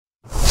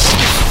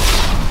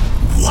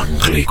One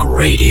Click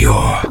Radio.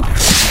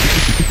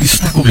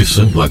 Está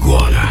começando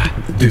agora.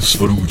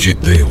 Desfrute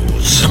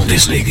Deus. Não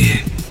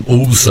desligue.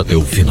 Ouça até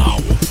o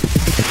final.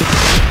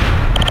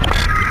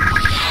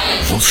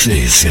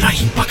 Você será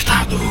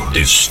impactado.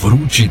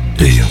 Desfrute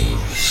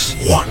Deus.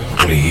 One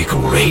Click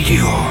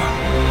Radio.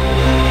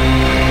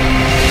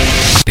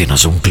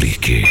 Apenas um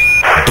clique.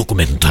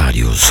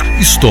 Documentários,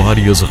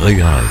 histórias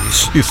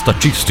reais,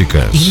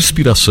 estatísticas,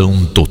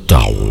 inspiração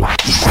total.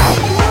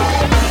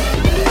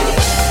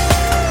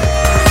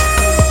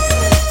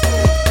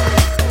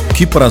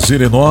 Que prazer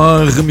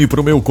enorme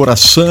para o meu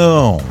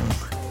coração,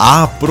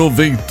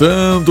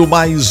 aproveitando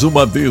mais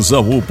uma vez a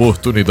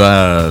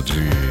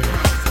oportunidade,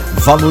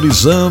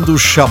 valorizando o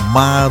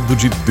chamado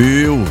de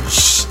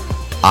Deus.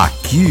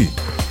 Aqui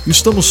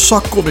estamos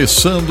só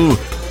começando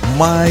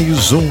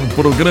mais um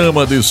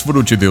programa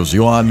Desfrute Deus. E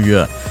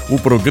olha, o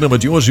programa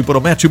de hoje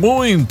promete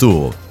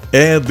muito.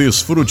 É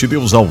Desfrute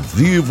Deus ao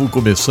vivo,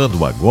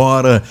 começando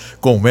agora,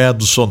 com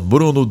Edson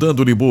Bruno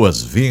dando-lhe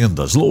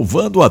boas-vindas,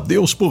 louvando a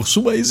Deus por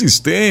sua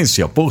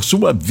existência, por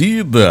sua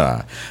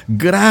vida.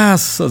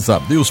 Graças a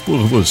Deus por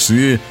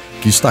você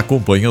que está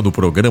acompanhando o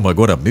programa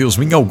agora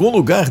mesmo em algum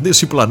lugar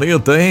desse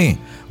planeta, hein?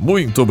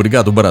 Muito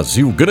obrigado,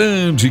 Brasil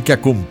grande, que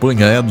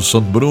acompanha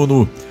Edson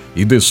Bruno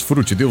e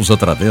Desfrute Deus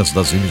através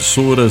das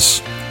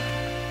emissoras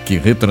que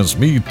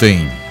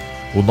retransmitem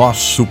o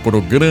nosso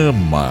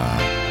programa.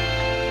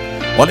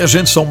 Olha,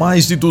 gente, são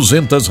mais de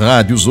 200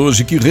 rádios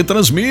hoje que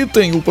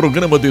retransmitem o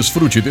programa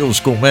Desfrute Deus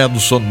com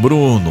Edson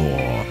Bruno.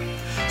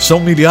 São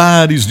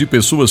milhares de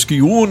pessoas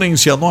que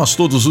unem-se a nós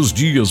todos os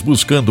dias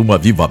buscando um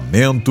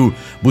avivamento,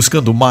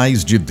 buscando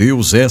mais de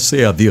Deus. Essa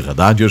é a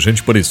verdade, a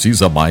gente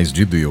precisa mais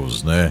de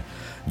Deus, né?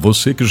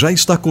 Você que já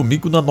está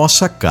comigo na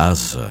nossa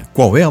casa.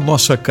 Qual é a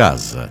nossa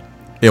casa?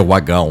 É o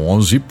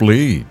H11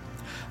 Play.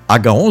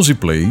 H11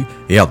 Play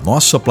é a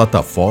nossa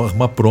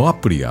plataforma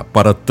própria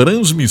para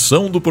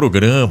transmissão do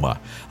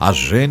programa. A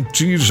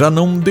gente já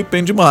não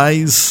depende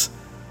mais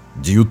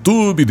de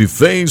YouTube, de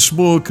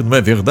Facebook, não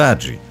é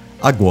verdade?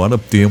 Agora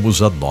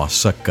temos a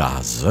nossa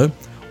casa,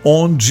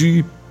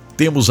 onde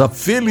temos a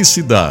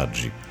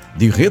felicidade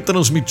de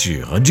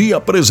retransmitir, de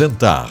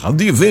apresentar,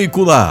 de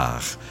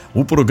veicular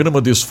o programa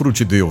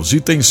Desfrute Deus, e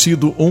tem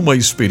sido uma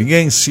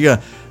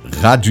experiência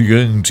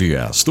radiante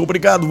esta.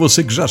 Obrigado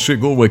você que já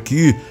chegou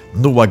aqui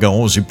no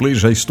H11 Play,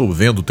 já estou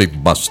vendo, tem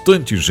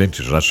bastante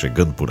gente já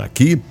chegando por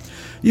aqui.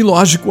 E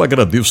lógico,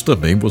 agradeço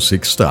também você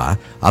que está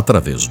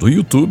através do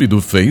YouTube, do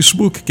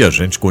Facebook, que a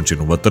gente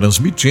continua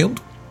transmitindo.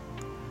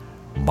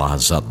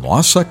 Mas a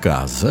nossa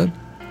casa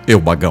é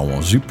o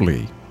H11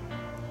 Play.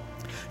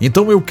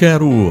 Então eu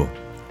quero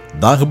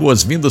dar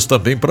boas-vindas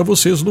também para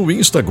vocês no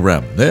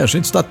Instagram, né? A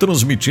gente está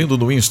transmitindo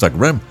no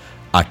Instagram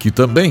aqui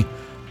também,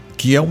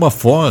 que é uma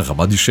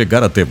forma de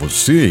chegar até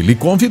você e lhe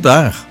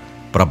convidar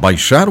para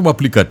baixar o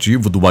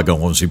aplicativo do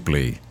H11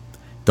 Play.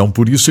 Então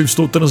por isso eu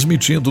estou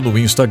transmitindo no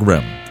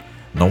Instagram.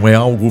 Não é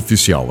algo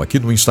oficial. Aqui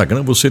no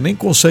Instagram você nem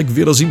consegue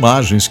ver as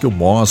imagens que eu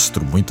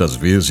mostro muitas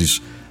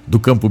vezes do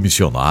campo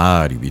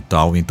missionário e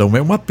tal. Então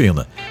é uma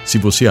pena se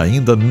você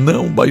ainda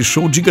não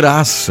baixou de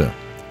graça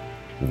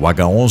o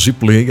H11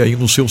 Play aí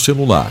no seu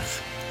celular.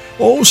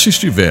 Ou se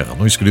estiver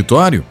no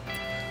escritório,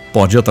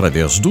 pode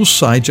através do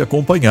site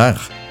acompanhar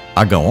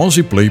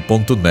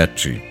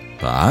h11play.net,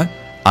 tá?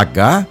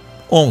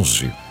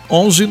 H11,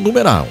 11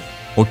 numeral,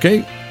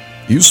 ok?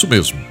 Isso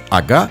mesmo,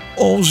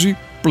 H11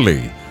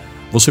 Play.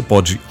 Você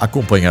pode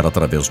acompanhar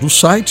através do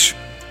site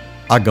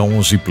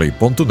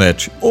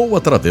h11play.net ou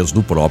através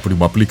do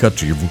próprio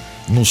aplicativo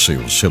no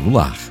seu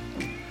celular.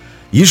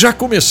 E já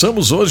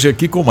começamos hoje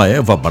aqui com a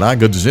Eva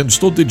Braga dizendo: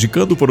 estou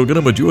dedicando o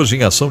programa de hoje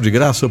em ação de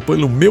graça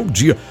pelo meu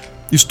dia.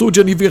 Estou de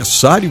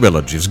aniversário,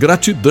 ela diz.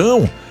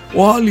 Gratidão.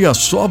 Olha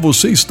só,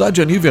 você está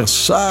de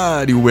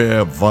aniversário,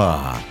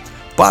 Eva.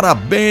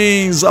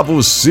 Parabéns a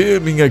você,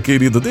 minha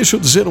querida. Deixa eu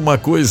dizer uma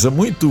coisa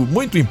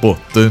muito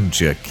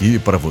importante aqui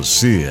para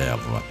você,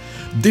 Eva.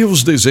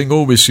 Deus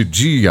desenhou esse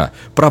dia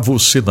para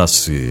você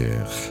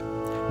nascer.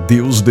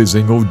 Deus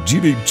desenhou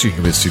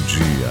direitinho esse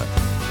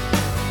dia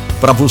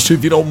para você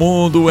vir ao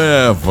mundo,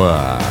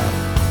 Eva.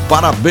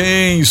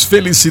 Parabéns,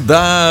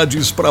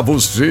 felicidades para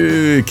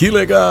você. Que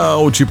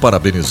legal te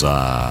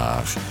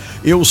parabenizar.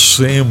 Eu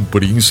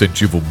sempre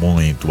incentivo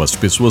muito as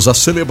pessoas a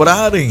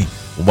celebrarem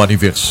o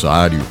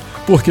aniversário,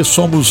 porque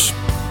somos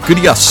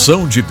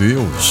criação de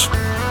Deus.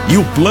 E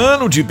o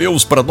plano de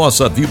Deus para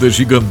nossa vida é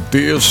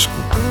gigantesco.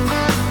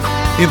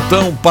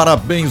 Então,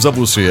 parabéns a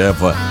você,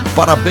 Eva.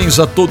 Parabéns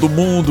a todo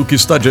mundo que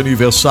está de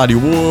aniversário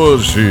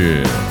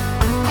hoje.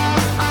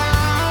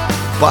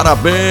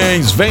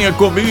 Parabéns, venha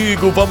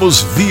comigo,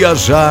 vamos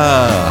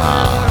viajar,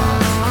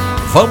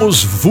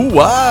 vamos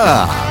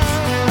voar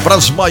para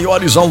as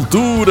maiores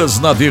alturas,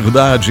 na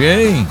verdade,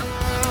 hein?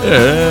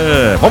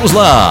 Vamos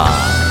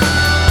lá!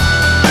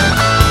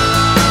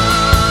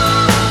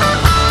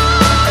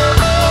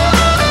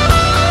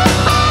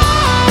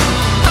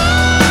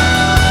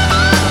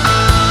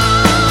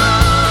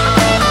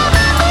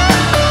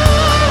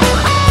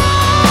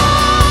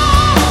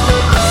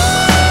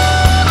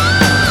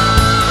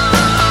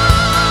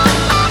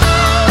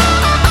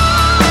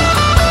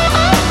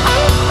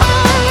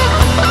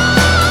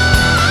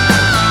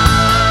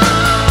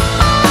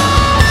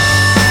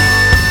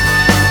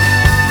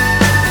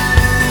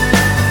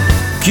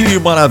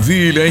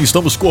 maravilha, hein?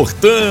 Estamos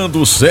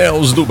cortando os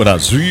céus do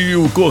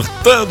Brasil,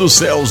 cortando os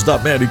céus da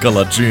América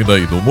Latina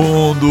e do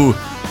mundo,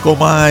 com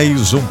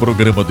mais um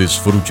programa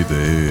Desfrute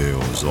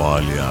Deus.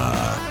 Olha,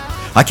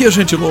 aqui a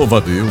gente louva a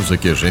Deus,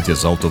 aqui a gente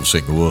exalta o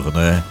Senhor,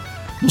 né?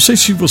 Não sei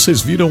se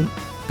vocês viram,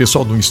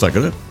 pessoal no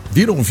Instagram,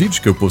 viram um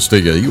vídeo que eu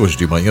postei aí hoje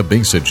de manhã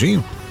bem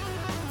cedinho,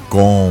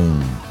 com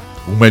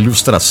uma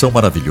ilustração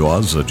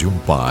maravilhosa de um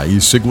pai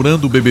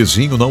segurando o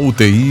bebezinho na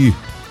UTI.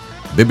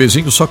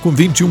 Bebezinho só com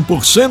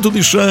 21%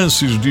 de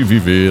chances de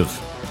viver.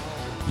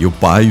 E o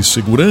pai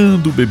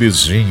segurando o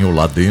bebezinho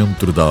lá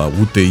dentro da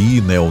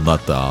UTI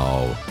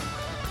neonatal.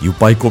 E o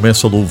pai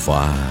começa a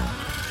louvar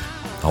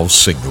ao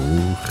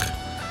Senhor.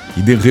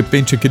 E de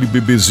repente aquele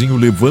bebezinho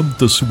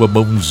levanta sua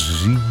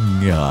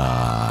mãozinha.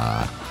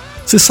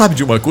 Você sabe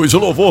de uma coisa?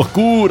 O louvor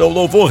cura, o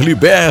louvor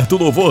liberta, o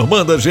louvor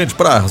manda a gente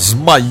para as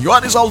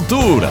maiores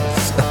alturas.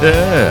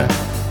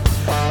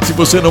 Se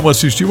você não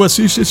assistiu,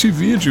 assiste esse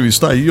vídeo,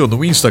 está aí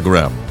no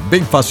Instagram,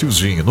 bem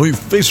facilzinho, no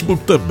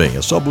Facebook também,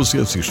 é só você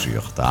assistir,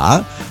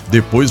 tá?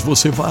 Depois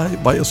você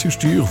vai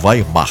assistir,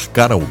 vai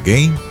marcar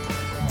alguém,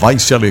 vai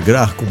se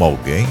alegrar com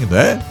alguém,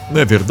 né?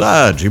 Não é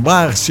verdade?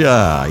 Márcia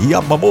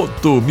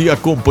Yamamoto me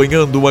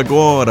acompanhando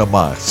agora,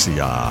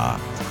 Márcia.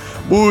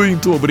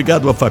 Muito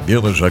obrigado a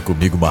Fabiana já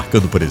comigo,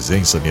 marcando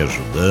presença, me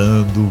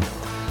ajudando.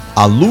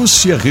 A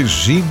Lúcia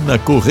Regina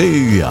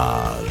Correia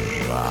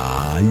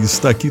já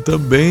está aqui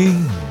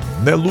também,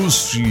 né,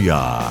 Lúcia?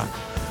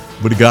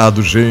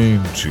 Obrigado,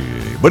 gente.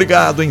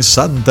 Obrigado em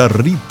Santa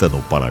Rita,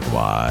 no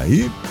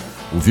Paraguai.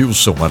 O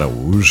Wilson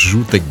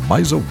Araújo. Tem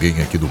mais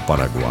alguém aqui do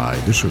Paraguai.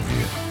 Deixa eu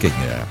ver quem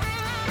é.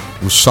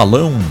 O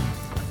Salão,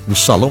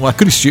 a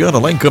Cristiana,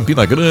 lá em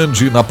Campina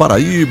Grande, na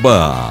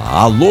Paraíba.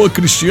 Alô,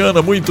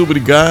 Cristiana, muito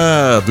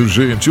obrigado,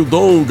 gente. O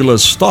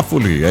Douglas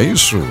Toffoli, é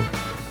isso?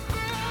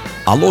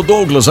 Alô,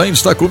 Douglas, ainda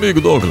está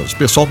comigo, Douglas?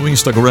 Pessoal no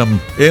Instagram,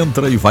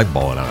 entra e vai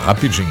embora,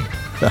 rapidinho.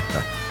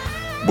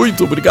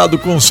 Muito obrigado,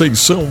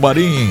 Conceição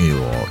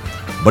Marinho.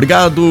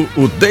 Obrigado,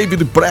 o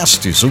David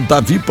Prestes, o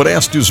Davi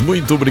Prestes.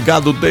 Muito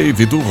obrigado,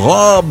 David. O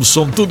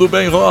Robson, tudo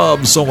bem,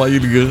 Robson? A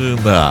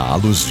Eliana, a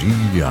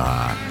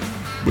Luzia.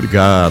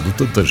 Obrigado,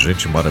 tanta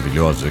gente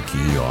maravilhosa aqui,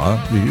 ó.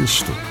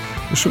 Isso.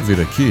 Deixa eu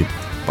ver aqui.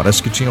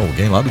 Parece que tinha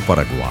alguém lá do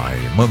Paraguai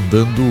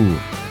mandando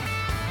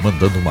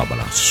um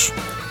abraço.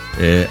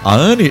 A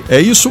Anne, é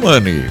isso,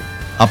 Anne?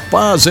 A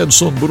paz,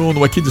 Edson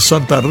Bruno, aqui de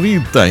Santa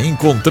Rita.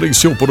 Encontrei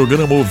seu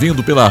programa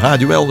ouvindo pela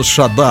rádio El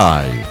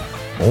Shaddai.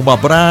 Um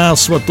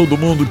abraço a todo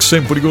mundo que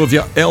sempre ouve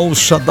a El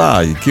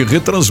Shaddai, que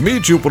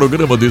retransmite o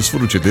programa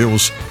Desfrute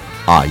Deus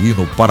aí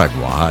no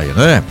Paraguai,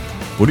 né?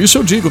 Por isso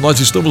eu digo, nós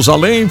estamos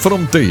além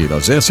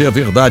fronteiras, essa é a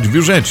verdade,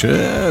 viu, gente?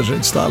 A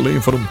gente está além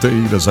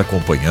fronteiras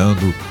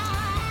acompanhando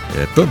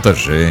tanta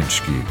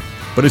gente que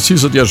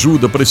precisa de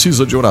ajuda,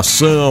 precisa de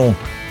oração.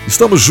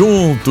 Estamos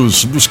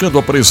juntos, buscando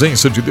a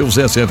presença de Deus,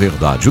 essa é a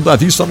verdade. O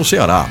Davi está no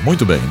Ceará,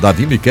 muito bem.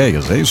 Davi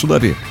Miqueias, é isso,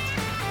 Davi?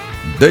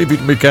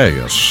 David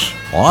Miqueias,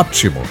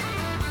 ótimo.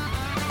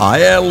 A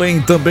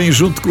Ellen também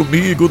junto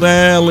comigo,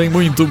 né, Ellen?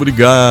 Muito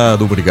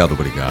obrigado,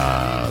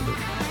 obrigado.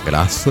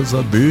 Graças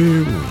a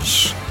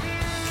Deus.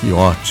 Que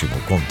ótimo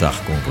contar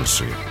com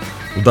você.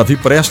 O Davi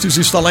Prestes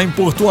está lá em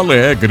Porto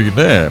Alegre,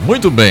 né?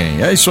 Muito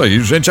bem, é isso aí,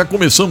 gente. Já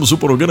começamos o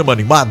programa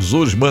animados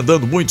hoje,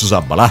 mandando muitos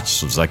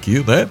abraços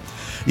aqui, né?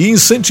 E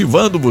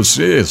incentivando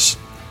vocês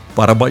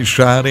para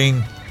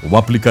baixarem o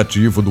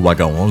aplicativo do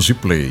H11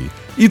 Play.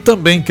 E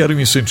também quero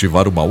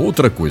incentivar uma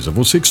outra coisa.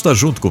 Você que está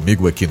junto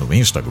comigo aqui no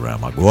Instagram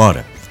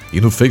agora e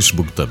no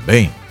Facebook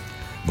também,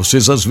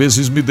 vocês às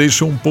vezes me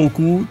deixam um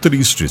pouco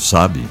triste,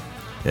 sabe?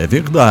 É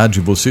verdade,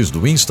 vocês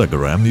do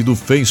Instagram e do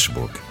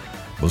Facebook,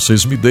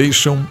 vocês me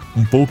deixam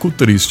um pouco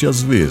triste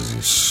às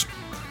vezes.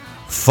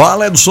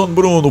 Fala, Edson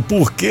Bruno,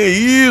 por que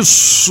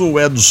isso,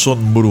 Edson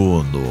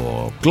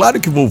Bruno?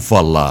 Claro que vou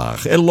falar,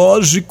 é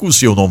lógico,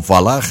 se eu não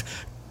falar,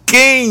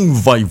 quem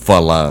vai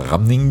falar?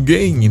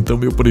 Ninguém, então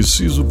eu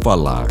preciso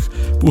falar.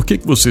 Por que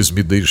vocês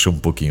me deixam um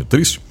pouquinho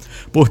triste?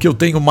 Porque eu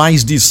tenho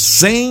mais de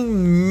 100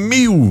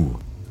 mil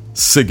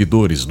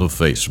seguidores no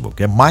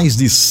Facebook, é mais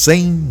de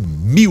 100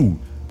 mil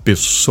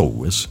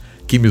pessoas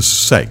que me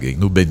seguem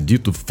no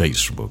bendito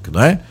Facebook,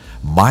 né?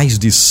 Mais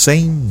de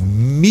 100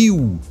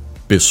 mil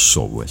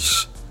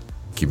pessoas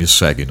que me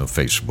seguem no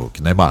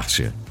Facebook, né,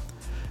 Márcia?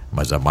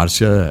 Mas a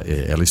Márcia,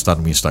 ela está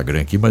no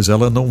Instagram aqui, mas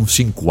ela não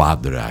se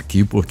enquadra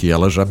aqui porque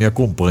ela já me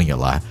acompanha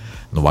lá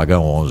no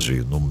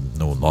H11,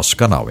 no nosso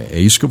canal. É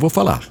isso que eu vou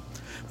falar.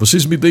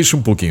 Vocês me deixam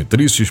um pouquinho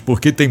tristes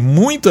porque tem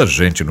muita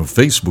gente no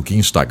Facebook e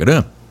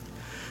Instagram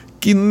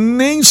que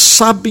nem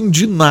sabem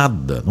de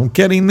nada, não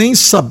querem nem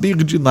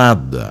saber de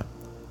nada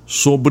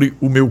sobre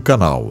o meu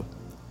canal.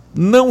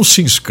 Não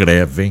se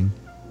inscrevem,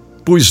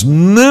 pois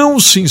não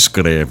se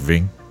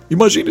inscrevem.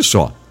 Imagine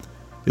só,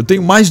 eu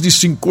tenho mais de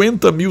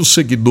 50 mil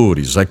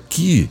seguidores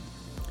aqui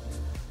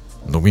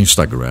no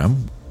Instagram.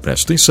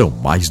 Presta atenção,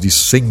 mais de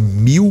 100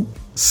 mil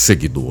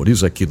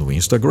seguidores aqui no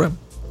Instagram,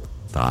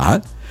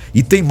 tá?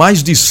 E tem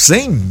mais de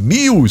 100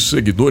 mil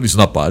seguidores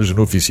na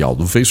página oficial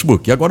do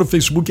Facebook. E agora o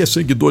Facebook é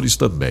seguidores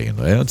também,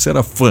 não é? Antes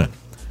era fã.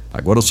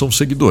 Agora são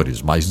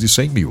seguidores, mais de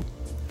 100 mil.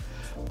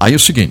 Aí é o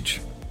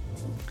seguinte,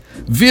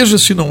 veja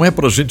se não é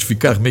para a gente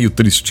ficar meio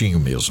tristinho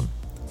mesmo.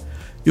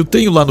 Eu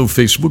tenho lá no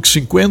Facebook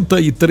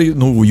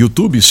no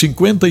YouTube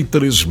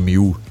 53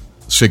 mil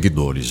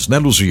seguidores, né,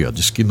 Luzia?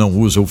 Diz que não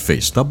usa o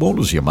Face. Tá bom,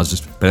 Luzia, mas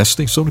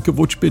presta atenção no que eu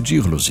vou te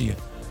pedir, Luzia.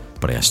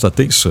 Presta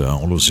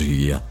atenção,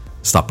 Luzia.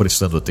 Está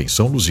prestando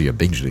atenção, Luzia,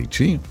 bem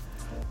direitinho?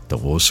 Então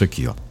ouça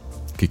aqui, ó.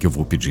 O que eu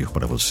vou pedir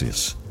para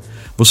vocês?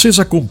 Vocês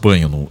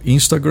acompanham no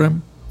Instagram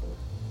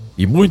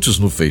e muitos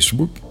no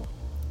Facebook,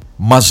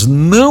 mas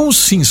não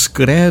se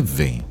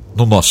inscrevem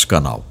no nosso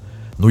canal,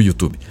 no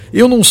YouTube.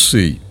 Eu não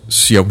sei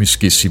se é um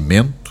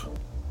esquecimento,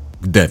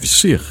 deve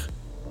ser.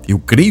 Eu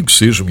creio que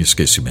seja um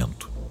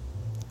esquecimento.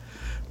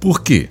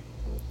 Por quê?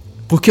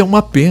 Porque é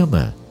uma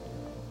pena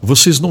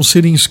vocês não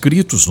serem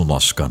inscritos no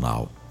nosso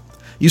canal.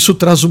 Isso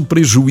traz um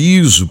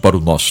prejuízo para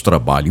o nosso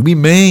trabalho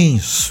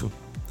imenso.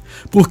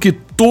 Porque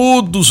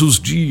todos os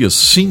dias,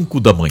 5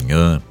 da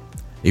manhã,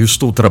 eu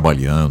estou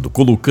trabalhando,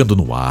 colocando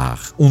no ar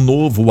um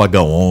novo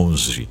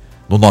H11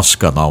 no nosso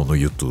canal no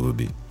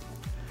YouTube.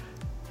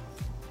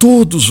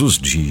 Todos os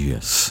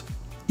dias.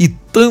 E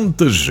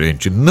tanta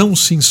gente não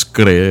se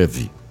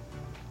inscreve,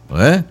 não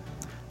é?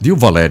 Viu,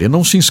 Valéria?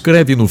 Não se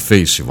inscreve no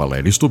Face,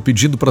 Valéria. Estou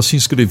pedindo para se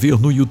inscrever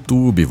no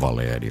YouTube,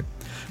 Valéria.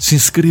 Se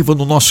inscreva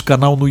no nosso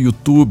canal no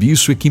YouTube,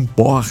 isso é que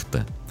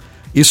importa.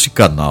 Esse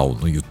canal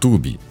no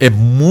YouTube é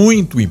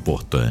muito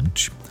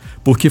importante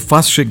porque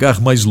faz chegar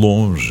mais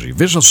longe.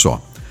 Veja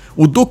só,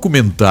 o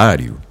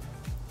documentário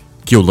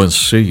que eu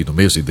lancei no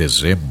mês de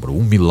dezembro,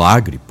 Um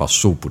Milagre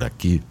Passou Por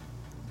Aqui,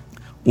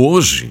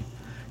 hoje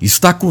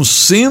está com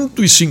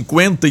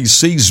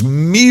 156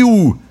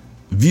 mil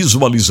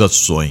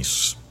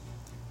visualizações.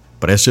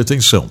 Preste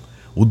atenção,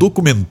 o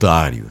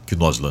documentário que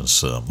nós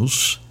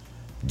lançamos,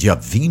 dia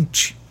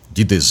 20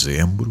 de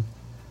dezembro,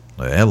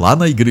 lá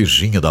na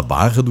igrejinha da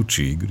Barra do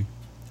Tigre,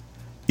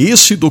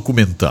 esse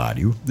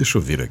documentário, deixa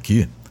eu ver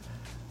aqui,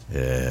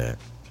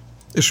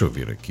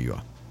 ó,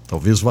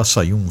 talvez vá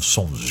sair um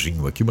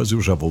sonzinho aqui, mas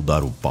eu já vou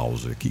dar o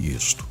pause aqui,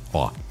 isto,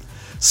 ó,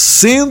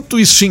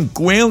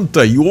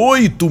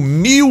 158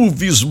 mil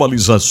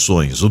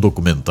visualizações o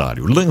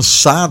documentário,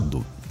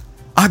 lançado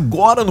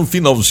agora no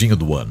finalzinho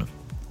do ano.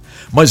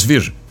 Mas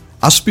veja,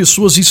 as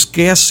pessoas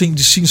esquecem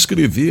de se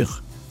inscrever.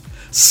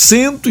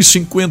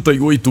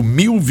 158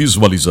 mil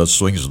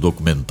visualizações do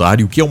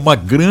documentário, que é uma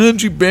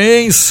grande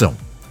bênção.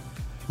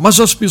 Mas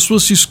as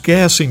pessoas se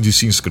esquecem de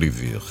se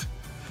inscrever.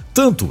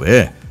 Tanto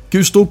é que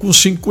eu estou com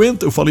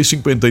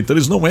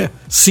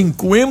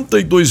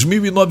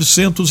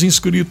 52.900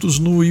 inscritos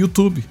no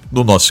YouTube,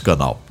 no nosso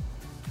canal.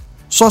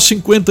 Só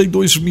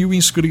 52 mil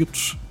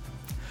inscritos.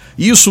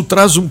 Isso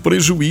traz um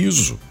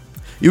prejuízo.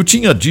 Eu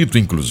tinha dito,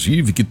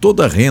 inclusive, que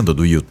toda a renda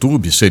do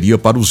YouTube seria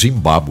para o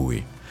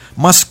Zimbábue.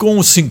 Mas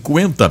com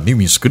 50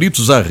 mil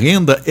inscritos, a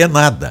renda é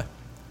nada.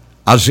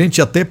 A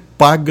gente até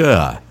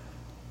paga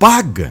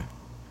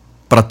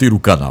para ter o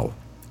canal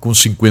com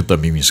 50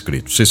 mil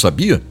inscritos. Você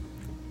sabia?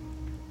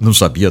 Não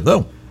sabia,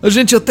 não? A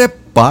gente até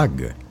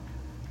paga,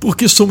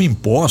 porque são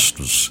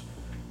impostos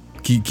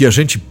que a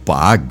gente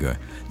paga.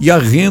 E a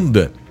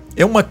renda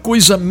é uma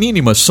coisa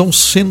mínima, são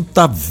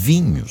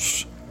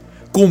centavinhos.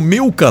 Com o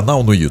meu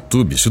canal no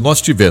YouTube, se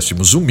nós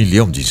tivéssemos 1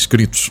 milhão de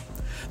inscritos,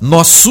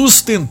 nós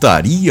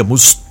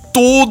sustentaríamos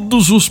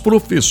todos os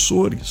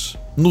professores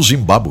no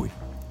Zimbábue.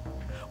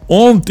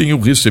 Ontem eu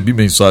recebi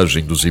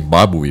mensagem do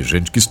Zimbábue,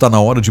 gente, que está na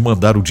hora de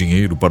mandar o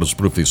dinheiro para os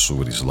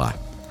professores lá.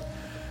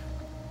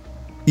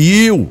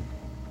 E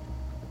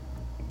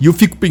eu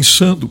fico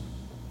pensando,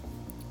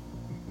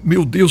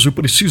 meu Deus, eu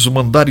preciso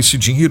mandar esse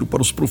dinheiro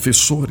para os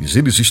professores.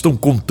 Eles estão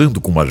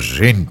contando com a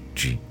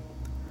gente.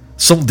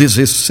 São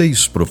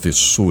 16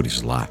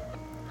 professores lá.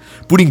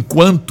 Por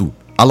enquanto,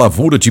 a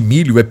lavoura de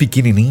milho é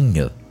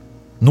pequenininha.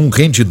 Não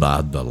rende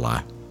nada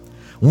lá.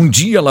 Um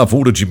dia a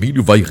lavoura de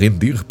milho vai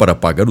render para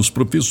pagar os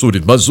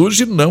professores, mas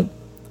hoje não.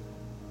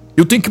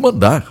 Eu tenho que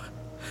mandar.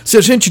 Se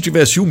a gente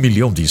tivesse 1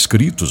 milhão de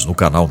inscritos no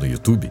canal no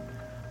YouTube,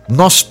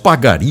 nós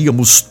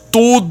pagaríamos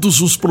todos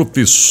os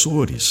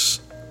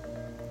professores.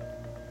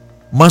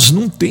 Mas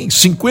não tem.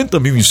 50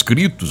 mil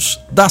inscritos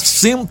dá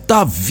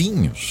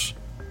centavinhos.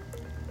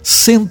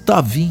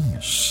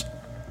 Centavinhos.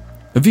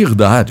 É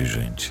verdade,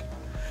 gente.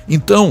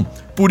 Então,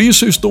 por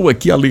isso eu estou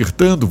aqui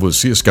alertando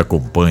vocês que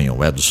acompanham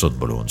o Edson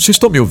Bruno. Vocês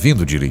estão me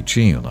ouvindo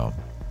direitinho, não?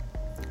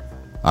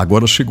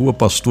 Agora chegou a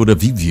pastora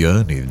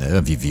Viviane, né?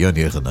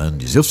 Viviane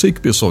Hernandes. Eu sei que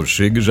o pessoal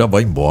chega e já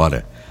vai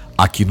embora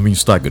aqui no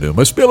Instagram,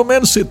 mas pelo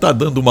menos você está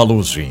dando uma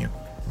luzinha,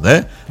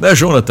 né? Né,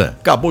 Jonathan?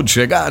 Acabou de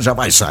chegar, já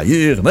vai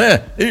sair,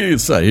 né?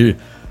 Isso aí.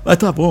 Mas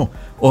tá bom.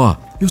 Ó,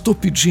 eu estou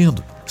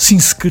pedindo, se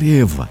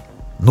inscreva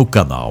no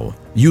canal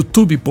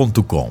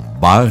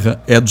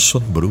youtube.com/Edson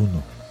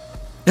Bruno.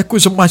 É a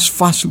coisa mais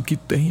fácil que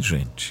tem,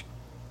 gente.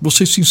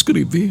 Você se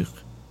inscrever.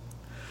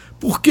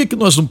 Por que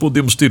nós não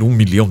podemos ter 1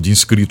 milhão de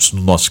inscritos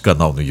no nosso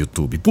canal no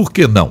YouTube? Por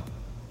que não?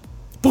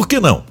 Por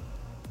que não?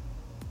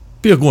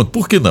 Pergunto,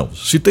 por que não?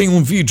 Se tem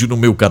um vídeo no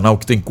meu canal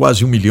que tem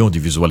quase 1 milhão de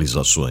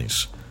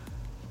visualizações.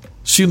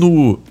 Se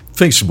no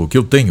Facebook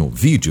eu tenho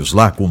vídeos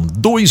lá com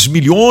 2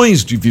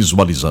 milhões de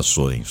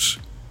visualizações,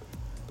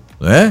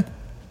 né?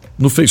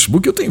 No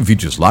Facebook eu tenho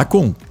vídeos lá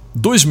com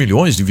 2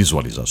 milhões de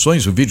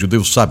visualizações, o vídeo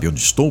Deus Sabe Onde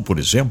Estou, por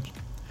exemplo.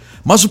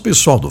 Mas o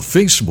pessoal do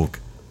Facebook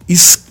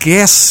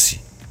esquece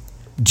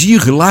de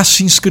ir lá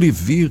se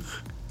inscrever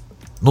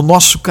no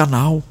nosso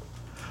canal.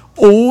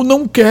 Ou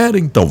não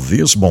querem,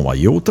 talvez. Bom,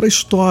 aí é outra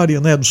história,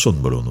 né, Edson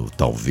Bruno?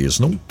 Talvez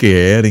não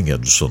querem,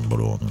 Edson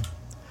Bruno.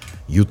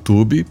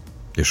 YouTube,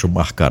 deixa eu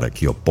marcar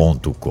aqui, ó,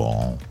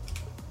 .com/.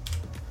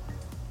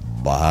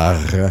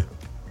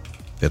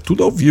 É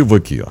tudo ao vivo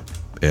aqui, ó.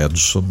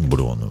 Edson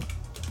Bruno.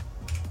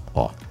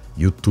 Ó,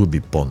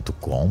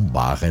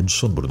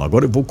 youtube.com/Edson Bruno.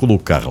 Agora eu vou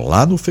colocar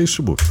lá no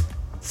Facebook.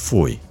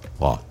 Foi,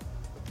 ó.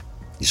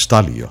 Está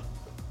ali, ó.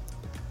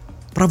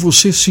 Para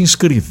você se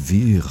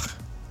inscrever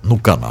no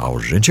canal,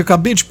 gente.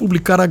 Acabei de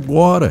publicar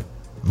agora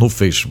no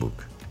Facebook.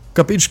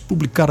 Acabei de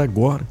publicar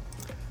agora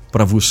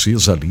para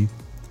vocês ali.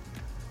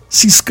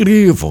 Se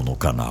inscrevam no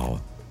canal.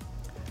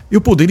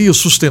 Eu poderia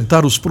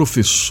sustentar os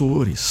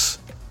professores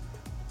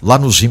lá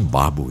no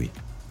Zimbábue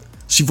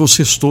se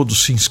vocês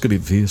todos se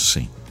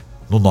inscrevessem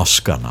no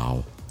nosso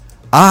canal.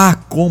 Ah,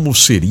 como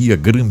seria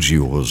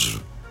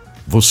grandioso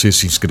vocês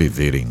se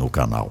inscreverem no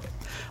canal.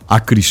 A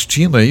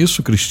Cristina, é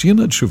isso,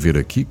 Cristina? Deixa eu ver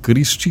aqui.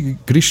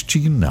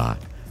 Cristina.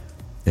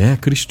 É,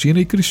 Cristina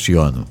e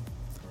Cristiano.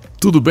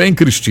 Tudo bem,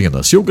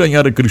 Cristina? Se eu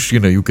ganhar a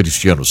Cristina e o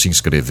Cristiano se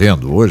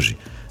inscrevendo hoje,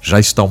 já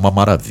está uma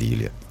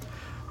maravilha.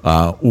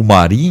 Ah, o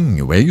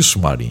Marinho, é isso,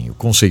 Marinho?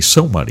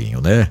 Conceição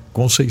Marinho, né?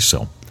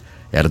 Conceição.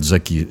 Ela diz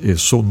aqui, eu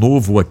sou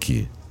novo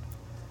aqui.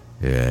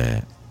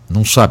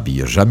 Não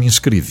sabia, já me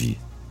inscrevi.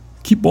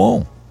 Que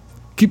bom,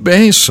 que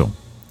bênção,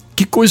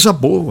 que coisa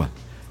boa.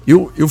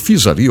 Eu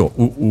fiz ali, ó,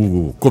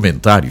 o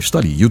comentário está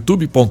ali,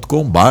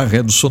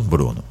 youtube.com/Edson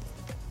Bruno.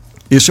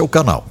 Esse é o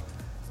canal,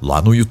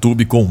 lá no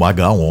YouTube com o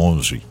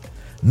H11.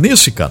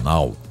 Nesse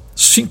canal,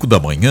 5 da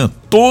manhã,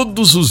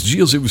 todos os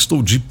dias eu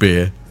estou de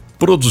pé,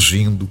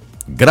 produzindo,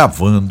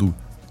 gravando,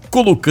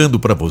 colocando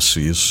para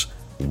vocês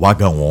o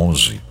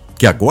H11,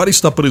 que agora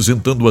está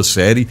apresentando a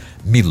série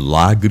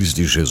Milagres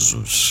de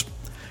Jesus.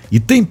 E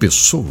tem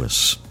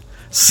pessoas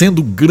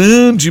sendo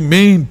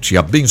grandemente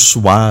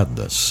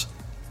abençoadas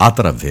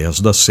através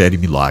da série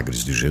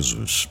Milagres de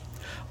Jesus.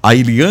 A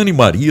Eliane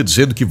Maria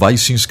dizendo que vai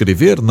se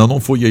inscrever. Não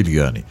foi a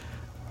Eliane.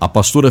 A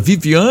pastora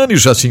Viviane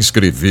já se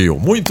inscreveu.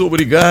 Muito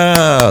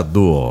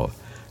obrigado.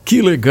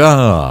 Que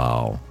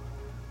legal.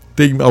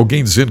 Tem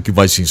alguém dizendo que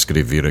vai se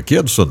inscrever aqui,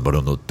 Edson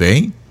Bruno?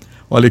 Tem?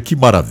 Olha que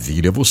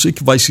maravilha. Você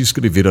que vai se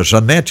inscrever. A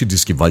Janete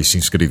diz que vai se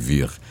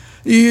inscrever.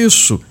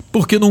 Isso,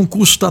 porque não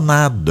custa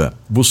nada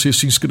você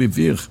se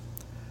inscrever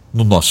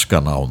no nosso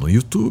canal no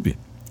YouTube.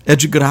 É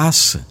de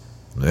graça,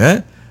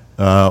 né?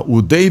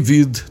 O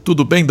David,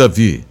 tudo bem,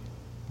 Davi?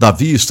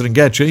 Davi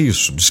Stringhetti, é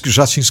isso? Diz que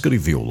já se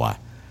inscreveu lá.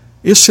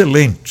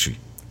 Excelente,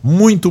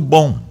 muito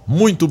bom,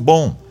 muito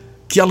bom.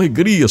 Que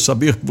alegria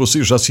saber que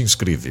você já se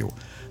inscreveu.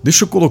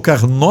 Deixa eu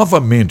colocar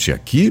novamente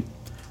aqui,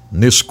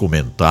 nesse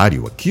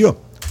comentário aqui, ó.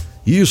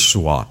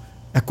 Isso, ó,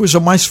 é a coisa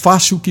mais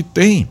fácil que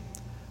tem.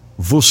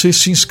 Você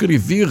se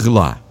inscrever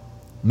lá,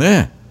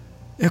 né?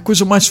 É a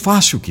coisa mais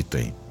fácil que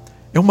tem.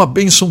 É uma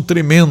bênção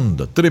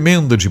tremenda,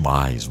 tremenda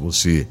demais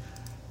você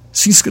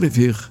se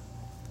inscrever.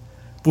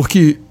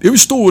 Porque eu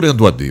estou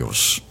orando a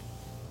Deus.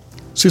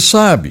 Você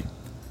sabe,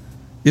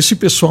 esse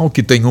pessoal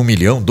que tem 1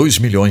 milhão, 2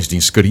 milhões de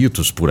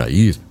inscritos por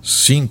aí,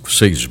 5,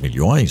 6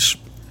 milhões,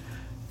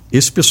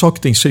 esse pessoal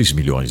que tem 6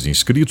 milhões de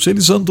inscritos,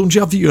 eles andam de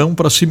avião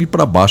para cima e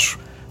para baixo,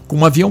 com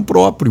um avião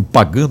próprio,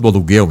 pagando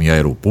aluguel em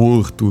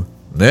aeroporto,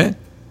 né?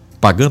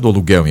 Pagando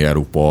aluguel em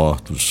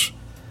aeroportos.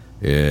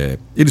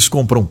 Eles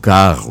compram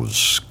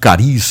carros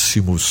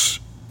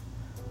caríssimos,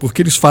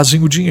 porque eles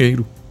fazem o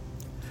dinheiro.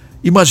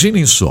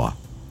 Imaginem só,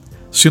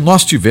 se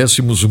nós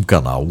tivéssemos um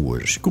canal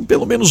hoje, com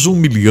pelo menos 1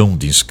 milhão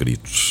de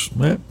inscritos,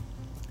 né?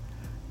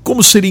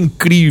 Como seria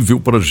incrível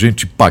para a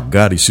gente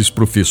pagar esses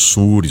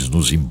professores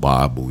no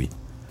Zimbábue.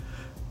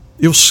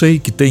 Eu sei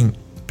que tem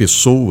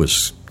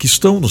pessoas que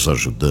estão nos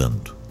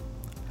ajudando,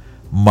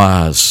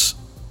 mas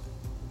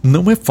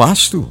não é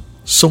fácil.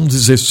 São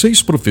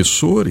 16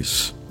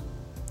 professores,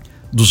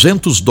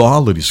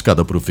 $200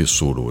 cada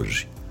professor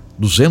hoje,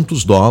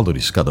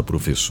 $200 cada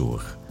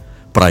professor.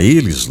 Para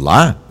eles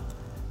lá,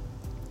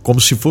 como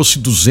se fosse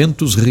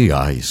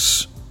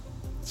R$200,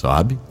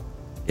 sabe?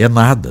 É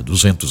nada,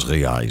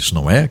 R$200,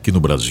 não é? Aqui no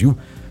Brasil,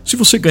 se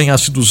você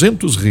ganhasse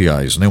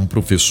R$200, né, um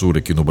professor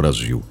aqui no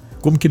Brasil,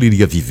 como que ele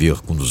iria viver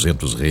com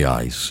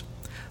R$200?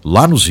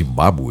 Lá no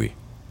Zimbábue,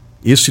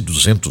 esse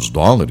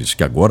 $200,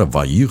 que agora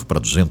vai ir para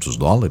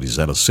 $200,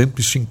 era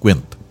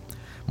 150.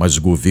 Mas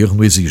o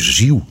governo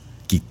exigiu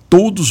que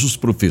todos os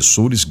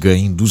professores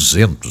ganhem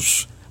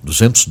 $200.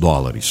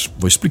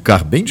 Vou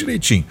explicar bem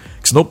direitinho,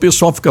 que senão o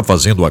pessoal fica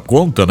fazendo a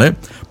conta, né?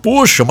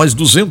 Poxa, mas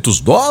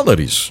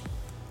 $200?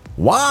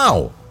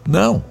 Uau!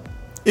 Não,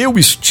 eu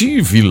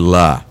estive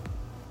lá.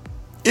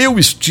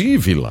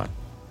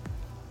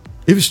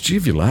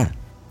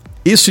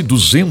 Esse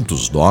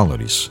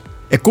 $200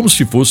 É como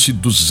se fosse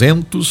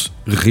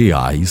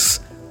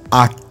R$200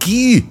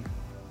 aqui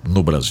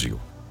no Brasil.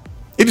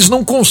 Eles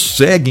não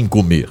conseguem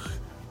comer.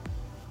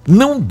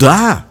 Não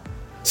dá.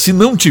 Se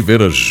não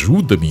tiver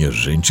ajuda, minha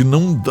gente,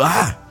 não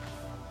dá.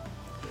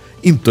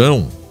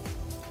 Então,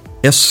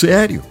 é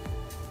sério.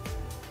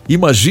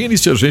 Imagine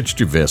se a gente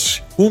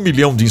tivesse 1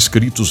 milhão de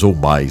inscritos ou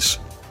mais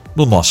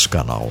no nosso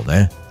canal,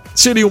 né?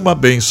 Seria uma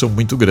bênção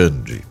muito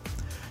grande.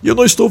 E eu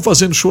não estou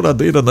fazendo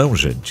choradeira não,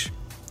 gente.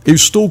 Eu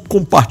estou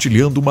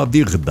compartilhando uma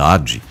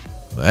verdade,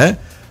 né?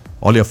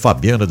 Olha a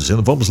Fabiana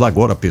dizendo, vamos lá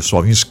agora,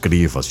 pessoal,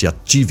 inscreva-se,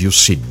 ative o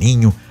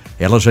sininho.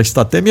 Ela já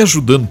está até me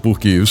ajudando,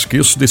 porque eu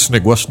esqueço desse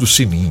negócio do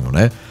sininho,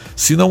 né?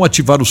 Se não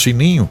ativar o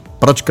sininho,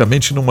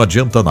 praticamente não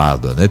adianta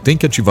nada, né? Tem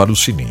que ativar o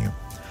sininho.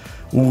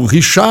 O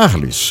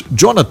Richarles,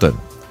 Jonathan,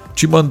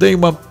 te mandei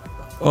uma...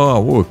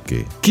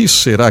 ok. Que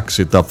será que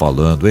você está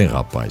falando, hein,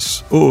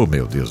 rapaz? Oh,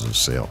 meu Deus do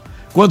céu.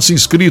 Quantos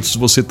inscritos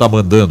você está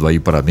mandando aí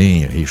para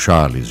mim,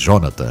 Richarles,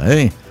 Jonathan,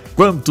 hein?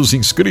 Quantos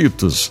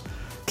inscritos?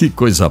 Que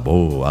coisa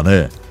boa,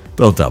 né?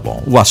 Então tá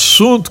bom. O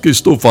assunto que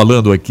estou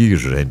falando aqui,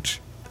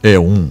 gente, é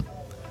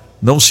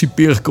não se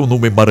percam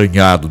num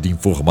emaranhado de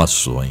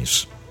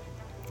informações.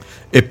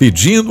 É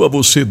pedindo a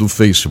você do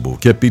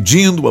Facebook, é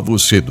pedindo a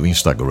você do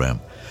Instagram.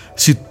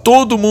 Se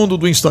todo mundo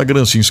do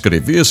Instagram se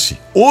inscrevesse,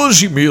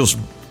 hoje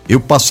mesmo eu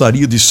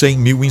passaria de 100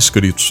 mil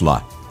inscritos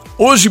lá.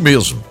 Hoje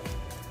mesmo.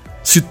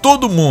 Se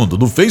todo mundo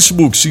do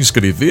Facebook se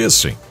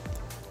inscrevessem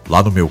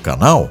lá no meu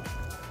canal,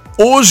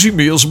 hoje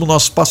mesmo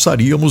nós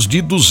passaríamos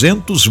de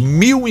 200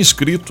 mil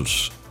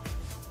inscritos.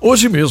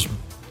 Hoje mesmo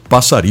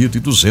passaria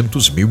de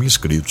 200 mil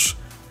inscritos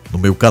no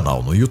meu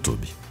canal no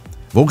YouTube.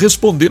 Vou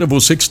responder a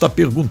você que está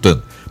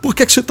perguntando. Por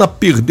que você está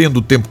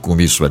perdendo tempo com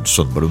isso,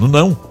 Edson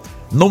Bruno?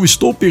 Não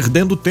estou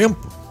perdendo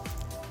tempo.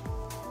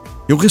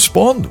 Eu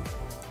respondo.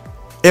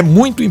 É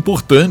muito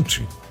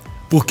importante,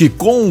 porque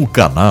com o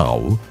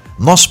canal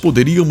nós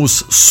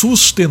poderíamos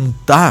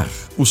sustentar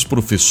os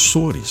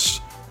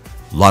professores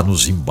lá no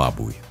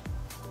Zimbábue.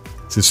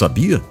 Você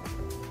sabia?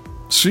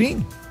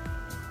 Sim.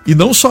 E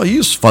não só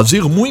isso,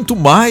 fazer muito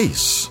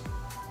mais.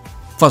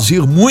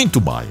 Fazer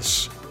muito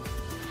mais.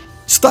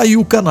 Está aí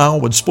o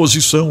canal à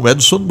disposição,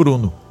 Edson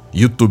Bruno,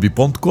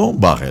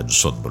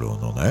 youtube.com/Edson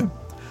Bruno, né?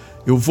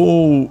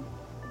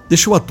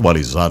 Deixa eu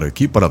atualizar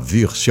aqui para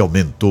ver se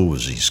aumentou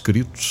os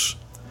inscritos.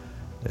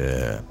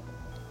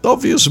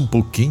 Talvez um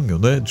pouquinho,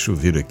 né? Deixa eu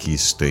ver aqui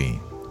se tem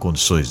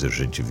condições de a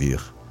gente ver.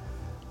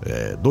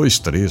 2,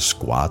 3,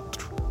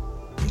 4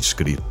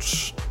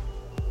 inscritos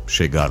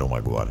chegaram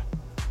agora.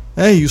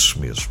 É isso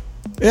mesmo.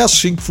 É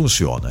assim que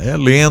funciona. É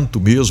lento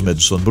mesmo,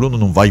 Edson Bruno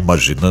não vai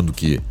imaginando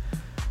que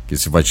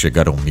se vai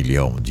chegar a 1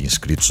 milhão de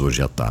inscritos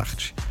hoje à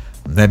tarde.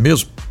 Não é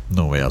mesmo?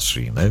 Não é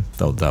assim, né?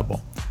 Então tá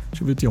bom.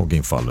 Deixa eu ver, tem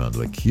alguém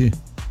falando aqui.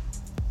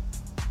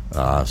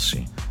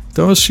 Sim.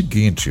 Então é o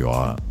seguinte,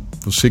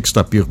 você que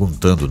está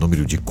perguntando o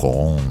número de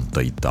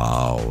conta e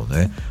tal,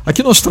 né?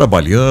 Aqui nós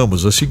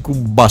trabalhamos assim com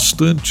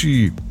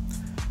bastante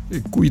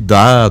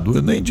cuidado.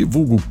 Eu nem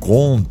divulgo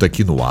conta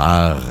aqui no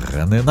ar,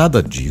 né?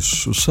 Nada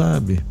disso,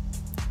 sabe?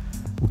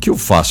 O que eu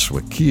faço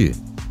aqui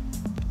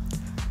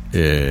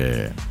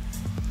é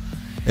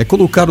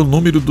colocar o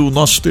número do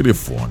nosso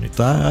telefone,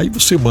 tá? Aí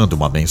você manda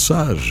uma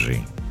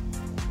mensagem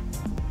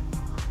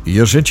e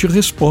a gente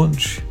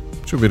responde.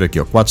 Deixa eu ver aqui,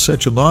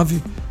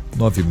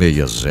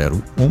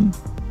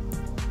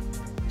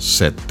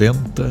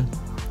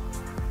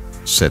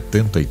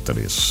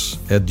 479-9601-7073.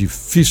 É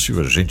difícil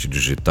a gente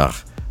digitar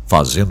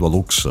fazendo a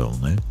locução,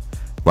 né?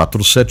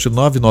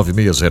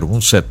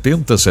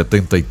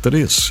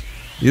 479-9601-7073.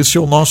 Esse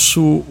é o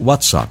nosso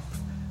WhatsApp.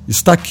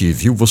 Está aqui,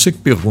 viu? Você que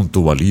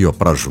perguntou ali,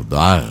 para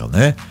ajudar,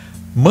 né?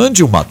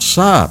 Mande um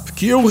WhatsApp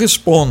que eu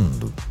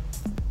respondo.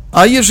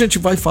 Aí a gente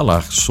vai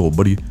falar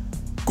sobre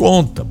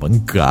conta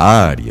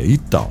bancária e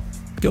tal.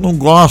 Que eu não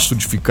gosto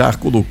de ficar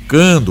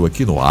colocando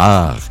aqui no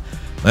ar,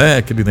 né?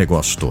 Aquele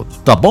negócio todo.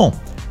 Tá bom?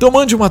 Então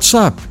mande um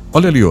WhatsApp.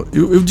 Olha ali,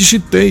 eu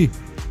digitei.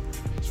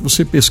 Se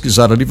você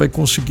pesquisar ali, vai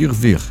conseguir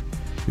ver.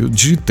 Eu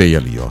digitei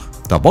ali,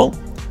 tá bom?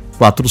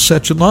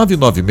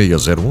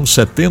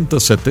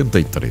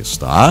 479-9601-7073,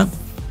 tá?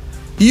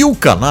 E o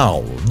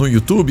canal no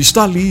YouTube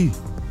está ali.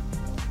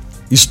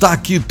 Está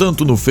aqui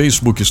tanto no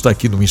Facebook, está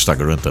aqui no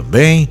Instagram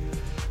também,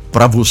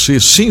 para você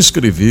se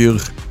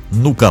inscrever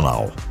no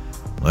canal,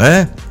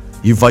 né?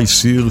 E vai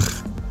ser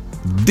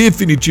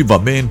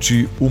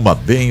definitivamente uma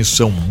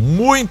bênção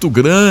muito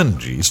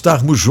grande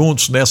estarmos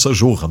juntos nessa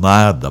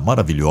jornada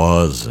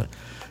maravilhosa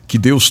que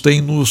Deus tem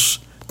nos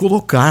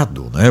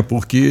colocado, né?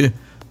 Porque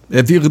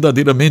é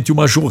verdadeiramente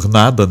uma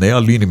jornada, né,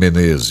 Aline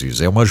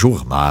Menezes? É uma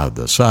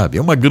jornada, sabe?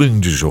 É uma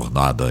grande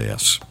jornada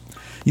essa.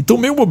 Então,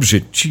 meu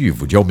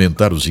objetivo de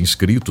aumentar os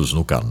inscritos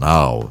no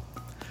canal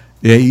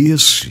é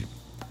esse,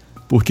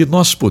 porque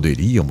nós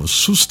poderíamos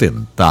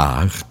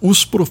sustentar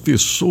os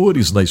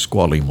professores na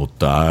escola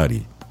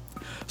Imutare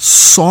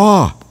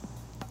só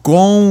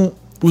com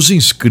os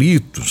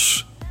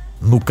inscritos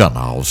no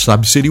canal,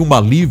 sabe? Seria um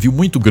alívio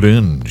muito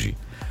grande.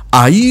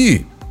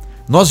 Aí,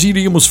 nós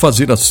iríamos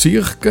fazer a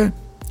cerca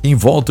em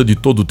volta de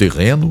todo o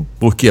terreno,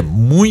 porque é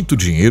muito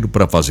dinheiro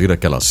para fazer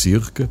aquela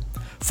cerca.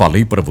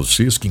 Falei para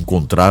vocês que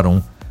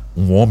encontraram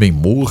um homem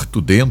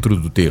morto dentro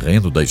do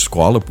terreno da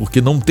escola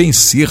porque não tem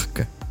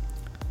cerca.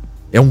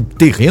 É um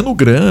terreno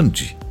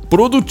grande,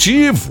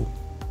 produtivo,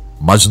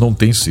 mas não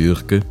tem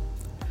cerca.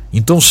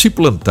 Então, se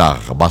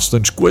plantar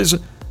bastante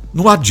coisa,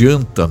 não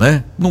adianta,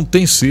 né? Não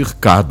tem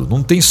cercado,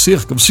 não tem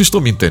cerca. Vocês estão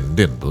me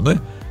entendendo, né?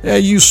 É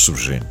isso,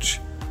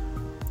 gente.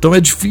 Então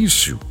é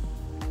difícil.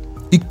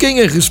 E quem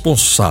é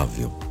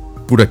responsável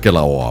por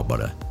aquela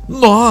obra?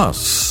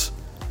 Nós.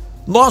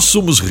 Nós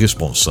somos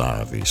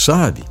responsáveis,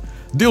 sabe?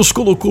 Deus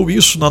colocou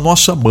isso na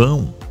nossa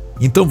mão.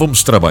 Então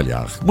vamos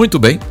trabalhar. Muito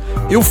bem,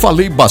 eu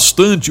falei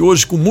bastante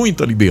hoje com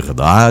muita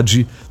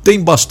liberdade. Tem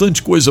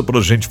bastante coisa para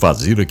a gente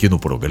fazer aqui no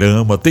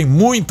programa. Tem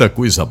muita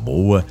coisa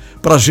boa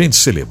para a gente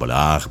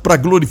celebrar, para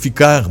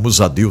glorificarmos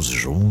a Deus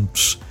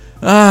juntos.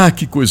 Ah,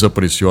 que coisa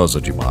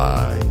preciosa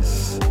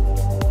demais.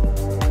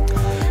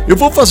 Eu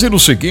vou fazer o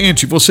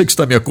seguinte, você que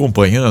está me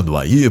acompanhando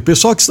aí, o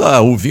pessoal que está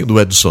ouvindo o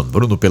Edson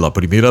Bruno pela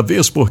primeira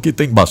vez, porque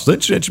tem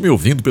bastante gente me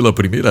ouvindo pela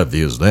primeira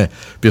vez, né?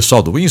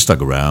 Pessoal do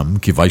Instagram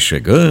que vai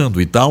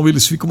chegando e tal,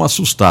 eles ficam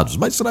assustados.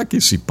 Mas será que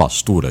esse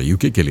pastor aí, o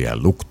que ele é?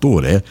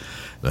 Locutor,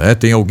 é?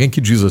 Tem alguém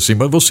que diz assim,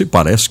 mas você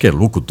parece que é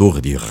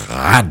locutor de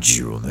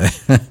rádio, né?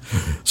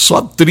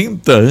 Só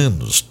 30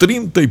 anos,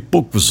 30 e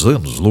poucos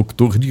anos,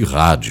 locutor de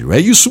rádio. É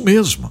isso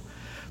mesmo.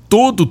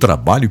 Todo o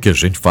trabalho que a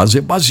gente faz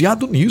é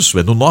baseado nisso,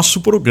 é no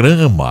nosso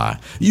programa.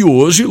 E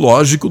hoje,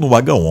 lógico, no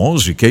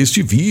H11, que é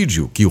este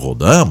vídeo que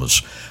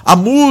rodamos, a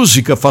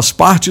música faz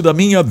parte da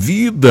minha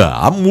vida,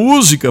 a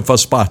música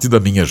faz parte da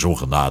minha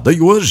jornada.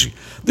 E hoje,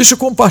 deixa eu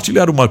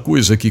compartilhar uma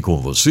coisa aqui com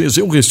vocês.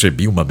 Eu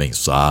recebi uma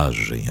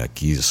mensagem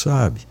aqui,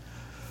 sabe?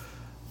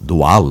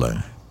 Do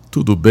Alan.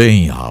 Tudo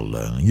bem,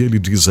 Alan? E ele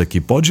diz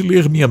aqui, pode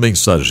ler minha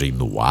mensagem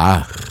no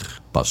ar,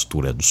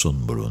 pastor Edson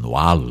Bruno,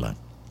 Alan.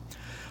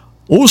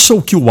 Ouça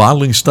o que o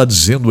Alan está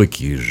dizendo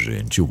aqui,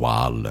 gente, o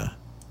Alan.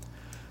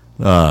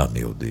 Ah,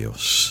 meu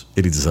Deus.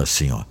 Ele diz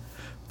assim, ó.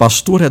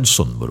 Pastor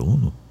Edson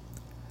Bruno,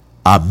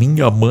 a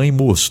minha mãe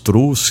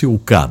mostrou seu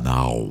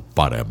canal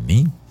para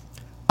mim.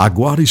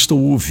 Agora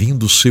estou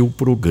ouvindo seu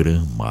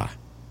programa.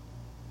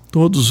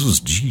 Todos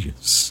os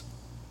dias.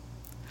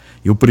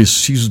 Eu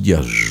preciso de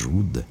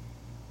ajuda.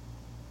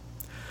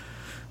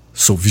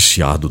 Sou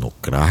viciado no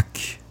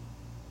crack.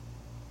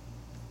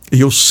 E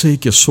eu sei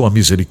que é só a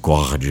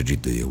misericórdia de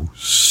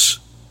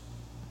Deus.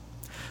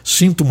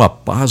 Sinto uma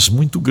paz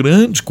muito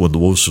grande quando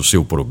ouço o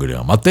seu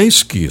programa. Até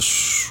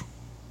esqueço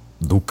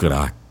do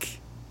crack.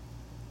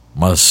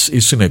 Mas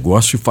esse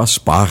negócio faz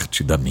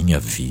parte da minha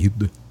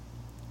vida.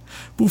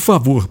 Por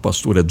favor,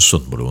 pastor Edson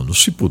Bruno,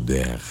 se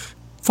puder,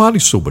 fale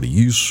sobre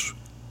isso.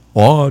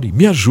 Ore,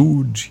 me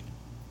ajude.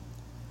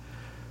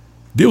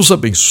 Deus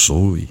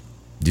abençoe,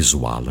 diz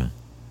o Alan.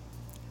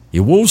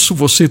 Eu ouço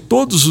você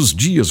todos os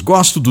dias,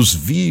 gosto dos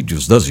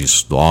vídeos, das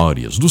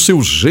histórias, do seu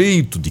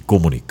jeito de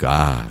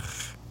comunicar.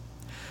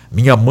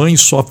 Minha mãe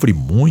sofre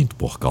muito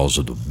por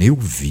causa do meu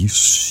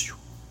vício.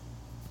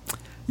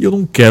 E eu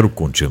não quero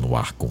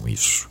continuar com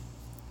isso.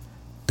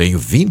 Tenho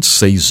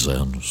 26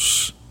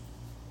 anos.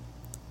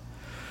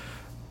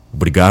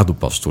 Obrigado,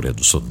 pastor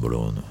Edson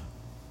Bruno.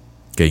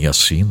 Quem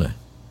assina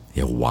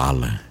é o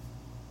Alan.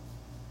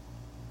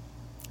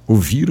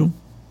 Ouviram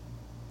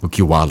o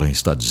que o Alan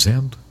está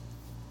dizendo?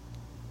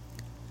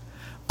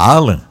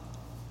 Alan,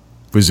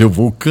 pois eu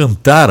vou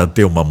cantar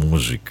até uma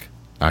música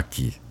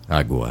aqui,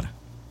 agora.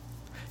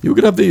 Eu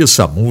gravei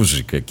essa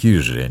música aqui,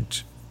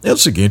 gente. É o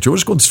seguinte,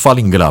 hoje quando se fala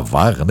em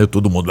gravar, né,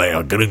 todo mundo é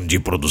a grande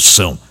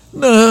produção.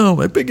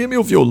 Não, eu peguei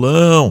meu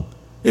violão,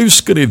 eu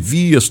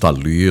escrevi esta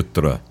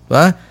letra,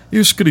 tá?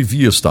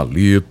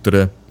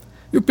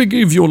 Eu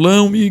peguei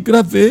violão e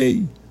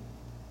gravei.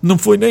 Não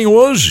foi nem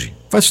hoje,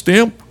 faz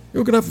tempo.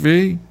 Eu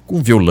gravei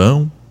com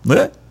violão,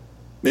 né?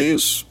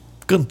 Isso,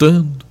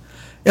 cantando.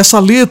 Essa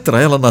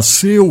letra, ela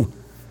nasceu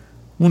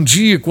um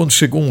dia quando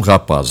chegou um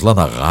rapaz lá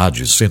na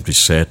rádio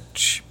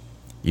 107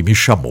 e me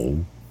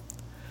chamou.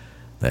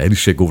 Ele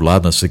chegou lá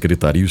na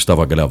secretaria, eu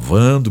estava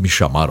gravando, me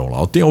chamaram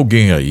lá. Tem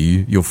alguém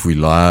aí? E eu fui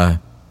lá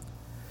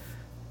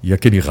e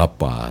aquele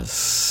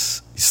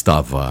rapaz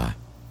estava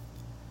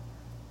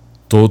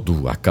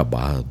todo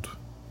acabado.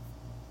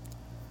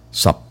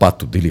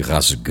 Sapato dele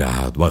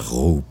rasgado, a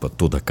roupa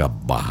toda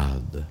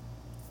acabada.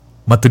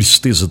 Uma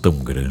tristeza tão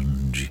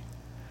grande.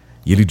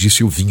 E ele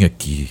disse, eu vim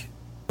aqui,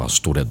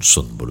 pastor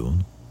Edson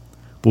Bruno,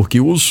 porque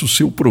ouço o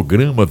seu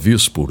programa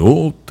vez por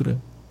outra.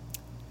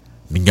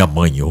 Minha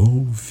mãe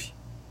ouve.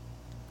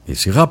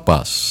 Esse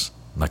rapaz,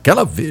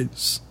 naquela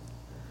vez.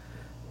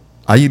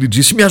 Aí ele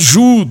disse, me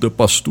ajuda,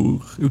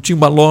 pastor. Eu tinha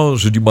uma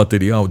loja de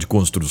material de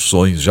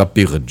construções, já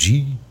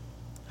perdi.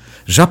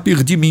 Já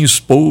perdi minha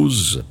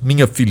esposa,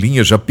 minha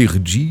filhinha já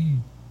perdi.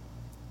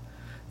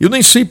 Eu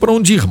nem sei para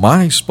onde ir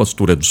mais,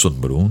 pastor Edson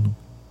Bruno.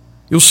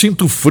 Eu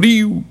sinto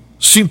frio,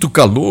 sinto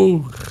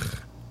calor,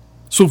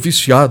 sou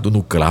viciado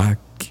no crack.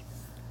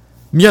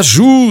 Me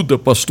ajuda,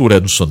 pastor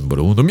Edson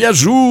Bruno, me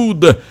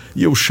ajuda.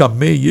 E eu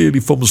chamei ele,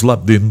 fomos lá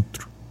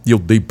dentro. E eu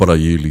dei para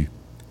ele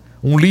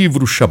um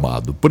livro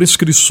chamado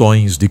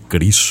Prescrições de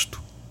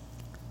Cristo,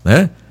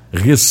 né?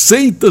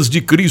 Receitas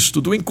de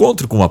Cristo, do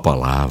encontro com a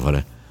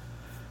palavra.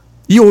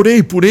 E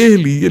orei por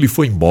ele e ele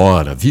foi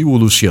embora, viu,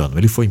 Luciano?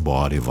 Ele foi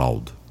embora,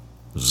 Evaldo.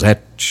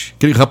 Zete,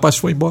 aquele rapaz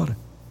foi embora.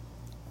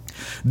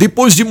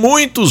 Depois de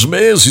muitos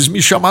meses,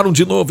 me chamaram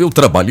de novo, eu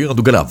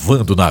trabalhando,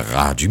 gravando na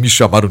rádio, me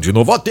chamaram de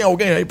novo, tem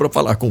alguém aí para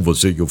falar com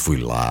você? E eu fui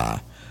lá.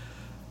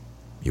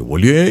 Eu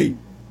olhei,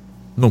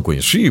 não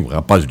conhecia, o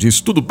rapaz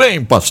disse, tudo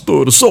bem,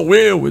 pastor, sou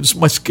eu. Eu disse,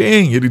 mas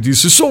quem? Ele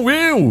disse, sou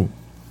eu,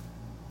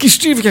 que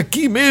estive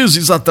aqui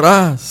meses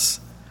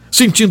atrás,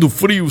 sentindo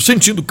frio,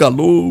 sentindo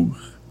calor,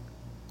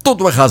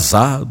 todo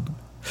arrasado.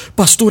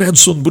 Pastor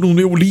Edson Bruno,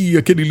 eu li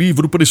aquele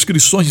livro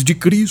Prescrições de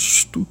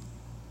Cristo.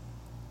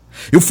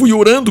 Eu fui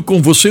orando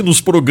com você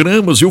nos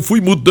programas, eu fui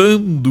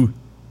mudando.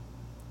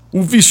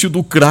 O vício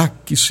do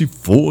crack se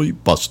foi,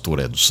 pastor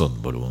Edson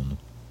Bruno.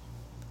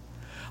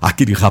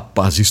 Aquele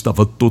rapaz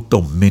estava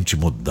totalmente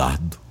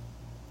mudado,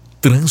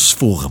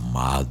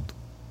 transformado.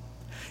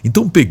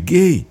 Então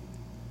peguei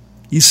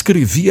e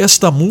escrevi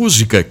esta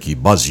música aqui,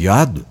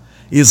 baseado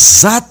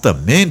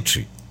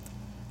exatamente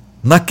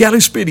naquela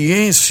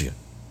experiência,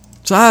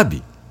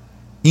 sabe?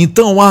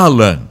 Então,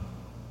 Alan,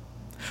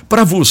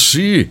 para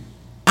você,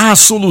 a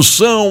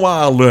solução,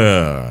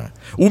 Alan.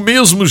 O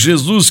mesmo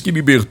Jesus que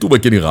libertou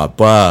aquele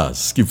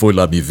rapaz que foi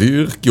lá me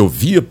ver, que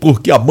ouvia,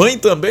 porque a mãe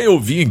também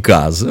ouvia em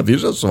casa,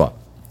 veja só.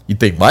 E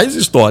tem mais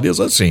histórias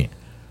assim.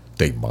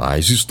 Tem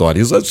mais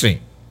histórias assim.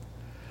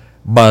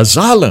 Mas,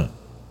 Alan,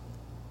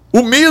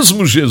 o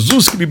mesmo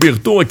Jesus que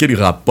libertou aquele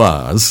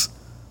rapaz,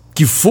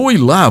 que foi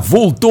lá,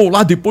 voltou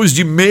lá depois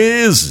de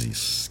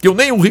meses, que eu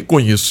nem o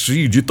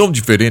reconheci de tão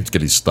diferente que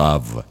ele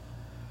estava,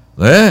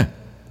 né?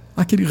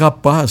 Aquele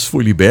rapaz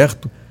foi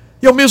liberto.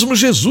 E é o mesmo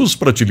Jesus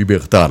para te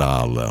libertar,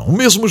 Alan. O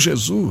mesmo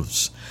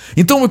Jesus.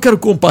 Então eu quero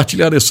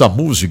compartilhar essa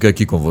música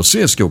aqui com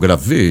vocês, que eu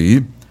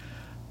gravei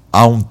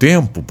há um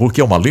tempo,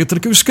 porque é uma letra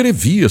que eu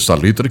escrevi, essa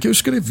letra que eu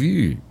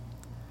escrevi.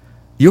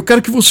 E eu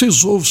quero que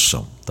vocês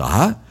ouçam,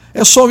 tá?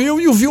 É só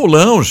eu e o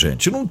violão,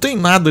 gente. Não tem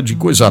nada de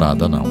coisa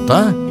arada, não,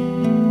 tá?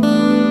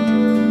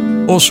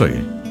 Ouça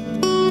aí.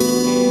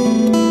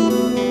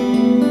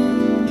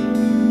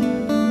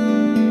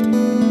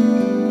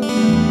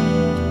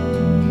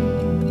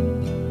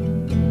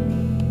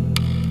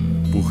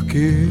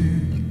 Porque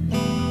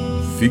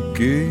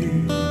fiquei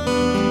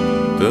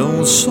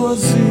tão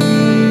sozinho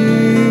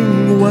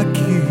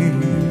aqui?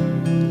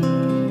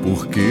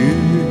 Porque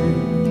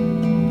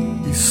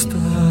está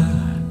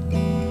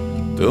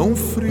tão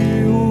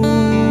frio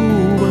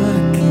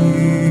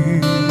aqui?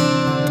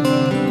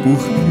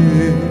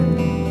 Porque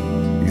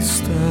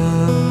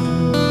está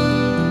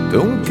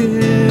tão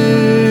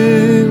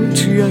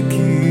quente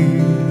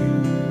aqui?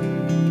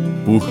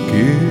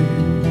 Porque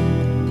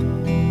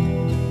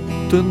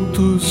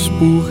tantos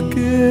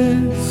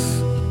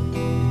porquês.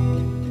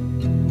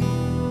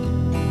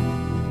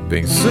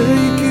 Pensei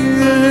que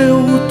eu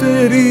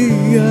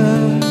teria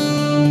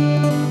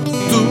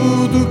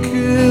tudo que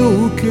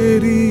eu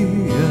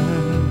queria,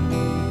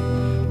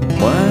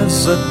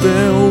 mas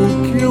até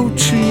o que eu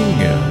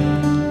tinha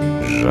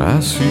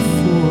já se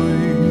foi.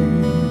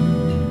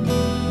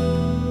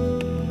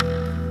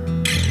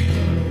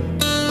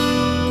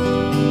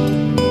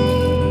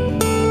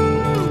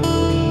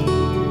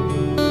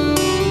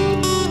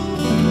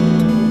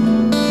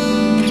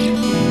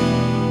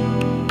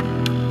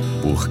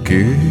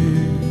 Porque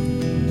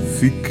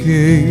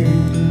fiquei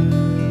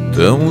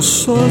tão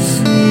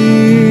sozinho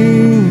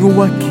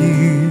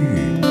aqui?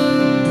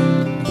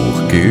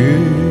 Porque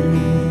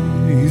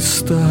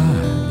está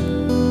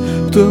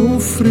tão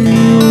frio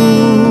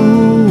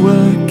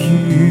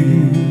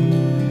aqui?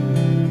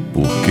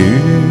 Porque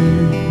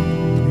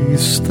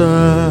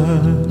está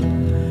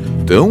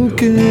tão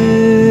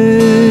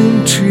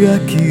quente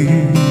aqui?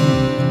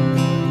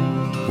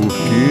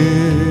 Porque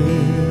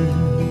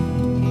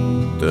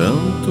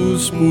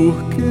tantos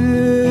porquês.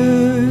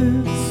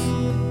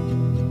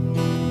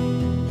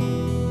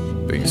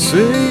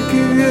 Pensei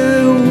que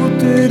eu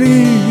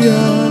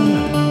teria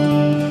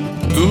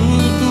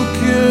tudo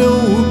que eu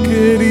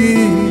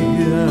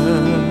queria,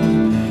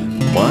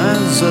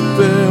 mas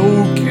até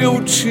o que eu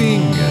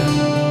tinha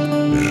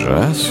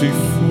já se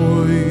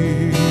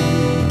foi.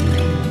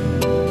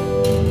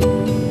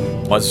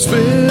 Mas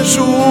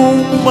vejo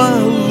uma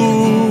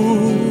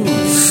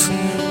luz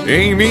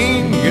em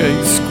minha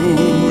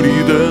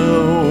escuridão.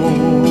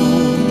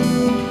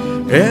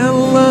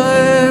 Ela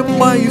é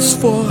mais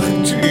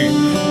forte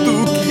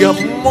do que a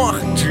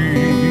morte.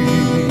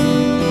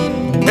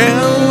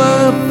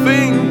 Ela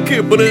vem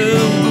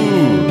quebrando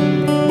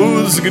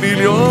os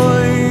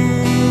grilhões.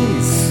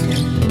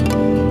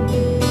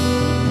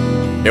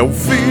 É o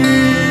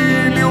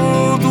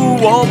Filho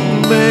do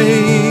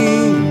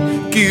Homem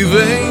que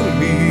vem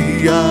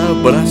me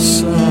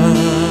abraçar.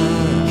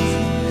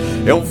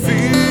 É o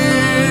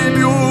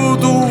Filho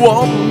do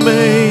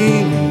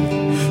Homem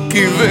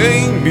que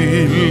vem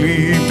me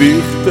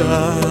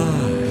libertar.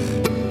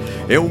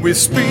 É o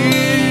Espírito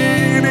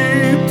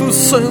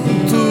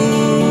Santo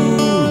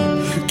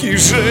que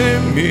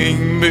geme em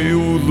meu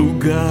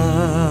lugar,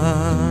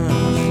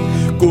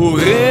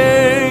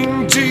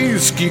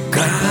 correntes que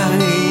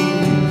caem,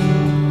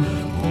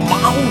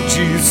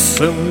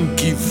 maldição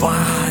que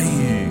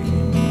vai.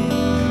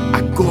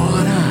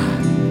 Agora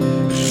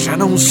já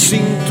não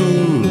sinto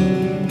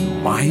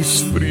mais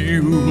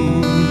frio.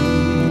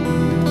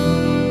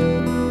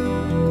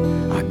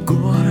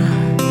 Agora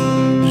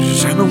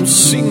já não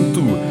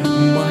sinto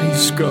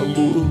mais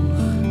calor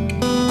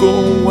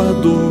com a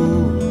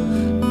dor.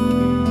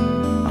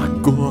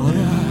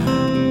 Agora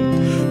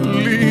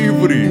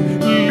livre,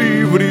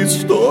 livre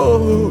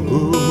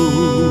estou.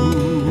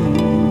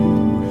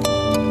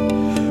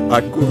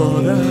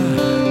 Agora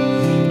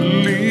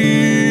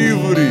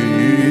livre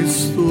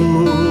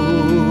estou.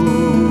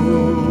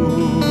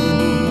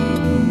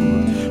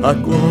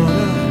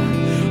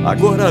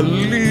 Agora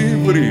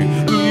livre,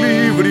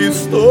 livre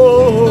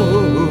estou.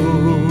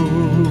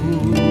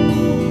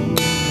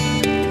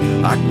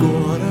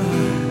 Agora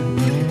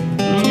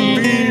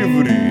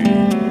livre,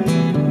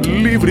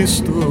 livre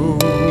estou.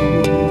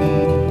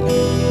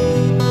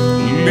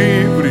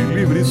 Livre,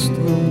 livre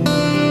estou.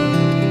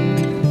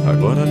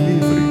 Agora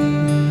livre,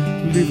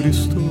 livre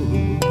estou.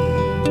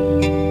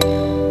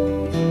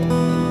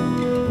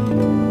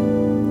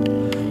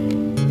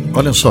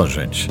 Olha só,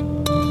 gente.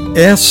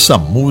 Essa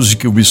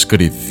música eu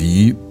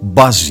escrevi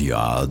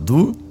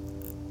baseado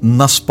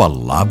nas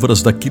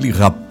palavras daquele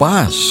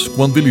rapaz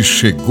quando ele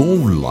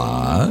chegou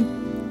lá,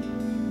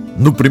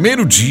 no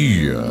primeiro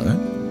dia,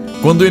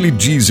 quando ele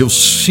diz: eu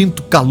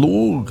sinto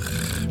calor,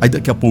 aí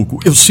daqui a pouco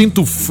eu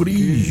sinto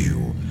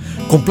frio,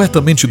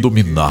 completamente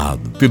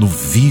dominado pelo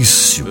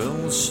vício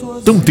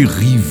tão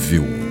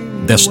terrível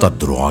desta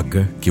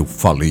droga que eu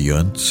falei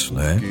antes,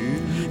 né?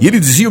 E ele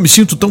dizia: eu me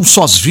sinto tão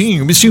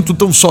sozinho,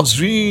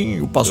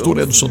 o pastor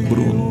Edson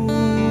Bruno.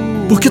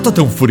 Por que tá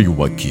tão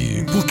frio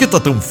aqui? Por que tá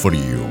tão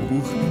frio?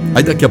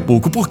 Aí daqui a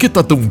pouco, por que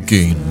tá tão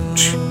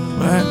quente?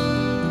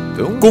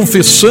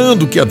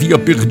 Confessando que havia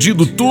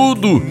perdido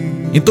tudo,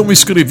 então eu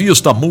escrevi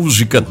esta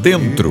música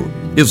dentro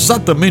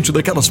exatamente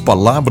daquelas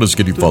palavras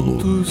que ele falou.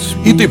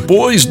 E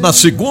depois, na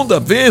segunda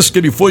vez que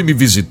ele foi me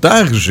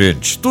visitar,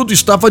 gente, tudo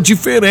estava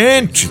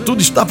diferente,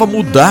 tudo estava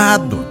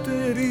mudado.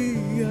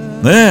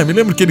 Me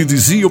lembro que ele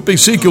dizia: eu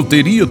pensei que eu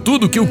teria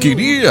tudo o que eu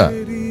queria,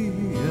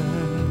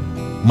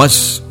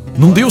 mas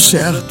não deu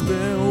certo.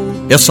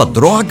 Essa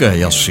droga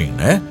é assim,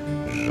 né?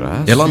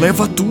 Ela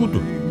leva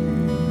tudo.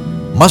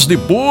 Mas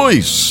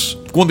depois,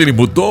 quando ele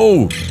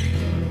mudou,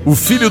 o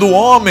Filho do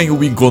Homem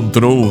o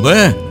encontrou,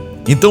 né?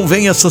 Então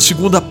vem essa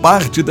segunda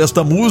parte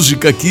desta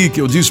música aqui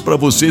que eu disse para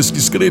vocês que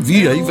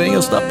escrevi. Aí vem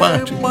esta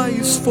parte,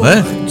 mais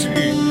forte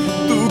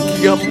do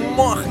que a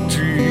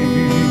morte.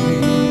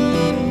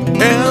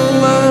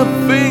 Ela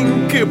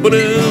vem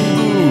quebrando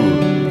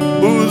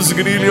os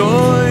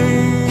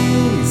grilhões.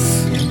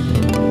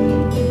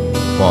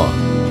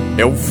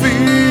 É o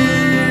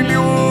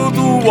Filho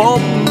do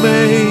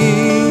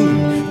Homem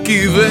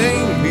que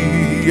vem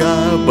me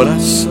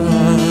abraçar.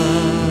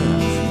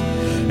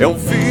 É o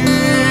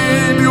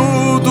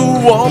Filho do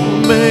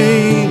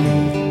Homem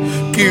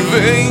que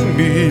vem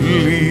me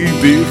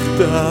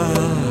libertar.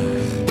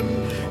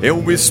 É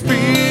o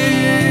Espírito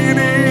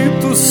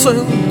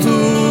Santo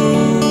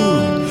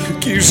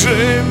que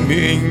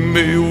geme em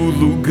meu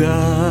lugar,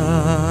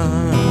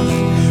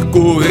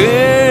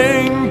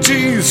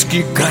 correntes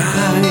que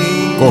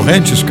caem,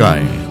 maldição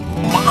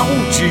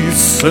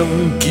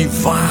que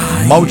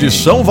vai,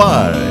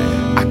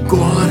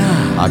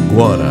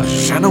 agora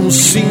já não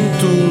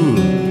sinto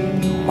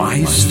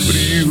mais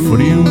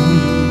frio.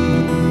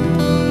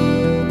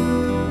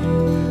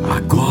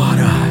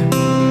 Agora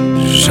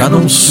já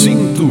não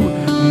sinto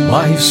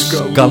mais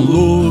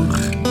calor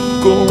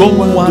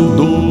com a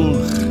dor.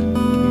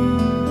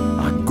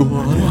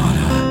 Agora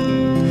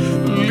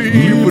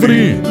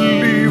livre,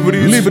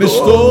 livre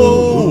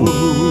estou.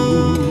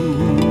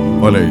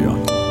 Olha aí, ó.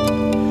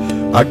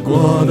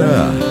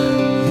 Agora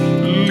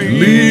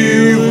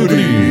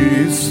livre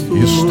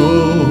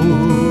estou.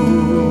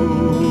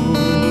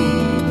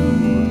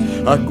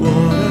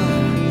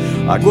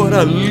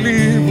 Agora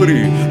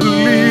livre,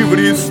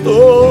 livre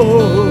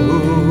estou.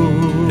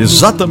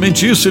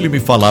 Exatamente isso ele me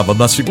falava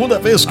na segunda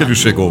vez que ele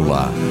chegou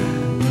lá.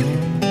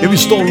 Eu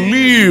estou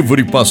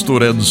livre,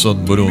 pastor Edson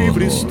Bruno.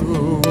 Livre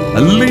estou.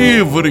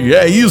 Livre,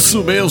 é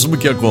isso mesmo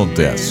que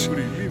acontece.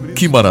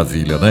 Que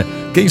maravilha, né?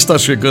 Quem está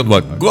chegando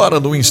agora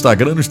no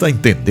Instagram não está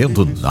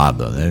entendendo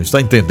nada, né? Não está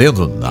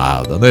entendendo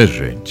nada, né,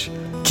 gente?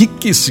 O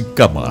que esse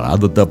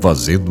camarada tá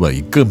fazendo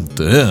aí,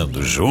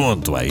 cantando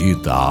junto aí e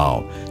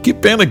tal? Que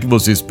pena que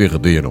vocês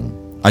perderam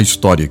a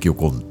história que eu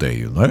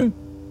contei, né?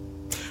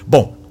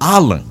 Bom,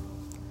 Alan,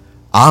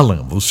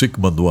 você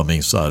que mandou a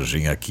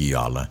mensagem aqui,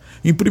 Alan.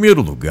 Em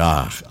primeiro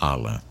lugar,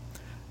 Alan,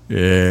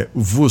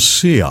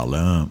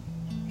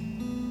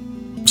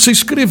 você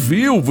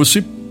escreveu,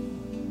 você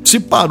se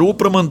parou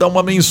para mandar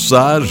uma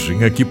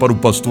mensagem aqui para o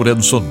pastor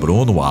Edson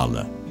Bruno,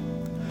 Alan.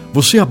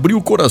 Você abriu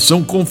o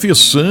coração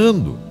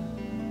confessando,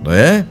 não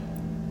é?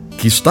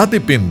 Que está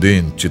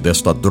dependente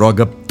desta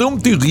droga tão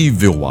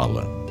terrível,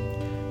 Alan.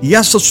 E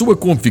essa sua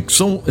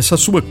confissão,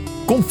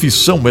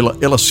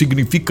 ela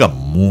significa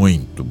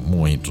muito,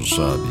 muito,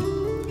 sabe?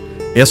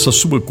 Essa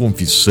sua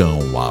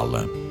confissão,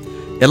 Alan,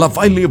 ela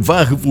vai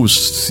levar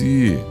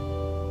você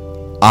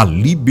à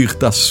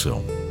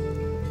libertação.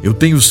 Eu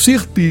tenho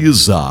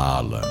certeza,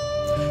 Alan,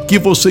 que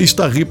você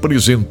está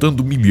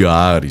representando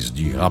milhares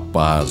de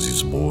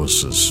rapazes,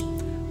 moças,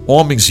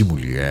 homens e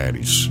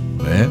mulheres,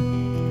 né?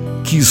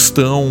 Que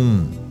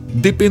estão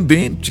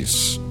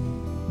dependentes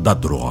da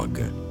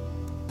droga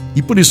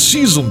e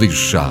precisam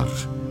deixar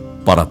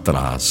para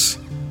trás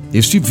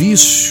este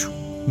vício,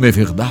 não é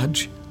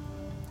verdade?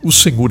 O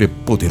Senhor é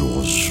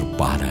poderoso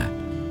para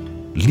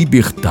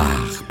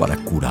libertar, para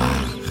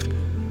curar.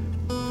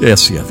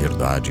 Essa é a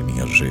verdade,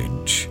 minha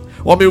gente.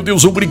 Oh, meu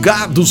Deus,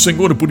 obrigado,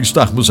 Senhor, por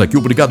estarmos aqui.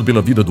 Obrigado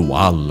pela vida do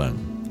Alan,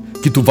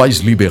 que tu vais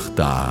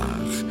libertar,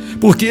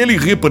 porque ele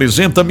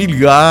representa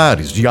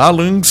milhares de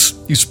Alans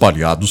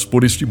espalhados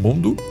por este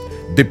mundo,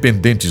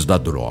 dependentes da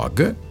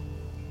droga,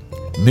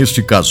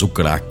 neste caso o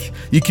crack,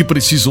 e que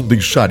precisam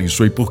deixar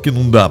isso aí porque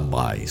não dá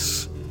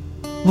mais.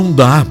 Não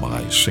dá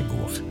mais,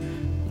 Senhor.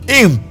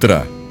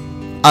 Entra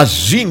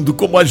agindo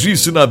como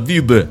agisse na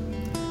vida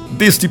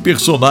deste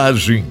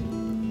personagem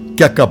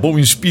que acabou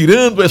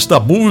inspirando esta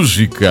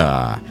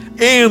música.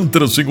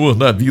 Entra, Senhor,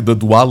 na vida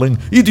do Alan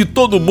e de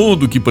todo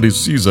mundo que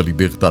precisa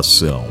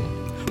libertação.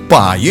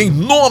 Pai, em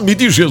nome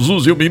de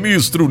Jesus eu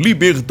ministro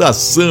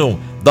libertação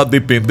da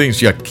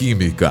dependência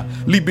química,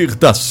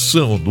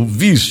 libertação do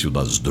vício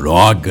das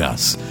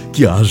drogas,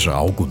 que haja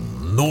algo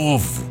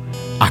novo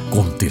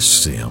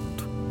acontecendo.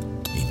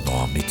 Em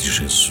nome de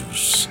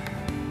Jesus.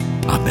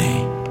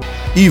 Amém.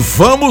 E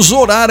vamos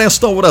orar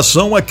esta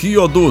oração aqui,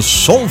 ó, do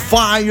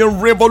Sunfire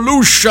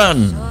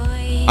Revolution.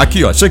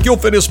 Aqui, ó, isso aqui eu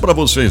ofereço pra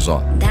vocês,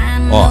 ó.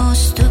 Ó.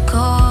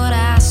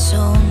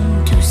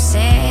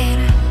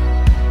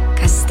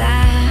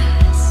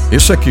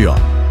 Esse aqui, ó.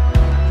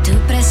 Tu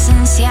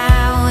presencia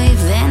hoy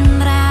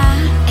vendrá.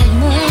 El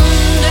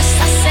mundo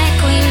está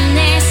seco y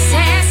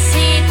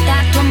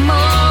necesita tu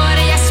amor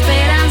y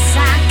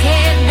esperanza que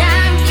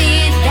dan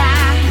vida.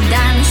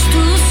 Danos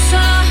tus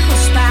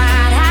ojos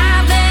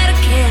para ver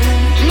que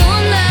el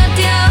mundo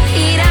te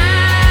oirá.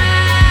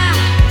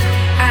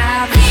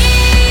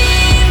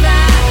 Aviva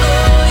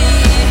hoy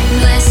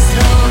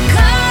nuestro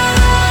corazón.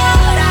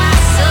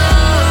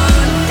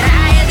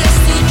 Trae Dios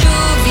tu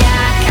lluvia,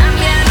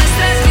 cambia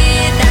nuestras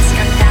vidas.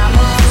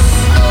 Cantamos.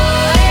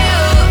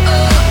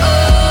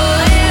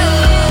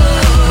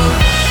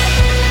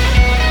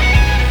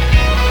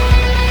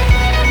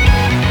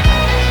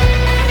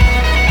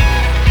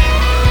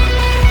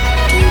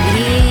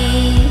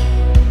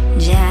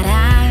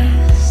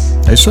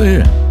 É isso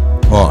aí,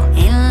 ó.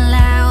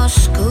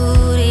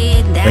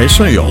 É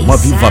isso aí, ó, um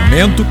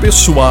avivamento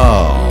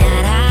pessoal.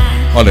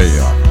 Olha aí,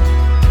 ó.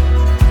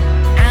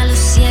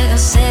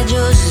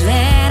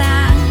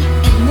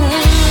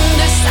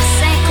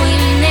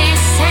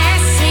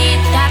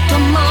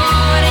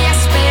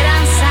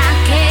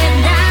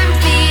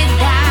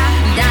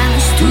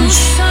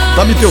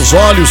 Dá-me teus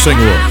olhos,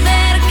 Senhor.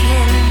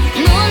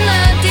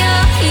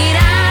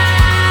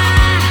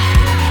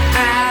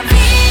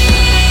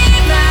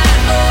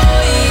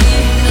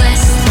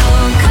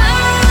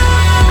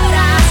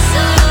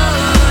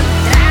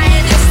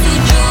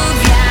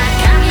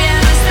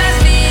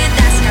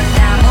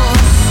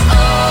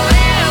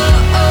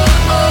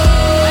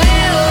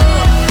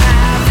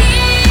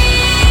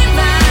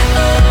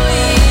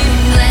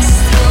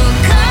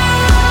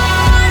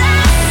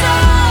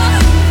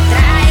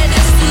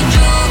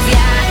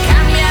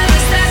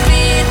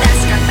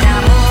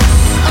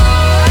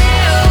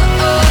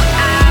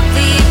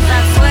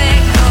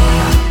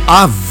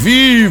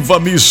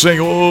 Aviva-me,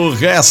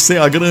 Senhor, essa é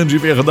a grande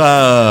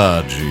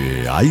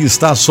verdade. Aí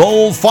está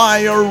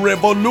Soulfire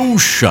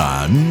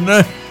Revolution.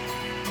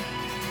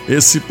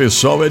 Esse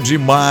pessoal é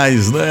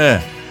demais,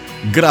 né?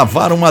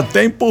 Gravaram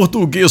até em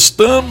português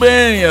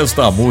também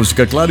esta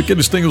música. Claro que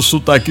eles têm o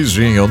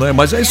sotaquezinho, né?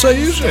 Mas é isso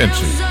aí,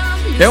 gente.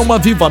 É um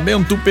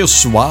avivamento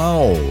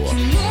pessoal.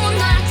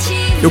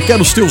 Eu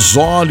quero os teus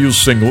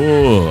olhos,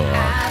 Senhor.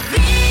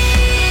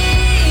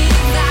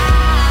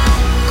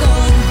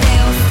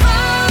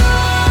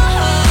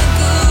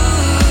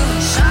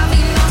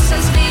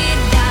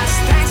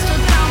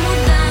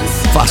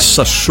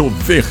 Faça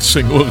chover,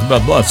 Senhor, na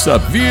nossa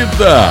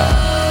vida,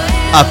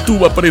 a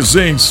tua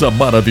presença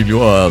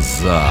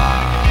maravilhosa.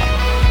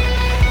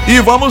 E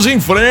vamos em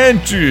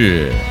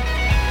frente.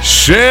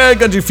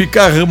 Chega de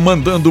ficar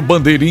mandando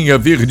bandeirinha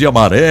verde e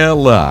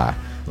amarela,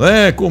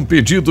 né, com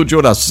pedido de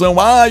oração.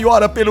 Ai,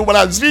 ora pelo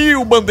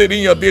Brasil,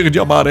 bandeirinha verde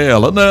e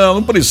amarela.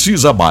 Não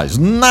precisa mais,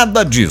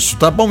 nada disso,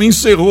 tá bom?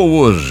 Encerrou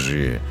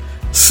hoje.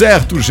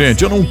 Certo,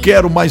 gente, eu não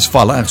quero mais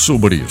falar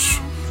sobre isso.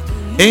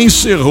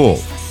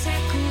 Encerrou.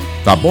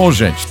 Tá bom,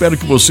 gente? Espero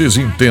que vocês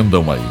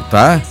entendam aí,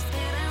 tá?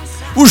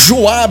 O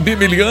Joab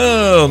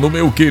Emiliano,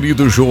 meu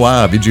querido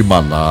Joab de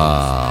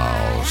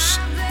Manaus.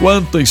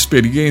 Quanta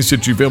experiência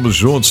tivemos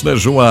juntos, né,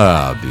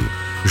 Joab?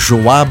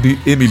 Joab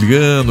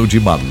Emiliano de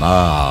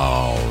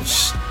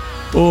Manaus.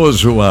 Ô,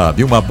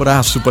 Joab, um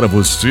abraço para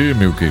você,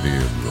 meu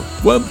querido.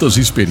 Quantas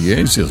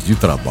experiências de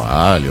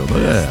trabalho,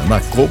 né? Na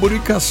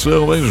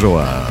comunicação, hein,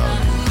 Joab?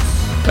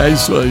 É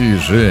isso aí,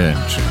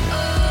 gente.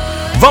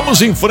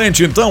 Vamos em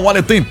frente, então.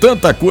 Olha, tem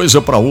tanta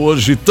coisa para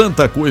hoje,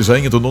 tanta coisa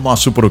ainda no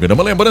nosso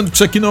programa. Lembrando que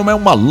isso aqui não é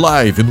uma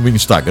live no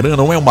Instagram,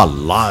 não é uma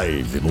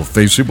live no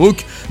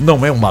Facebook,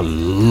 não é uma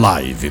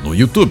live no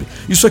YouTube.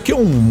 Isso aqui é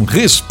um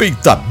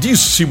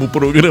respeitadíssimo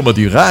programa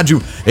de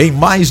rádio em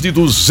mais de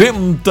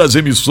 200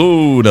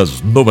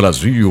 emissoras no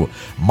Brasil.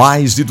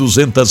 Mais de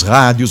 200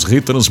 rádios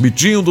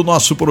retransmitindo o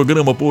nosso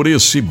programa por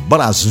esse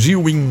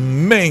Brasil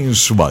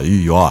imenso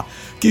aí, ó.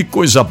 Que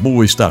coisa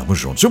boa estarmos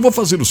juntos. Eu vou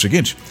fazer o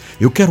seguinte,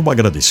 eu quero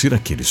agradecer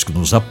aqueles que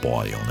nos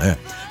apoiam, né?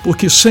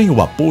 Porque sem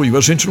o apoio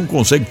a gente não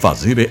consegue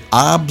fazer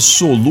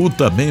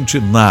absolutamente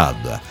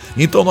nada.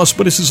 Então nós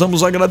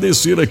precisamos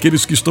agradecer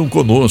aqueles que estão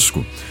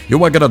conosco.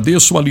 Eu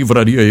agradeço a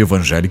Livraria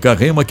Evangélica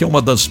Rema, que é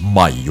uma das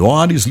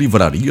maiores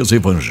livrarias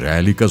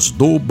evangélicas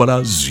do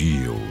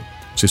Brasil.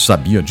 Você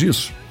sabia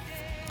disso?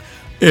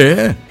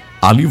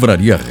 A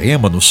Livraria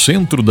Rema, no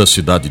centro da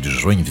cidade de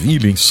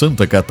Joinville, em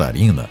Santa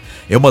Catarina,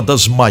 é uma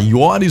das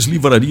maiores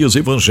livrarias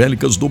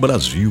evangélicas do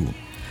Brasil.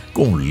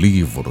 Com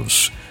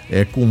livros,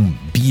 com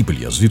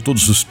bíblias de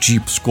todos os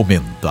tipos,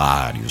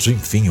 comentários,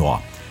 enfim, ó.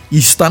 E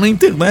está na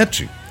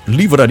internet,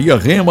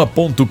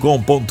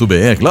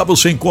 livrariarema.com.br. Lá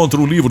você encontra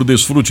o livro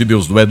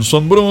DesfruteDeus do Edson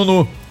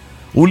Bruno,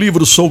 o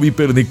livro Sou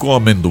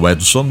Hipernicomen do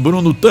Edson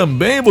Bruno,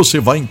 também você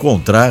vai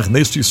encontrar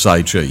neste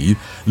site aí,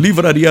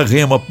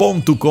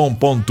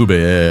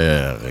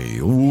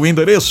 livrariarema.com.br. O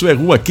endereço é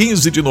Rua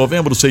 15 de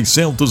Novembro,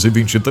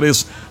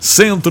 623,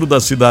 centro da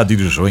cidade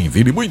de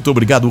Joinville. Muito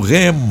obrigado,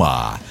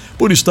 Rema,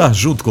 por estar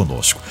junto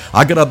conosco.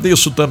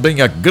 Agradeço também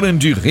a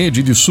grande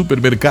rede de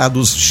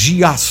supermercados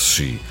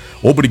Giasse.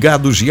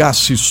 Obrigado,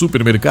 Giasse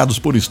Supermercados,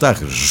 por estar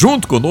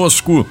junto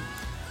conosco,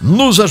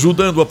 nos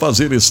ajudando a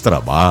fazer esse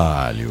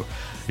trabalho.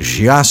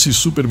 Giasse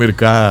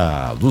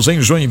Supermercados,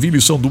 em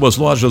Joinville são 2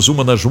 lojas,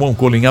 uma na João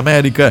Colim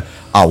América,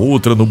 a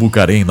outra no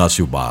Bucarém,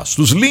 Inácio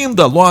Bastos.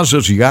 Linda loja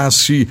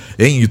Giasse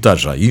em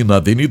Itajaí, na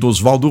Avenida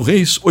Oswaldo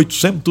Reis,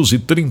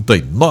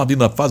 839,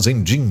 na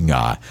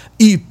Fazendinha,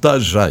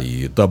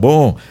 Itajaí, tá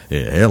bom?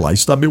 Lá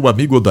está meu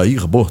amigo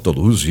Odair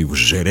Bortoluzzi, o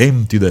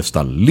gerente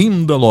desta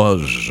linda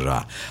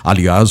loja.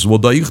 Aliás, o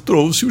Odair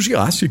trouxe o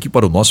Giasse aqui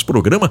para o nosso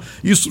programa,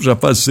 isso já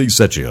faz 6,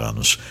 7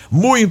 anos.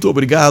 Muito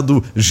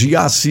obrigado,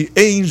 Giasse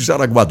em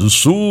Jaraguá do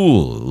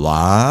Sul,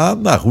 lá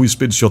na Rua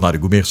Expedicionário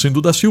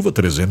Gumercindo da Silva,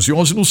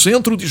 311, no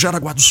centro de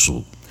Jaraguá do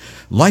Sul.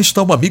 Lá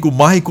está o amigo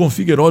Maicon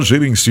Figueiró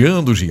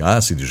gerenciando o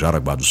Giasse de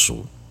Jaraguá do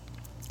Sul.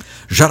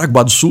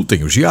 Jaraguá do Sul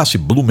tem o Giasse,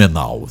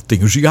 Blumenau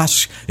tem o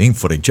Giasse, em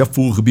frente à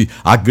FURB,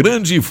 a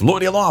grande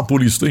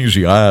Florianópolis tem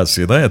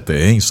Giasse, né?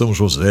 Tem São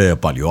José,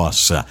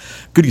 Palhoça,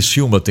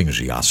 Criciúma tem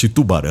Giasse,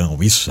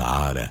 Tubarão,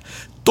 Içara.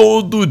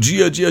 Todo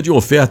dia de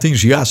oferta em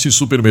Giasse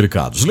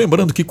Supermercados.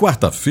 Lembrando que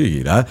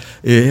quarta-feira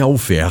é a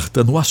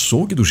oferta no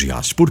açougue do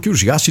Giasse, porque o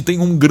Giasse tem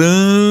um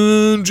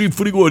grande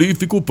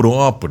frigorífico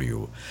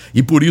próprio.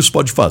 E por isso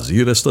pode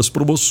fazer estas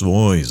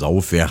promoções, a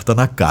oferta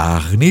na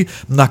carne,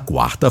 na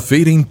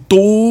quarta-feira em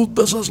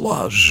todas as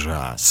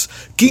lojas.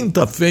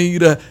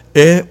 Quinta-feira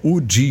é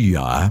o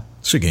dia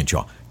seguinte,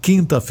 ó.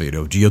 Quinta-feira é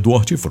o dia do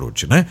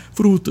hortifruti, né?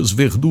 Frutas,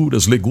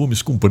 verduras,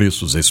 legumes com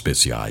preços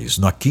especiais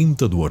na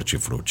Quinta do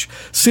Hortifruti.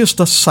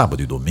 Sexta,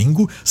 sábado e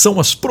domingo são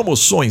as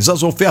promoções,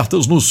 as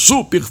ofertas no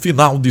super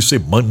final de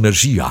semana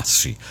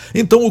Giasse.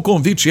 Então o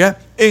convite é: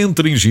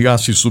 entre em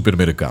Giasse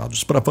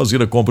Supermercados para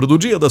fazer a compra do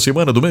dia, da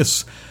semana, do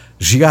mês.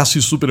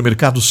 Giasse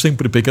Supermercados,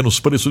 sempre pequenos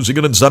preços e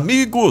grandes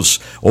amigos.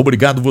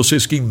 Obrigado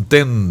vocês que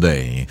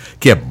entendem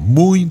que é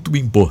muito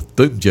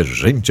importante a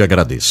gente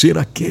agradecer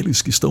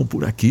aqueles que estão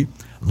por aqui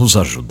nos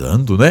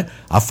ajudando, né,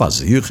 a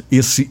fazer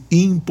esse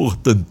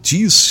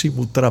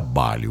importantíssimo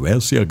trabalho.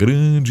 Essa é a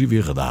grande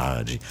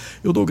verdade.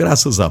 Eu dou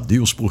graças a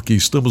Deus porque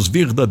estamos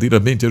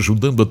verdadeiramente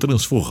ajudando a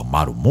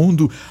transformar o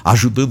mundo,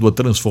 ajudando a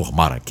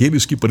transformar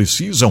aqueles que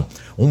precisam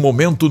um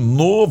momento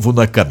novo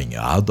na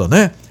caminhada,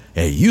 né?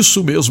 É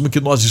isso mesmo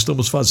que nós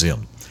estamos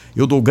fazendo.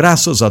 Eu dou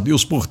graças a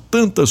Deus por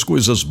tantas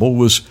coisas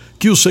boas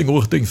que o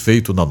Senhor tem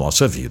feito na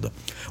nossa vida.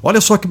 Olha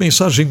só que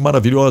mensagem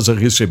maravilhosa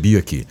recebi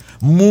aqui.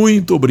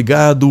 Muito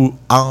obrigado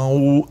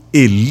ao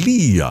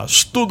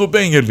Elias. Tudo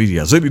bem,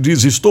 Elias? Ele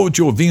diz: estou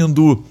te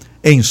ouvindo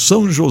em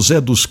São José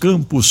dos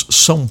Campos,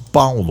 São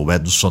Paulo,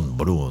 Edson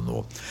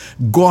Bruno.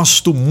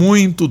 Gosto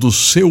muito do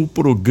seu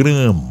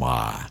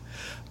programa.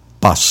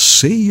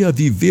 Passei a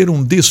viver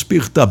um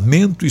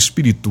despertamento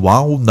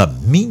espiritual na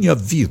minha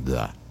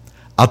vida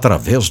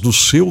através do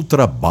seu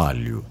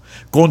trabalho.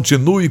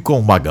 Continue com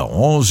o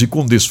H11,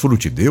 com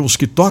DesfruteDeus,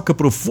 que toca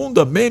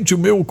profundamente o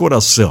meu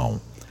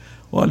coração.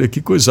 Olha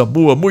que coisa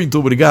boa, muito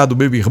obrigado,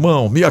 meu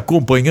irmão, me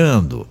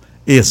acompanhando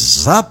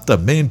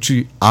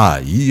exatamente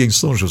aí em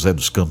São José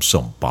dos Campos,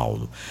 São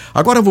Paulo.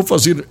 Agora eu vou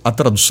fazer a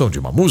tradução de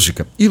uma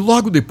música e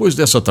logo depois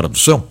dessa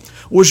tradução,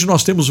 hoje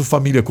nós temos o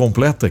Família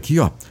Completa aqui,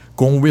 ó,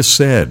 com o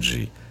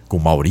Excede, com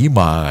Mauri e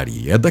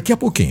Mari. É daqui a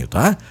pouquinho,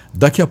 tá?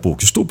 Daqui a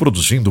pouco. Estou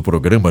produzindo o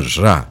programa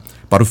já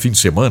para o fim de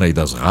semana aí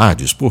das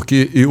rádios,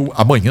 porque eu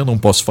amanhã não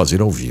posso fazer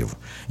ao vivo.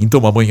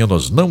 Então amanhã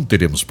nós não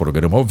teremos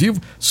programa ao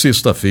vivo,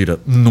 sexta-feira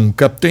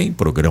nunca tem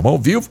programa ao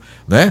vivo,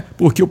 né?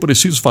 Porque eu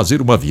preciso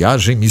fazer uma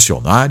viagem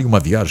missionária, uma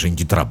viagem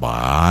de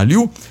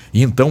trabalho,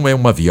 então é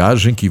uma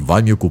viagem que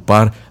vai me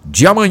ocupar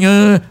de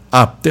amanhã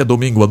até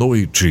domingo à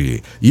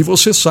noite. E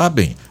vocês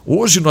sabem,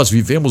 hoje nós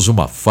vivemos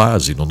uma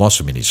fase no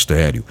nosso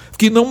ministério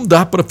que não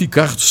dá para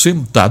ficar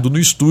sentado no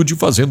estúdio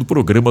fazendo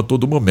programa a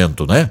todo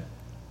momento, né?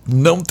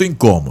 Não tem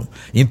como.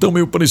 Então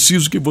eu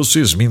preciso que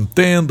vocês me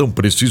entendam,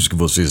 preciso que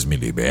vocês me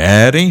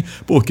liberem,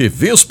 porque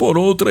vez por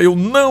outra eu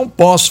não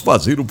posso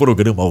fazer o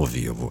programa ao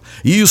vivo.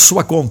 Isso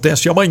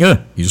acontece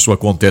amanhã, isso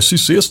acontece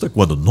sexta,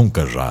 quando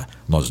nunca já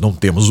nós não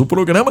temos o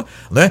programa,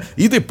 né?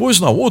 E depois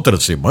na outra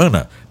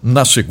semana,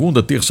 na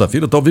segunda,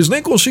 terça-feira, talvez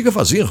nem consiga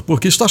fazer,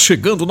 porque está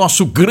chegando o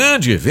nosso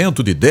grande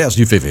evento de 10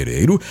 de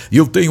fevereiro e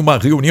eu tenho uma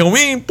reunião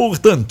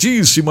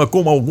importantíssima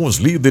com alguns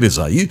líderes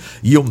aí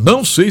e eu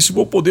não sei se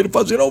vou poder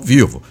fazer ao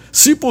vivo.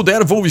 Se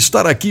puder, vou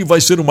estar aqui, vai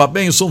ser uma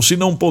bênção. Se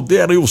não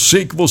puder, eu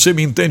sei que você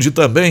me entende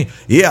também.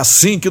 É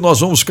assim que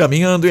nós vamos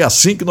caminhando, é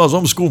assim que nós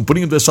vamos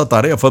cumprindo essa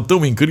tarefa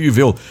tão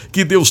incrível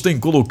que Deus tem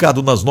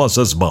colocado nas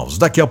nossas mãos.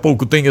 Daqui a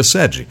pouco tem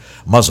Excede,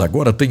 mas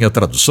agora tem a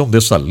tradução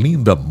dessa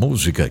linda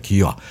música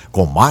aqui, ó,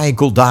 com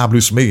Michael W.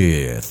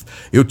 Smith.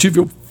 Eu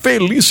tive a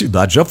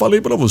felicidade, já falei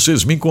para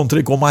vocês, me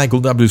encontrei com Michael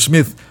W.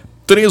 Smith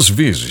 3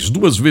 vezes,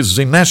 2 vezes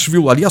em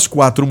Nashville, aliás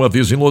 4, uma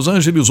vez em Los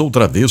Angeles,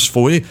 outra vez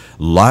foi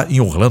lá em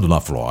Orlando,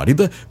 na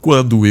Flórida,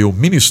 quando eu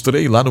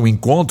ministrei lá no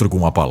encontro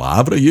com a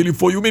palavra e ele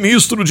foi o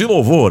ministro de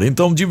louvor,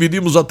 então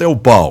dividimos até o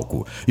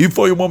palco e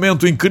foi um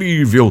momento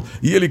incrível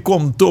e ele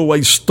contou a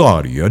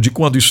história de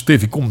quando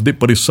esteve com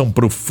depressão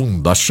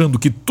profunda, achando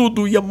que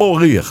tudo ia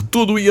morrer,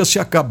 tudo ia se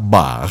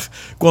acabar,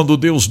 quando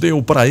Deus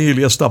deu para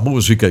ele esta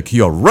música aqui,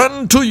 ó,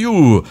 Run to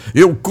You,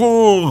 eu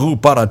corro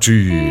para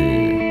ti.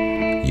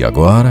 E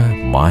agora,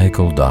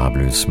 Michael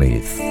W.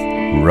 Smith,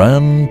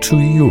 Run to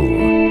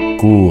You,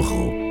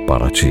 corro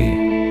para ti.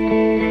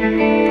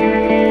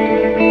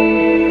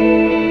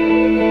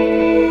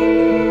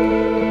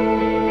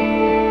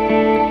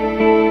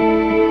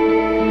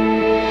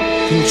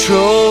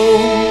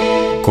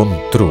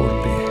 Controle.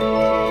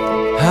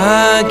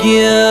 I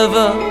give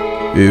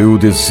up. Eu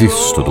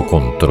desisto do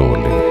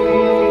controle.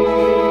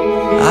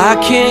 I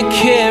can't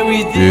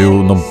carry this.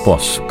 Eu não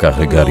posso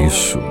carregar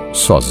isso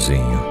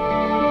sozinho.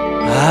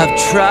 I've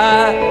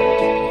tried.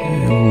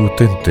 Eu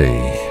tentei,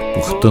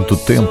 por tanto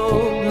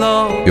tempo,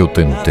 eu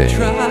tentei.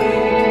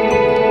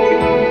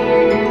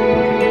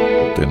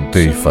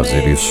 Tentei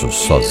fazer isso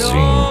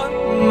sozinho.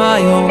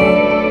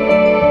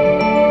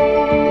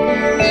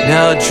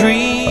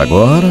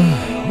 Agora,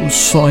 os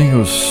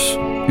sonhos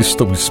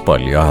estão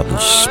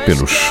espalhados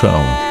pelo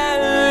chão.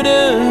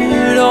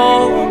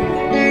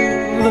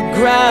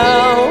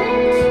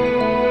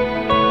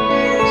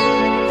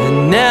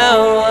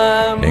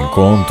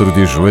 Encontro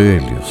de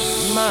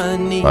joelhos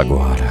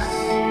agora.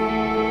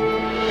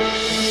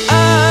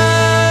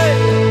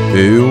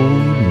 Eu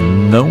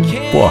não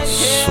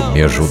posso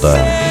me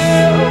ajudar.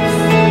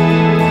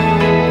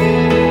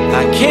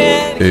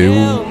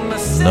 Eu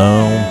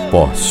não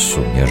posso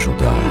me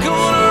ajudar.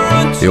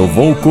 Eu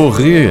vou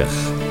correr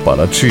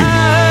para ti.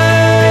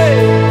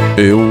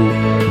 Eu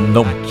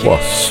não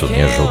posso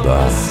me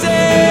ajudar.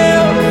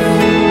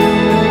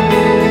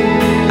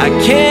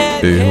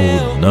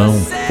 Eu não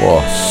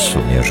posso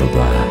me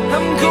ajudar.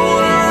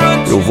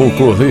 Eu vou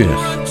correr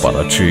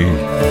para ti.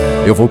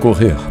 Eu vou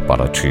correr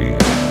para ti.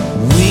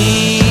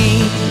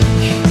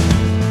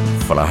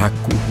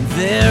 Fraco.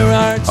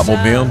 Há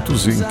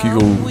momentos em que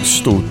eu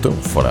estou tão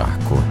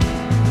fraco.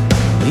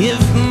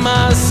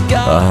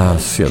 Ah,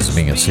 se as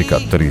minhas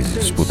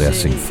cicatrizes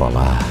pudessem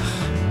falar,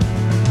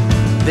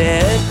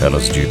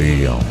 elas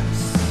diriam: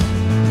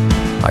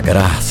 a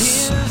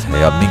graça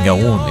é a minha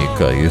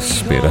única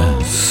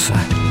esperança.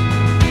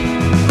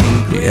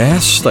 E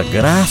esta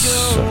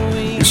graça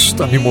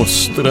está me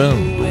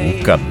mostrando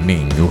o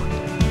caminho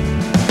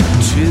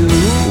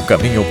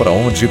para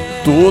onde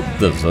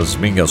todas as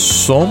minhas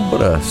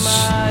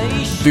sombras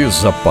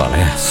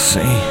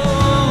desaparecem.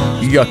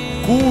 E a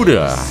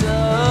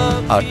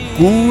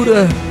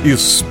cura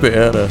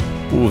espera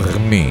por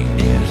mim.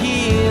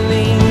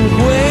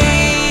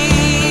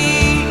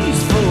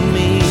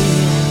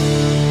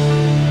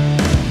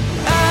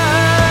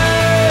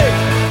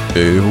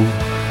 Eu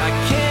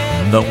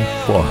não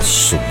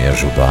posso me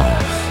ajudar.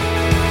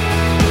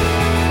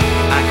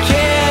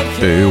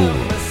 Eu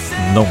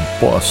não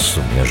posso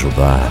me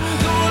ajudar.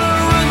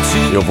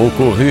 Eu vou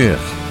correr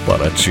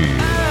para ti.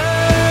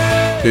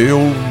 Eu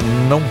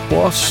não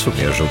posso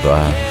me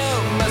ajudar.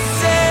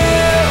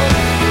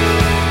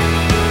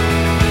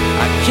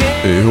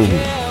 Eu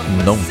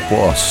não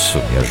posso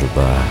me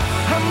ajudar.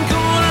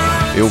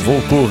 Eu vou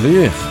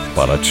correr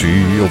para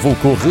ti. Eu vou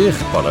correr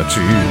para ti.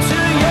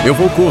 Eu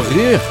vou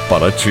correr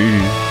para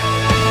ti.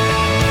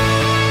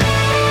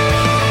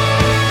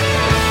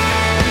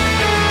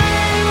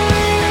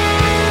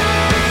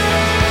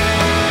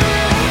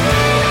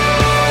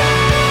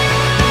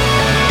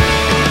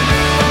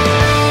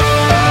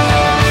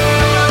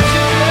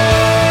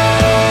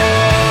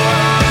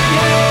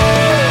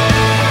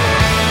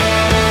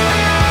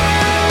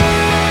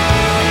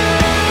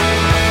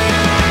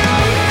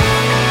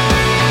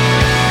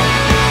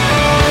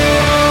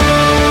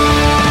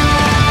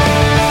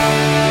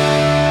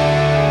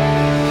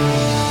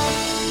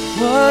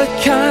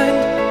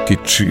 Que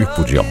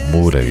tipo de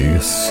amor é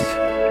esse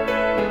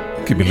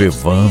que me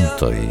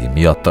levanta e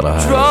me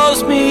atrai?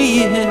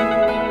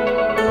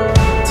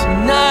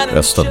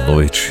 Esta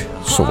noite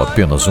sou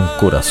apenas um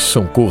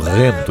coração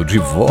correndo de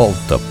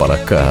volta para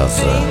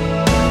casa.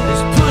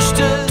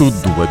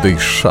 Tudo é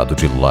deixado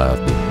de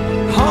lado.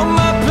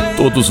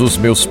 Todos os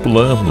meus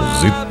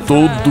planos e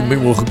todo o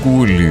meu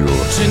orgulho.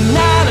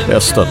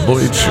 Esta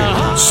noite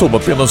sou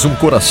apenas um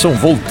coração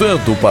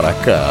voltando para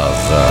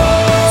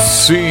casa.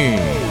 Sim.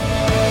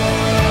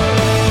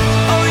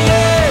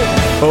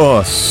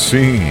 Oh,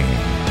 sim.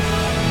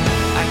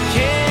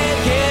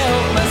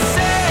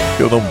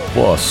 Eu não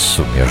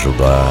posso me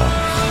ajudar.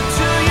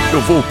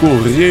 Eu vou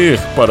correr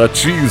para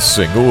ti,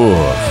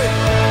 Senhor.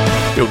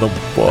 Eu não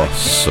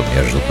posso me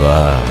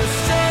ajudar.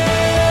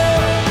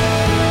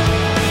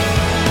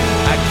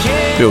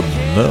 Eu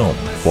não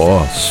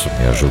posso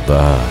me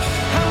ajudar.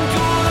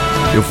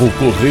 Eu vou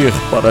correr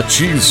para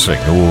ti,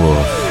 Senhor.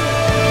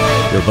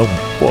 Eu não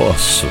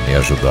posso me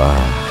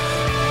ajudar.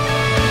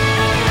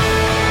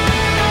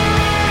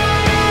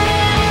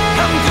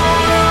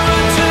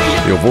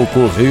 Eu vou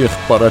correr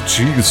para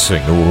ti,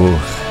 Senhor.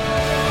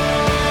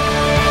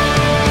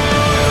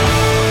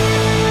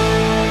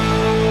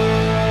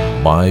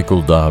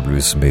 Michael W.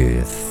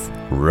 Smith,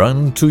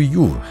 Run to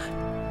You.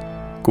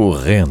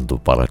 Correndo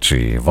para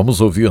ti.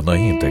 Vamos ouvir na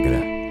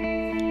íntegra.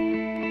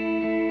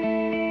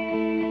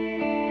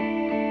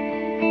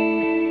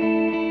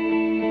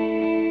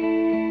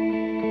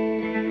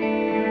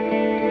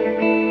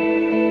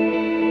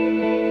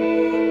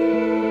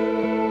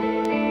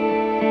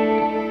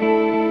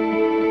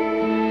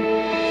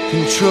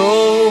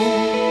 Control,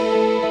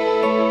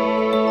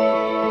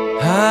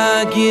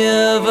 I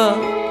give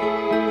up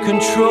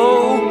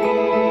control.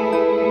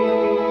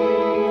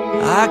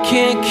 I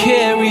can't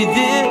carry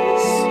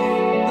this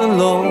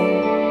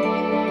alone.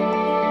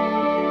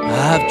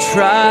 I've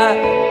tried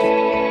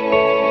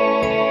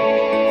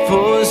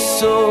for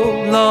so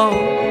long.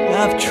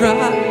 I've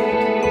tried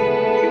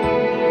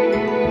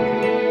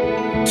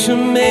to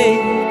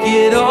make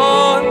it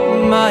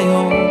on my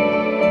own.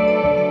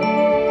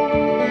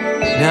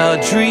 Now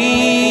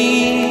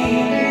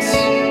dreams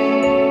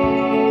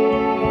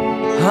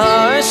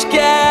are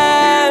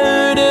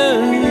scattered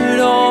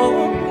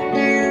on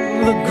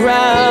the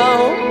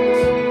ground,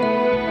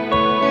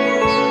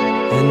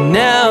 and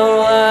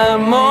now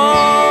I'm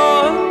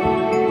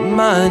on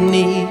my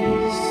knees.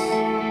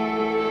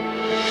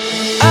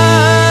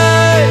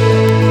 I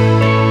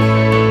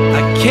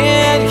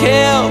can't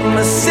help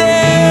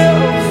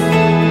myself.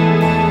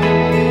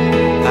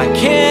 I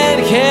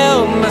can't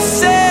help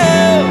myself.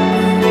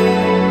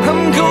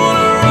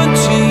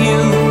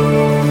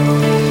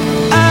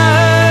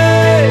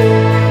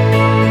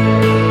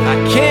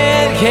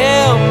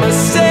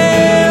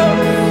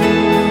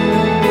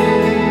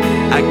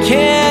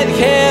 Can't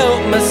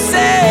help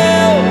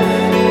myself.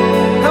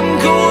 I'm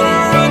gonna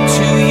run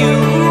to you,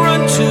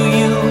 run to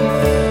you.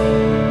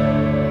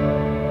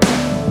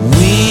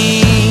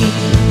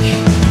 Weak.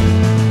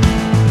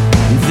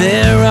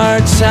 There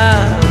are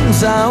times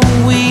I'm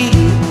weak.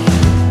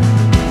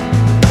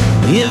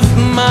 If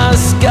my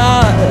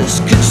scars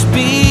could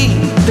speak,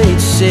 they'd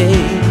say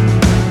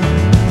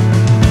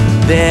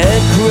that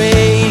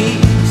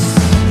grace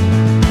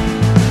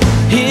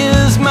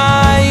is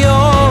my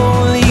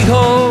only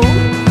hope.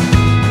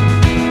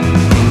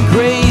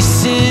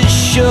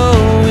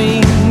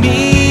 Showing me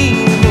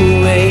the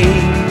way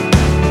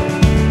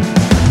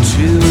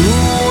to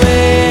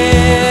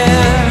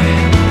where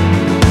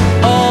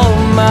all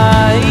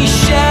my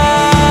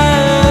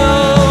shadows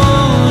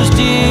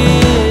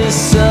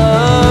disappear,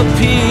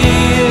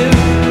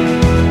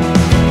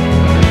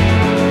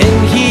 and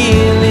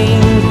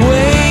healing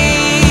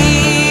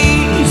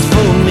waits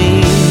for me.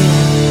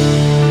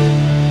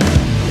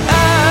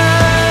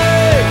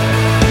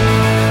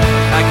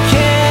 I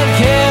can't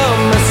help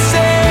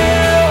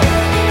myself.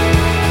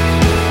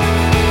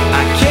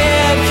 I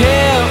can't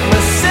help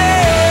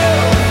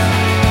myself.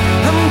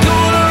 I'm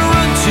gonna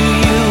run to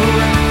you.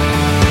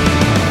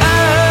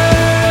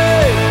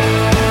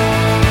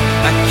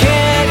 I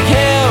can't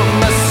help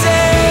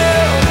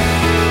myself.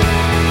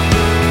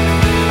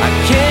 I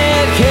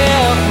can't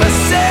help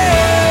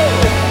myself.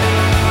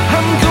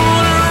 I'm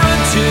gonna run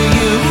to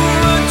you,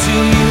 run to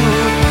you.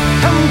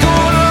 I'm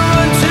gonna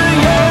run to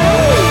you.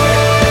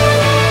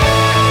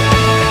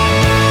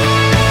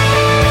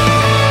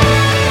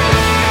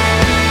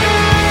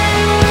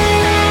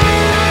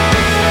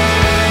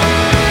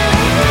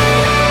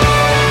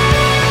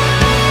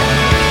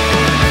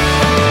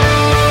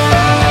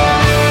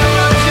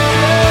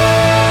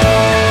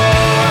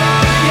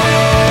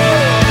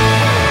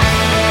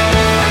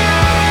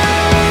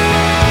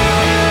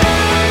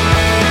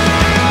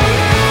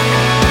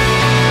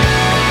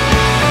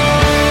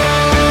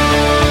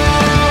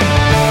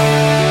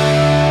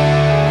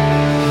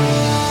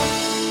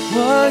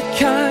 What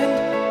kind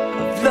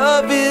of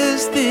love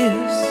is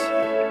this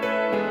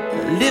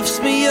that lifts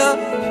me up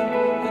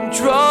and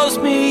draws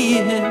me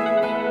in?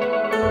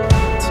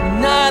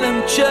 Tonight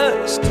I'm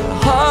just a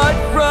heart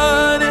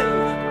running,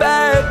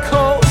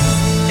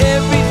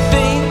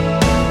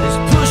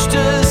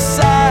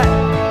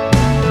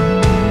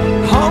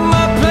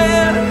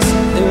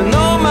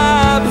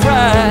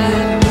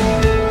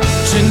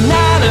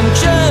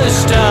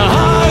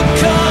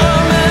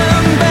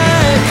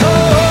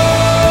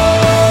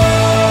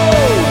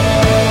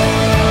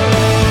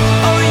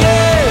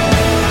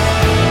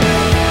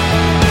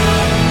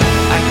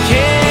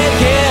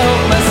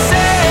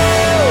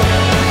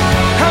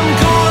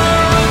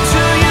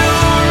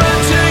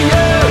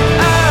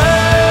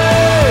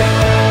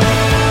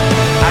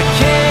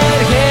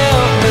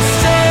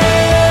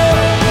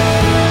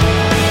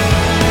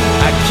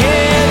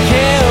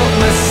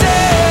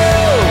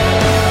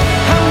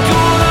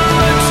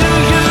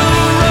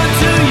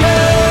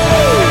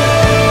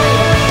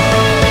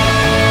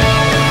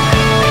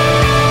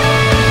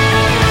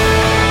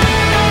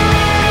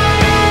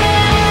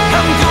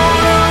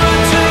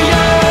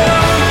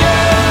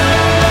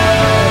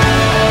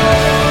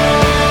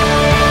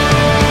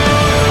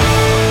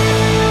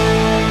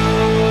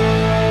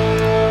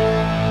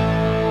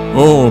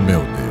 Oh,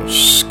 meu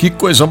Deus, que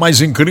coisa mais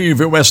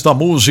incrível esta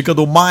música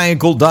do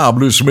Michael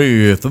W.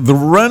 Smith.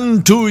 Run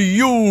to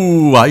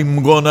you,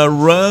 I'm gonna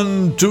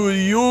run to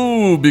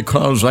you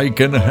because I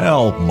can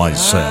help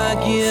myself.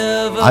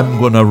 I'm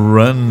gonna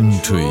run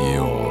to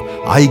you,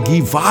 I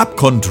give up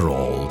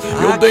control.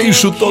 Eu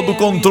deixo todo o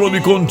controle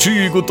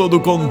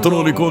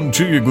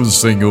contigo,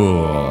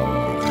 Senhor.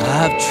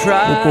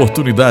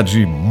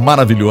 Oportunidade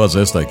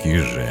maravilhosa esta aqui,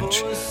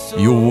 gente.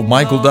 E o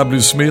Michael W.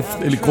 Smith,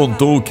 ele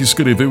contou que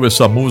escreveu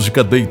essa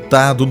música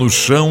deitado no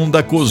chão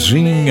da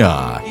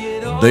cozinha.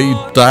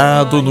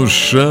 Deitado no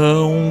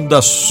chão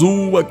da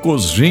sua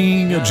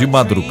cozinha de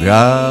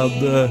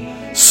madrugada,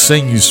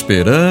 sem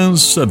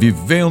esperança,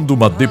 vivendo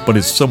uma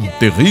depressão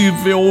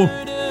terrível.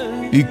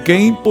 E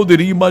quem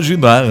poderia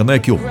imaginar, né,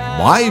 que o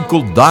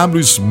Michael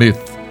W.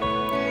 Smith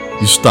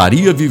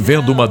estaria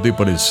vivendo uma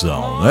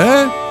depressão,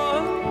 né?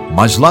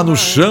 Mas lá no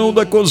chão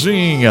da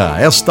cozinha,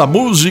 esta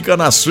música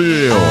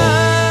nasceu.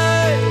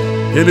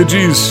 Ele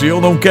disse: eu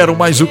não quero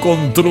mais o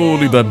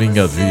controle da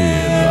minha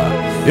vida.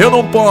 Eu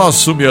não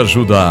posso me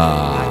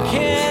ajudar.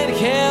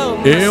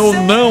 Eu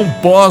não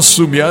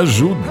posso me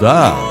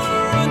ajudar.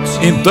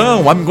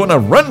 Então, I'm gonna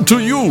run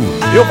to you.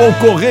 Eu vou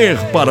correr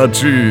para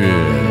ti.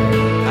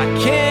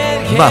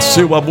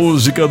 Nasceu a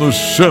música no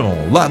chão,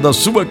 lá da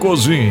sua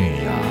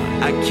cozinha.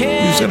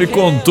 Isso ele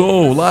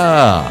contou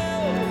lá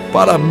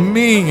para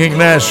mim em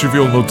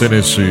Nashville, no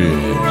Tennessee.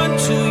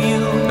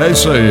 É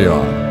isso aí, ó.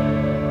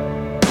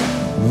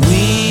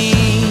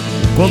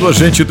 Quando a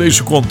gente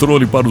deixa o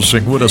controle para o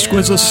Senhor, as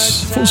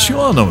coisas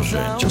funcionam,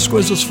 gente. As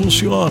coisas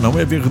funcionam,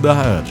 é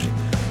verdade.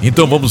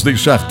 Então vamos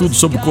deixar tudo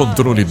sob o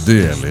controle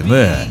dele,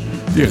 né?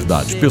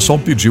 Verdade. O pessoal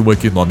pediu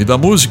aqui o nome da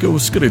música, eu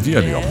escrevi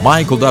ali, ó.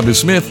 Michael W.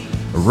 Smith,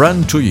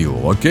 Run to You,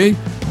 ok?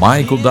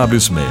 Michael W.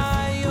 Smith,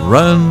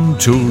 Run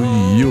to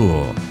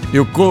You.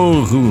 Eu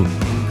corro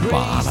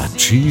para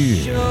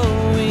ti.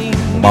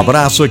 Um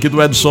abraço aqui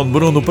do Edson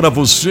Bruno para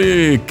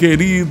você,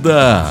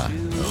 querida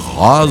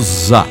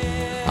Rosa.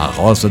 A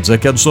Rosa diz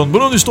aqui: Edson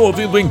Bruno, estou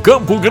ouvindo em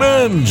Campo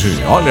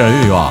Grande. Olha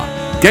aí, ó.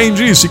 Quem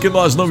disse que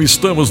nós não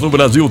estamos no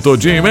Brasil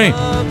todinho, hein?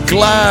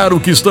 Claro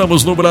que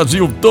estamos no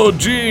Brasil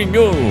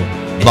todinho,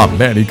 na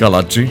América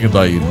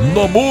Latina e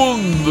no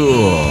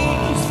mundo.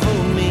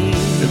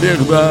 É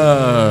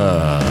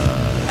verdade.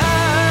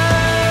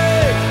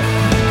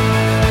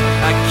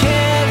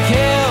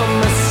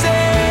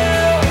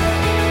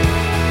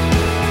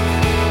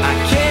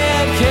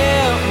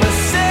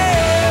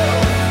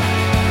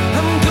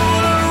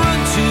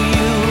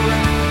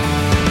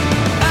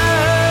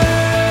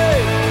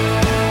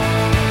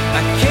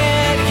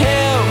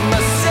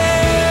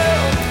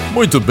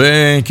 Muito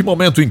bem, que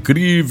momento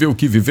incrível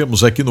que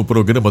vivemos aqui no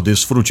programa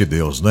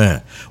DesfruteDeus,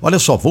 né? Olha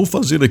só, vou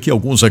fazer aqui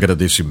alguns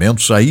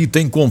agradecimentos. Aí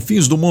tem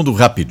Confins do Mundo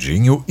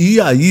rapidinho,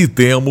 e aí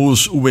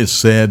temos o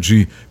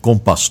ESED com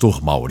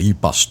Pastor Mauri e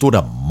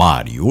Pastora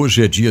Mari.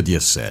 Hoje é dia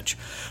 17.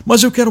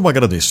 Mas eu quero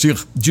agradecer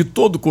de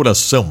todo o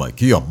coração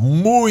aqui, ó.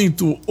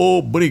 Muito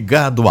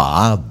obrigado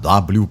à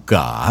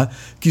AWK,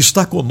 que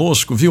está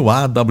conosco, viu?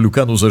 A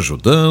AWK nos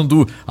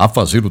ajudando a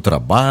fazer o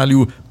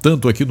trabalho,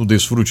 tanto aqui no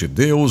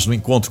DesfruteDeus, no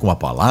Encontro com a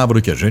Palavra,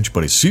 que a gente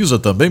precisa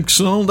também, porque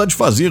senão não dá de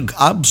fazer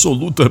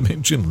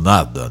absolutamente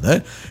nada,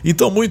 né?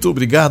 Então, muito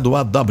obrigado à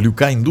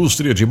AWK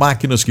Indústria de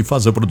Máquinas, que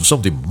faz a produção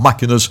de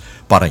máquinas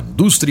para a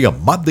indústria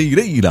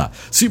madeireira.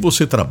 Se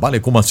você trabalha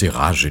com uma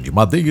serragem de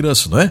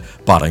madeiras, né?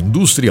 Para a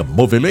indústria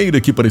moveleira,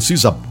 que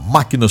precisa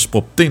máquinas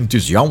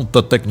potentes de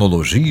alta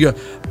tecnologia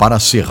para a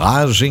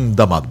serragem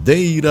da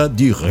madeira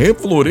de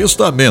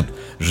reflorestamento.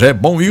 Já é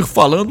bom ir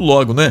falando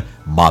logo, né?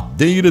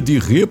 Madeira de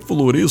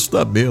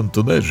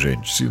reflorestamento, né,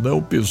 gente? Senão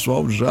o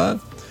pessoal já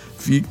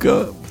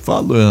fica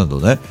falando,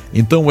 né?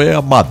 Então é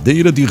a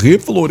madeira de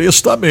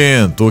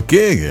reflorestamento,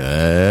 ok?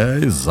 É,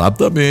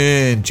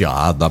 exatamente.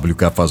 A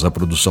AWK faz a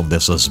produção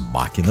dessas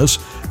máquinas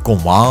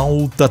com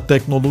alta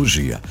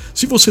tecnologia.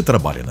 Se você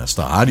trabalha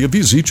nesta área,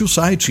 visite o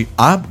site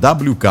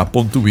awk.ind.br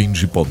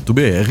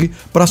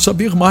para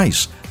saber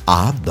mais.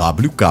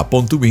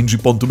 awk.ind.br.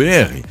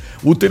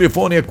 O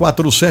telefone é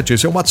 47,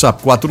 esse é o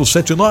WhatsApp,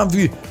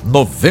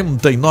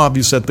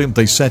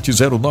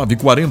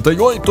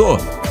 479-99770948.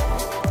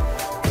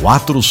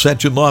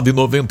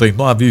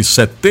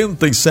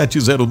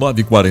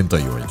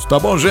 479-99770948. Tá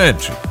bom,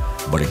 gente?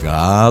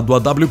 Obrigado a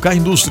WK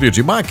Indústria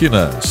de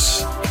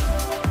Máquinas.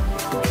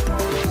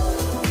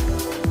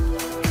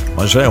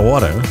 Mas já é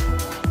hora, né?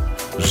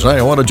 Já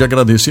é hora de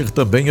agradecer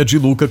também a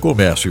Diluca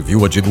Comércio,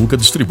 viu? A Diluca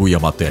distribui a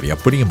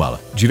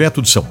matéria-prima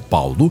direto de São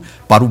Paulo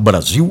para o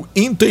Brasil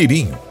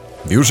inteirinho,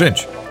 viu,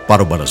 gente?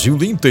 Para o Brasil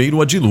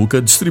inteiro, a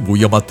Diluca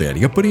distribui a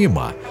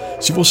matéria-prima.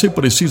 Se você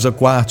precisa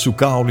quartzo,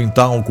 caule,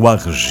 talco,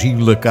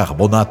 argila,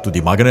 carbonato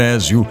de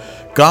magnésio,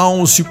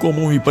 cálcio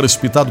comum e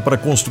precipitado para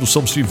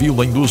construção civil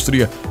na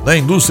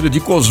indústria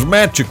de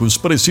cosméticos,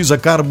 precisa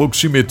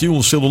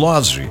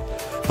carboximetilcelulose,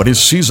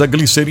 precisa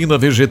glicerina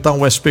vegetal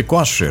SP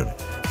kosher,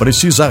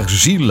 precisa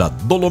argila,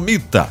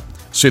 dolomita,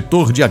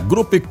 setor de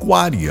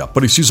agropecuária,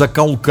 precisa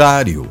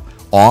calcário,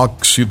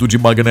 óxido de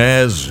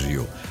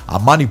magnésio, a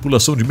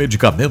manipulação de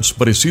medicamentos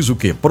precisa o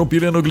quê?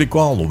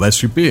 Propilenoglicol,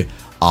 USP,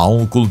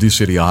 álcool de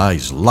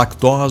cereais,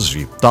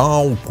 lactose,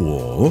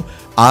 talco,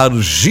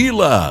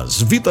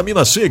 argilas,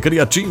 vitamina C,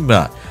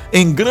 creatina,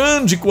 em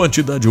grande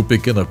quantidade ou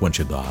pequena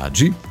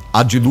quantidade,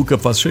 a Diluca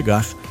faz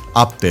chegar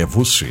até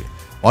você.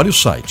 Olha o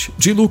site,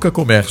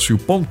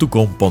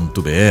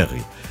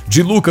 dilucacomércio.com.br,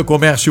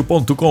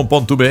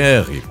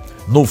 dilucacomércio.com.br,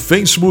 no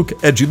Facebook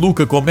é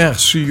Diluca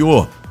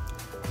Comércio,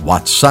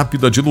 WhatsApp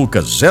da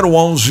Diluca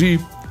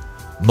 011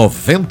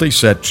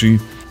 97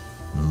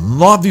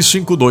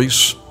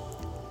 952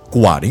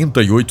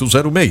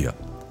 4806,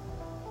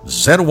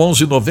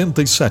 011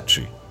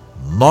 97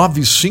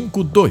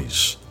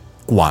 952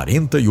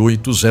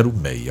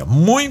 4806.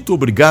 Muito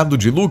obrigado,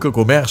 Diluca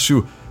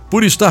Comércio,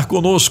 por estar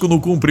conosco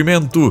no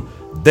cumprimento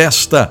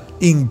desta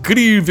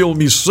incrível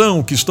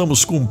missão que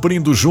estamos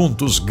cumprindo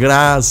juntos,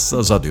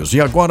 graças a Deus.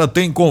 E agora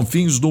tem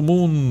Confins do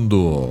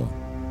Mundo.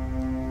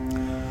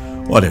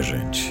 Olha,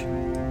 gente,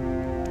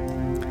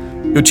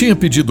 eu tinha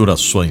pedido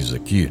orações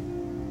aqui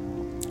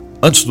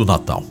antes do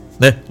Natal,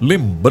 né?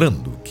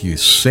 Lembrando que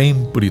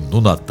sempre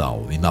no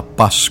Natal e na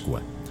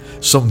Páscoa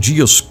são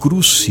dias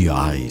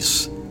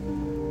cruciais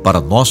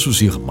para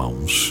nossos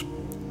irmãos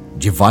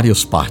de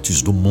várias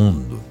partes do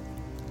mundo,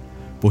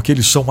 porque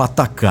eles são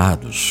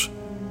atacados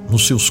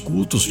nos seus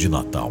cultos de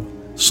Natal,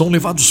 são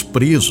levados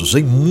presos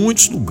em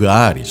muitos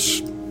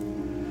lugares.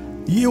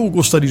 E eu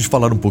gostaria de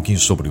falar um pouquinho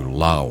sobre o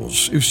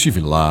Laos. Eu estive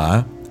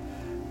lá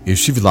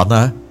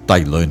na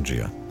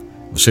Tailândia.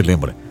 Você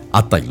lembra?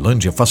 A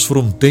Tailândia faz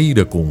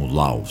fronteira com o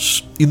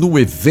Laos. E no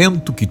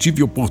evento que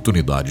tive a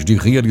oportunidade de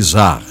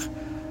realizar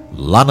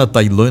lá na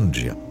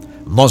Tailândia,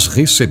 nós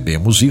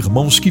recebemos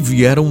irmãos que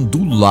vieram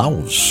do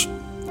Laos.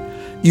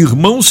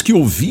 Irmãos que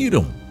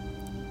ouviram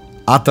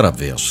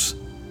através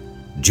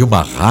de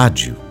uma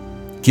rádio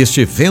que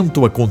este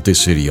evento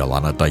aconteceria lá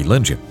na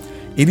Tailândia.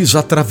 Eles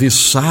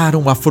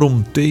atravessaram a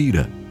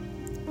fronteira.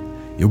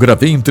 Eu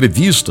gravei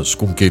entrevistas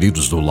com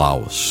queridos do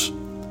Laos.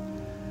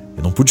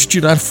 Eu não pude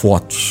tirar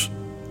fotos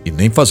e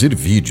nem fazer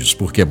vídeos,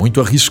 porque é muito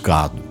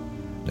arriscado,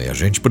 né? A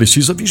gente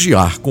precisa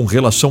vigiar com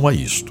relação a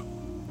isto.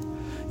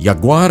 E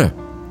agora,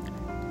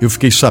 eu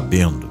fiquei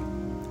sabendo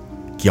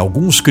que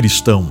alguns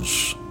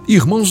cristãos,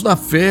 irmãos da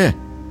fé,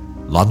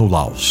 lá no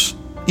Laos,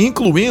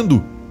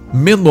 incluindo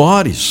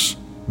menores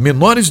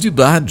de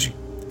idade,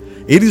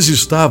 eles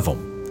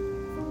estavam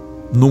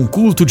num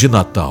culto de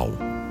Natal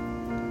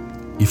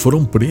e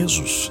foram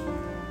presos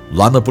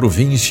lá na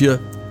província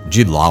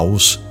de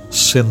Laos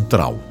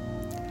Central.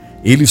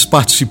 Eles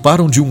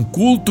participaram de um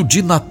culto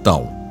de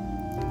Natal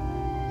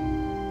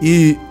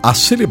e a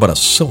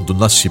celebração do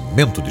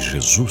nascimento de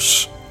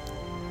Jesus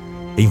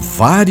em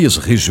várias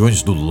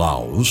regiões do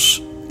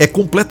Laos é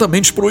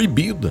completamente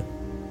proibida.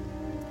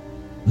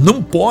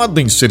 Não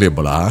podem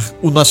celebrar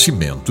o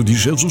nascimento de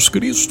Jesus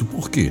Cristo.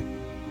 Por quê?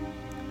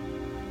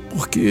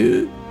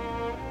 Porque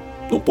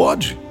não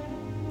pode,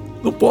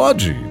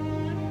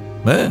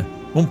 né?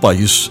 Um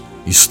país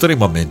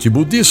extremamente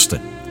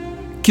budista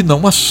que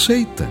não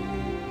aceita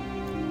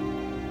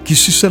que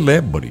se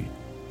celebre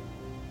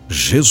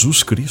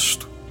Jesus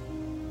Cristo.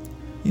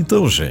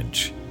 Então,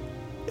 gente,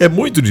 é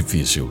muito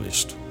difícil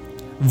isto.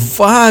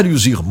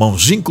 Vários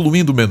irmãos,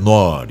 incluindo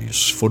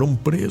menores, foram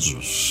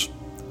presos.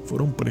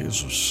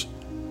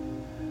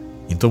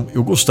 Então,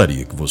 eu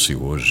gostaria que você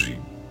hoje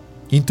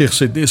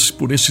intercedesse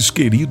por esses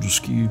queridos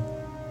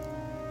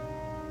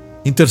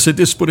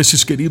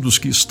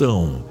que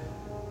estão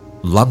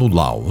lá no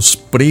Laos,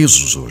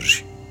 presos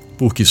hoje,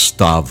 porque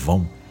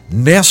estavam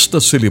nesta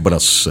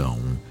celebração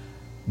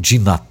de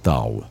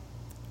Natal,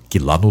 que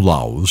lá no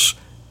Laos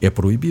é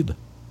proibida.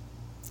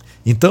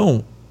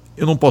 Então,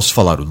 eu não posso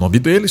falar o nome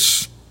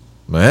deles,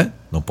 né?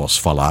 Não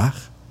posso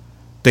falar.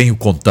 Tenho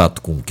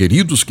contato com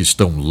queridos que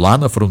estão lá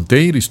na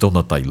fronteira, estão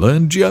na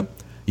Tailândia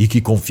e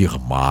que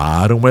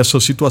confirmaram essa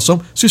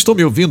situação. Vocês estão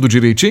me ouvindo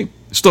direitinho?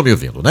 Estão me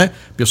ouvindo, né?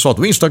 Pessoal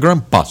do Instagram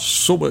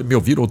passou a me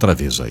ouvir outra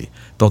vez aí.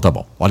 Então tá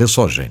bom. Olha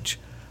só, gente.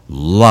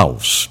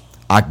 Laos,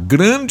 a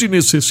grande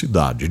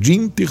necessidade de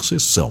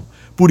intercessão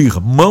por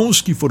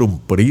irmãos que foram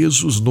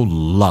presos no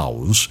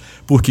Laos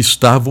porque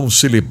estavam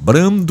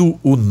celebrando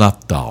o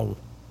Natal.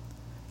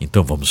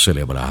 Então vamos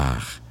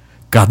celebrar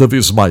cada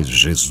vez mais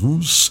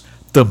Jesus,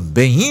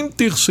 também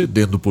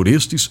intercedendo por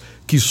estes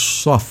que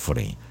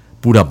sofrem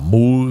por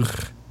amor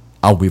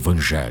ao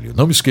Evangelho.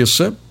 Não me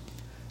esqueça,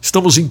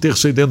 estamos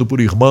intercedendo por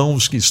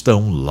irmãos que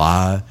estão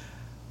lá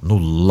no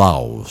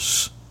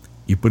Laos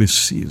e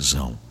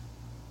precisam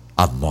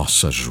a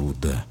nossa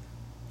ajuda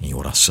em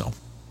oração.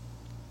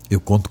 Eu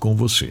conto com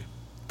você,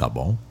 tá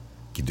bom?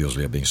 Que Deus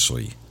lhe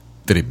abençoe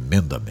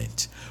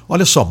tremendamente.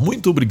 Olha só,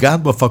 muito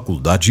obrigado à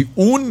Faculdade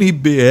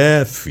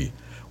UniBF.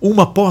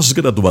 Uma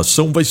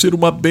pós-graduação vai ser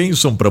uma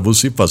bênção para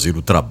você fazer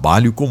o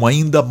trabalho com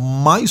ainda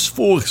mais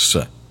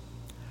força.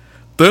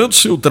 Tanto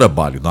seu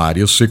trabalho na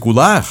área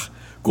secular,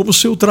 como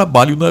seu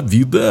trabalho na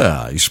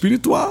vida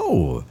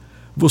espiritual.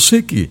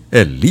 Você que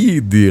é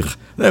líder,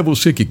 né?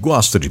 Você que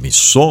gosta de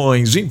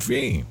missões,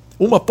 enfim.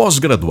 Uma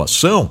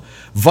pós-graduação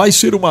vai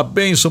ser uma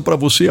bênção para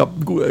você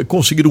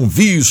conseguir um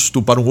visto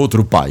para um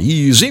outro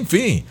país,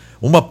 enfim.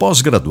 Uma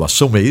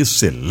pós-graduação é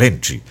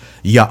excelente.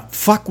 E a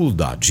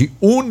faculdade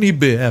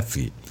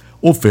UniBF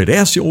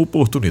oferece a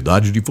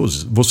oportunidade de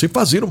você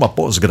fazer uma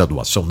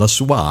pós-graduação na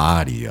sua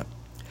área.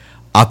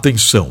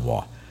 Atenção,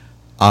 ó.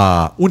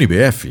 A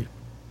UniBF,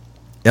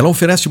 ela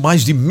oferece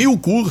mais de 1.000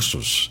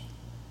 cursos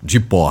de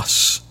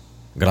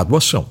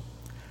pós-graduação.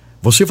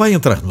 Você vai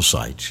entrar no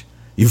site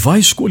e vai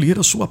escolher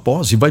a sua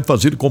pós e vai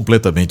fazer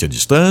completamente à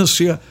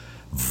distância,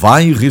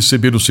 vai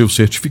receber o seu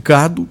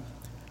certificado,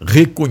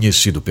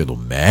 reconhecido pelo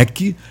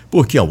MEC,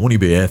 porque a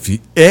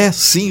UniBF é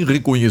sim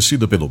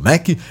reconhecida pelo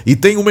MEC e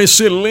tem uma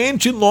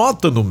excelente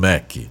nota no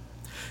MEC.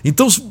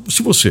 Então,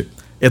 se você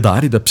é da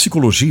área da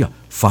psicologia,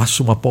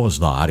 faça uma pós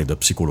na área da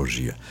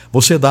psicologia.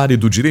 Você é da área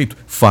do direito,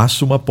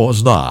 faça uma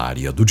pós na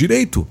área do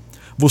direito.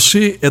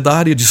 Você é da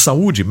área de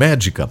saúde,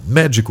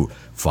 médico,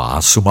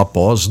 faça uma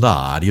pós na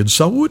área de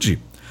saúde.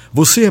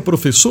 Você é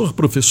professor,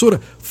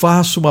 professora,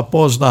 faça uma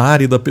pós na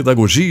área da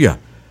pedagogia,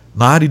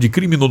 na área de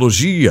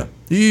criminologia.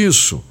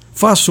 Isso,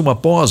 faça uma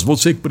pós,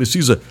 você que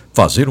precisa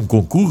fazer um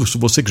concurso,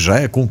 você que já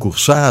é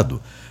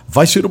concursado.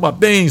 Vai ser uma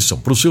bênção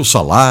para o seu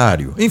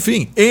salário.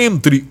 Enfim,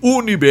 entre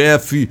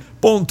unibf.com.br,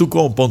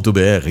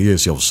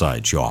 esse é o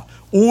site, ó.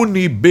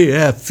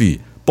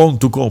 unibf.com.br,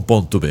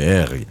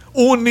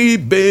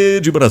 Unib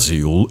de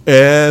Brasil,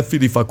 F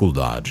de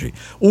faculdade,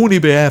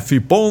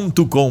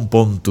 unibf.com.br.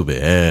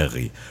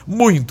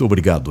 Muito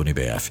obrigado,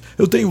 Unibf.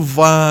 Eu tenho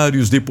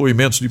vários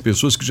depoimentos de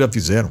pessoas que já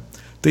fizeram.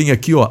 Tem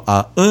aqui, ó,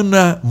 a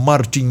Ana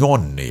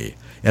Martignone.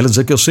 Ela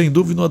diz que eu, sem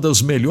dúvida, uma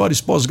das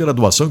melhores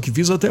pós-graduação que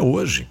fiz até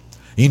hoje.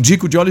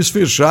 Indico de olhos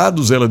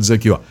fechados, ela diz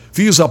aqui, ó.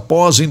 Fiz a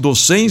pós em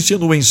docência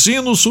no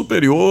ensino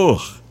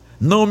superior.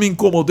 Não me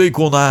incomodei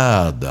com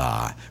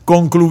nada.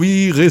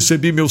 Concluí e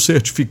recebi meu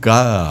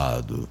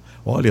certificado.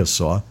 Olha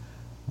só.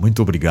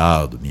 Muito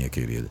obrigado, minha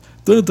querida.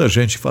 Tanta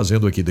gente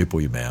fazendo aqui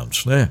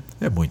depoimentos, né?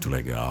 É muito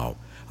legal.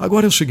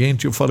 Agora é o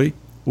seguinte, eu falei,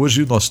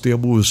 hoje nós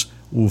temos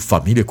o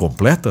Família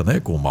Completa, né?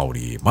 Com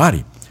Mauri e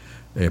Mari.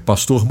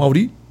 Pastor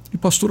Mauri e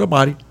pastora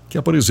Mari, que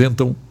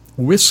apresentam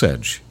o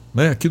ESED,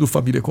 né? Aqui do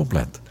Família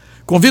Completa.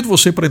 Convido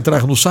você para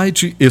entrar no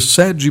site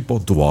esed.org.br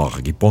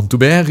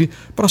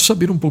para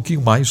saber um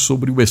pouquinho mais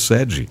sobre o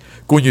ESED,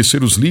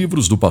 conhecer os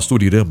livros do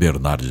pastor Irã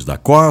Bernardes da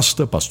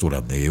Costa,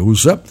 pastora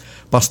Neuza,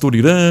 pastor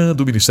Irã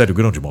do Ministério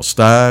Grão de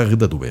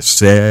Mostarda, do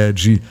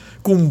ESED,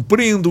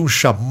 cumprindo um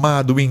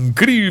chamado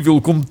incrível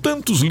com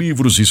tantos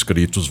livros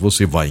escritos,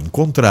 você vai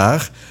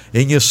encontrar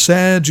em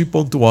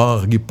esed.org.br.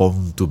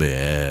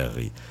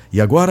 E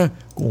agora,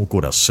 com o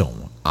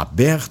coração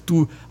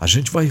aberto, a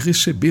gente vai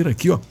receber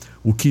aqui, ó,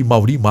 o que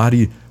Mauri e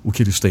Mari, o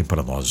que eles têm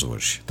para nós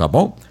hoje, tá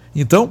bom?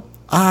 Então,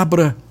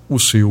 abra o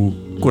seu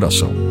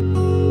coração.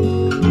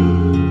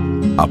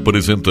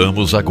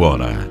 Apresentamos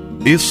agora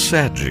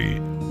ESED,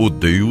 o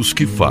Deus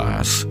que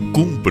faz,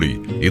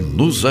 cumpre e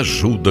nos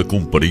ajuda a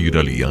cumprir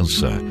a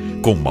aliança,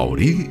 com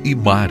Mauri e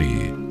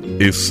Mari.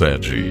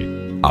 ESED,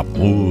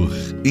 amor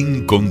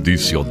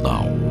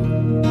incondicional.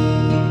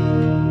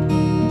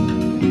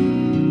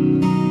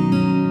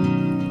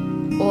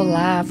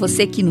 Olá,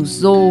 você que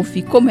nos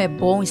ouve, como é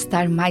bom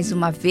estar mais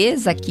uma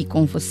vez aqui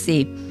com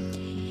você.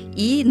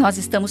 E nós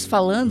estamos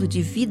falando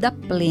de vida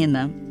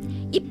plena.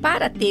 E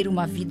para ter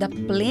uma vida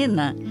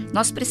plena,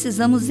 nós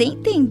precisamos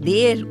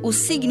entender o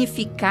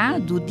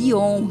significado de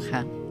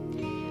honra.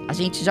 A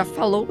gente já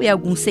falou em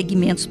alguns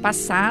segmentos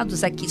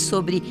passados aqui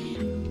sobre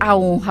a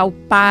honra ao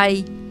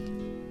pai,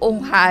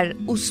 honrar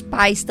os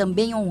pais,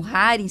 também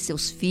honrarem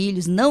seus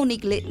filhos, não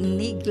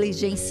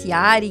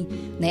negligenciarem,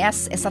 né,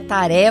 essa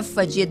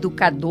tarefa de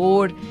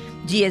educador,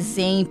 de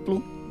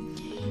exemplo.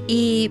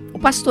 E o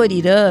pastor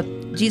Irã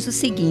diz o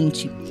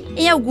seguinte: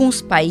 em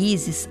alguns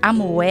países a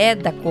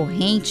moeda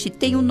corrente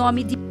tem o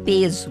nome de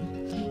peso,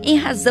 em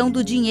razão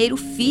do dinheiro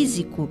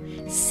físico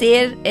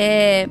ser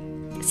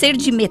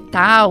de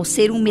metal,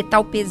 ser um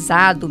metal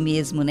pesado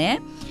mesmo,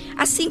 né?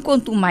 Assim,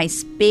 quanto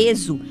mais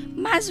peso,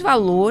 mais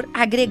valor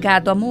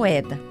agregado à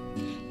moeda.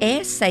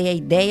 Essa é a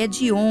ideia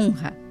de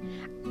honra,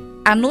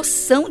 a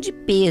noção de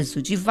peso,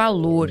 de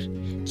valor,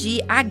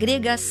 de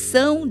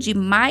agregação de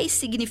mais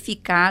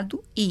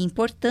significado e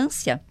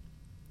importância.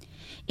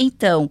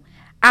 Então,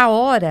 a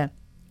hora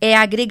é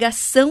a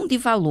agregação de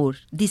valor,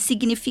 de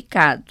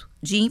significado,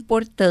 de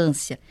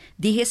importância,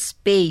 de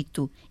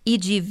respeito e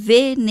de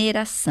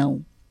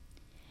veneração.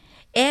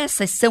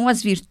 Essas são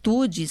as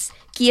virtudes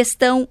que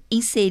estão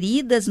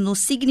inseridas no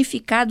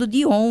significado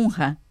de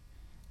honra,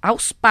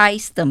 aos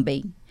pais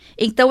também.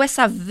 Então,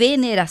 essa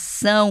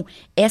veneração,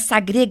 essa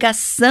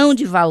agregação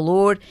de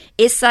valor,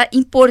 essa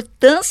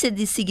importância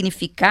de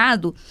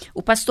significado,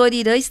 o pastor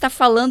Irã está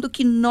falando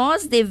que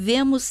nós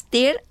devemos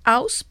ter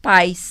aos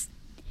pais.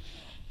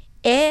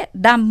 É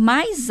da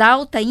mais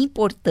alta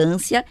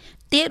importância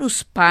ter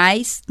os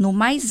pais no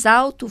mais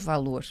alto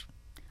valor.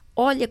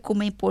 Olha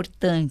como é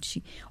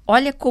importante,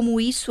 olha como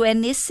isso é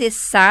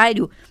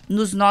necessário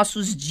nos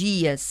nossos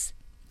dias.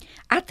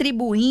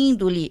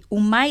 atribuindo-lhe o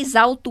mais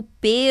alto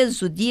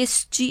peso de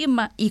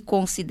estima e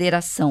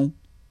consideração.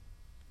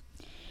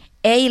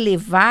 É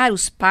elevar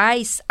os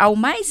pais ao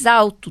mais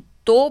alto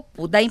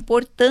topo da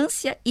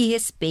importância e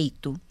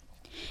respeito.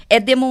 É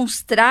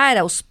demonstrar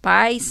aos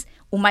pais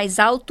o mais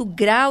alto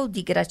grau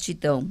de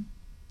gratidão.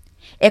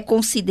 É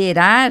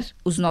considerar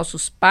os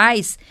nossos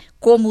pais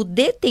como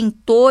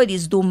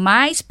detentores do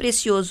mais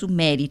precioso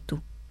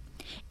mérito.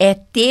 É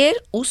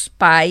ter nos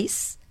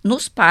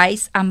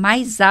pais a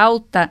mais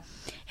alta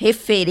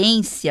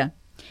referência.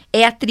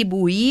 É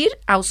atribuir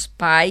aos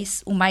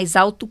pais o mais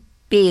alto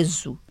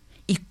peso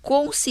e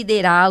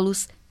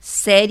considerá-los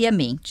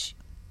seriamente.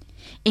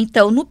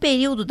 Então, no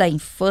período da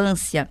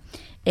infância,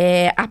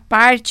 a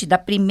parte da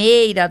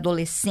primeira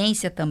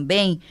adolescência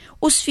também,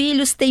 os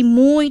filhos têm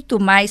muito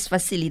mais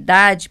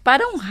facilidade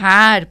para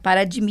honrar,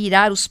 para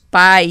admirar os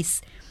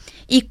pais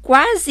e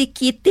quase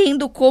que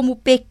tendo como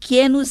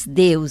pequenos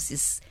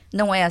deuses.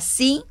 Não é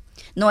assim?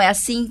 Não é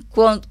assim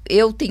quando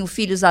eu tenho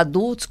filhos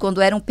adultos, quando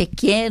eram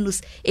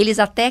pequenos, eles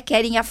até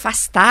querem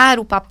afastar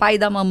o papai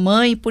da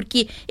mamãe,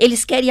 porque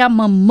eles querem a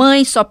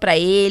mamãe só para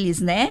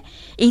eles, né?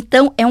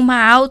 Então, é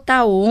uma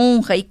alta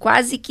honra e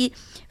quase que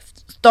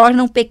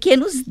tornam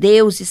pequenos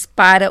deuses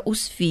para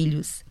os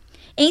filhos.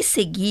 Em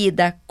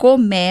seguida,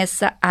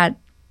 começa a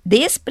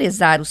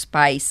desprezar os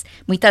pais,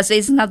 muitas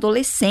vezes na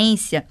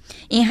adolescência,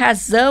 em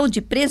razão de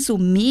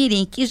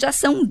presumirem que já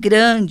são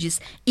grandes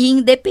e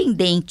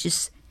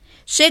independentes.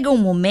 Chega um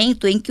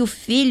momento em que o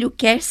filho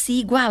quer se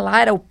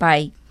igualar ao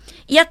pai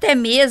e até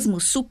mesmo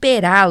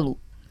superá-lo.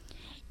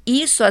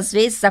 Isso às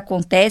vezes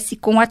acontece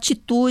com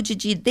atitude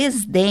de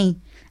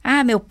desdém.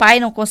 Ah, meu pai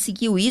não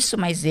conseguiu isso,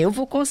 mas eu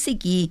vou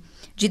conseguir.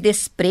 De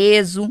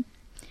desprezo,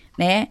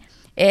 né?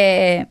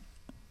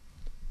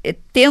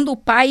 Tendo o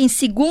pai em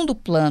segundo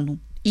plano.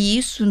 E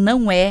isso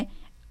não é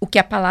o que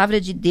a palavra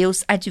de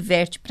Deus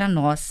adverte para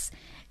nós.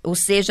 Ou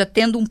seja,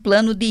 tendo um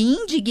plano de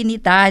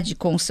indignidade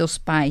com os seus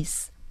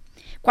pais.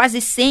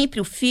 Quase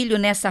sempre o filho,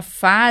 nessa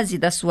fase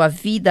da sua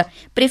vida,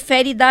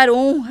 prefere dar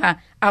honra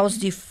aos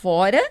de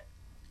fora,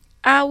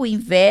 ao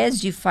invés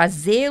de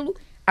fazê-lo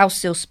aos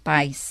seus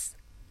pais.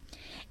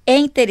 É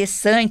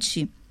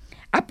interessante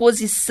a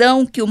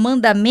posição que o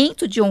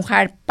mandamento de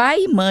honrar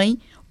pai e mãe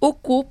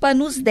ocupa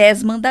nos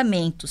 10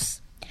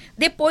 mandamentos.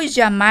 Depois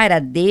de amar a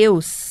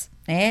Deus,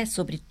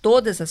 sobre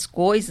todas as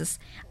coisas,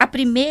 a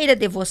primeira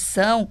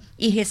devoção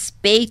e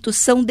respeito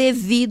são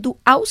devido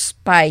aos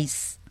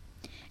pais.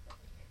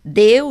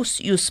 Deus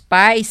e os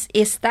pais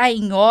está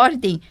em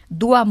ordem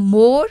do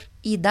amor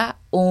e da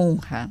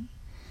honra.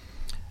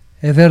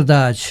 É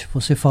verdade,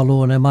 você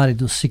falou, né, Mari,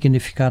 do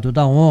significado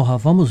da honra.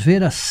 Vamos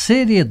ver a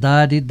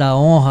seriedade da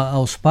honra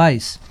aos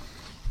pais.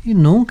 E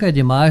nunca é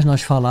demais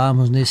nós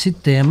falarmos nesse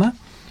tema,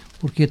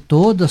 porque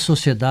toda a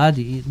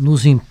sociedade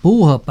nos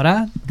empurra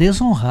para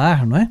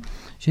desonrar, não é? A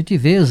gente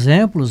vê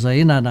exemplos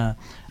aí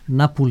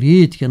na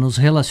política, nos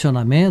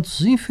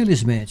relacionamentos,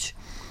 infelizmente.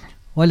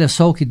 Olha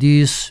só o que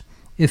diz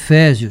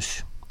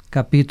Efésios,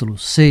 capítulo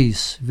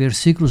 6,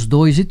 versículos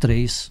 2 e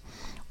 3.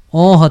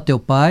 Honra teu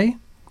pai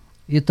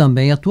e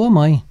também a tua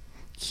mãe,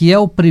 que é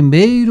o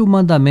primeiro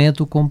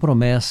mandamento com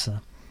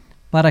promessa,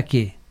 para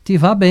que te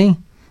vá bem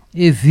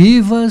e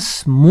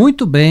vivas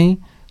muito bem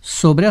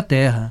sobre a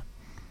terra.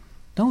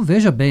 Então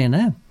veja bem,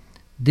 né?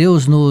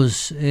 Deus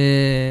nos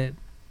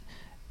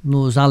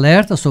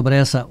alerta sobre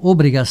essa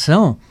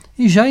obrigação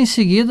e já em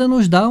seguida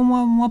nos dá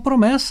uma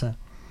promessa,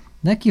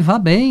 né? Que vá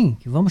bem,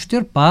 que vamos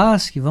ter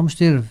paz, que vamos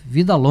ter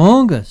vida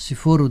longa, se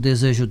for o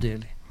desejo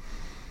dele.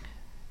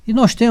 E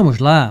nós temos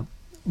lá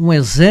um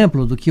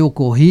exemplo do que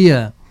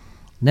ocorria,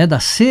 né, da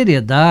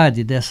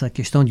seriedade dessa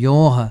questão de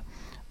honra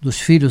dos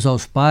filhos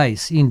aos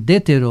pais em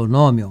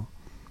Deuteronômio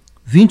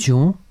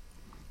 21,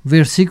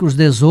 versículos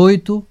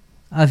 18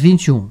 a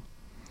 21.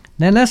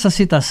 Nessa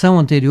citação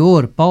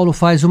anterior, Paulo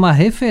faz uma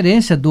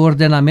referência do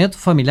ordenamento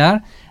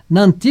familiar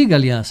na antiga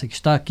aliança, que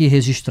está aqui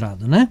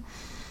registrado, né?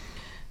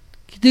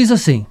 Que diz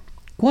assim: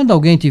 quando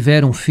alguém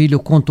tiver um filho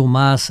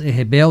contumaz e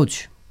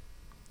rebelde,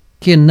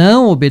 que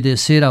não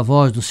obedecer à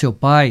voz do seu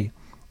pai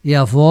e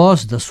à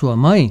voz da sua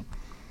mãe,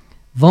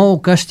 vão o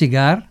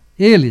castigar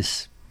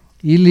eles,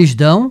 e lhes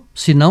dão,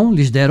 se não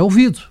lhes der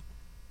ouvido.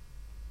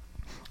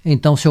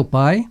 Então seu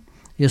pai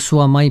e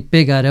sua mãe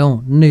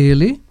pegarão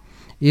nele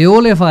e o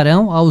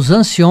levarão aos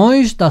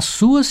anciões da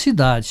sua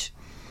cidade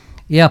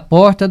e à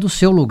porta do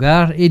seu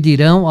lugar, e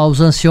dirão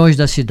aos anciões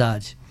da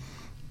cidade: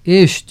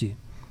 este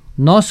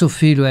nosso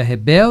filho é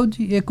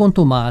rebelde e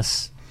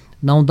contumaz,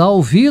 não dá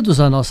ouvidos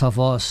à nossa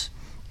voz,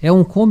 é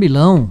um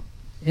comilão,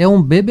 é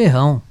um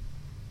beberrão.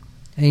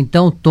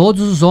 Então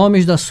todos os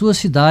homens da sua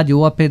cidade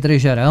o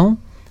apedrejarão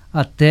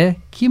até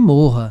que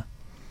morra,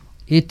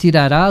 e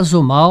tirarás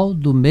o mal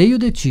do meio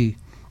de ti,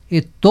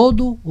 e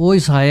todo o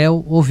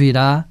Israel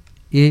ouvirá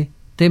e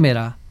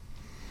temerá.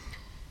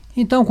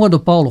 Então, quando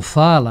Paulo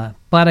fala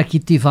para que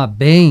te vá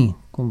bem,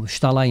 como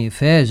está lá em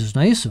Efésios,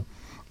 não é isso?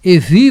 E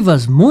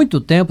vivas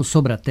muito tempo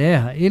sobre a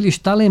terra, ele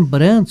está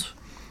lembrando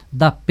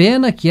da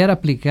pena que era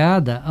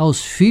aplicada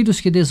aos filhos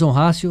que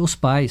desonrassem os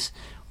pais.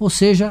 ou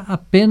seja, a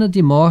pena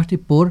de morte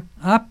por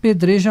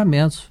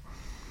apedrejamento.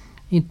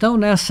 Então,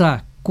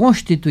 nessa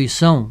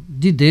constituição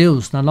de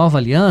Deus, na nova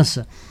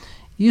aliança,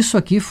 isso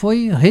aqui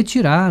foi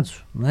retirado,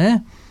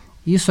 né?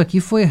 Isso aqui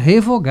foi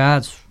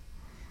revogado.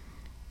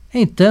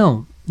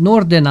 Então, no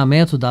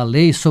ordenamento da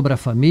lei sobre a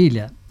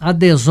família, a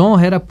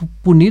desonra era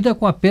punida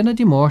com a pena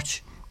de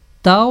morte,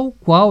 tal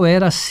qual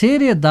era a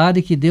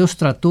seriedade que Deus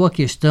tratou a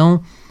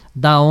questão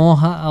da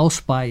honra aos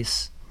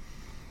pais.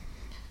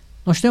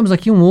 Nós temos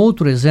aqui um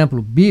outro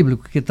exemplo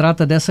bíblico que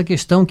trata dessa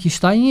questão, que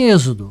está em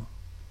Êxodo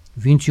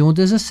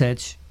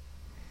 21:17.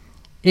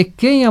 E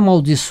quem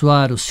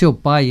amaldiçoar o seu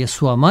pai e a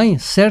sua mãe,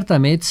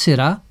 certamente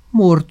será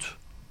morto.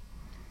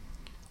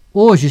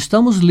 Hoje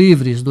estamos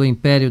livres do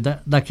império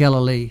daquela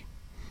lei,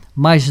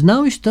 mas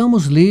não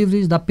estamos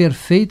livres da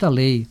perfeita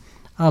lei,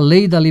 a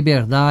lei da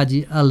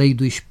liberdade, a lei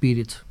do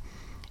Espírito.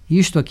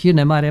 Isto aqui,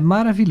 né, Mara, é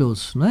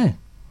maravilhoso, não é?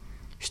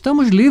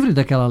 Estamos livres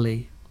daquela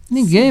lei.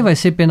 Ninguém vai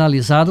ser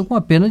penalizado com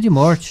a pena de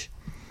morte,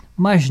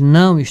 mas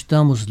não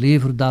estamos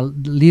livres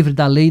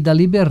da lei da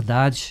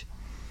liberdade.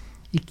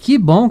 E que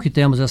bom que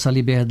temos essa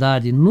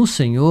liberdade no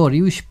Senhor,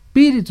 e o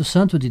Espírito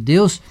Santo de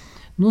Deus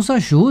nos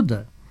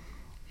ajuda.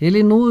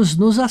 Ele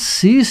nos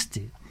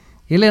assiste.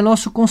 Ele é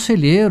nosso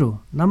conselheiro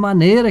na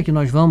maneira que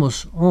nós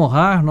vamos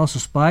honrar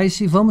nossos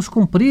pais e vamos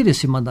cumprir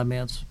esse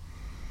mandamento.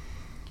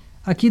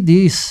 Aqui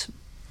diz,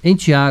 em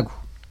Tiago,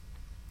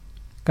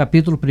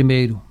 capítulo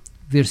 1,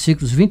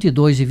 versículos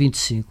 22 e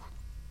 25.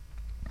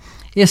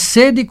 E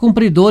sede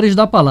cumpridores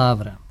da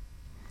palavra.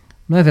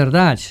 Não é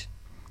verdade?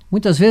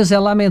 Muitas vezes é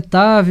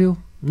lamentável,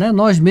 né?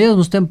 Nós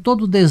mesmos temos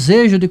todo o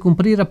desejo de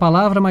cumprir a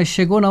palavra, mas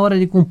chegou na hora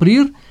de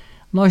cumprir,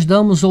 nós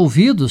damos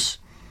ouvidos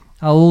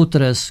a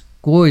outras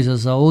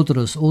coisas, a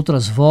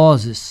outras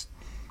vozes.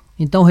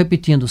 Então,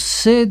 repetindo,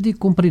 sede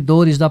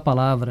cumpridores da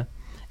palavra,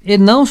 e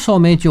não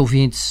somente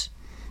ouvintes,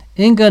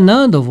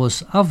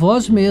 enganando-vos a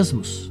vós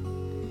mesmos.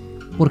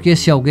 Porque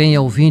se alguém é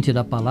ouvinte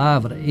da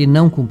palavra e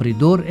não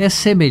cumpridor, é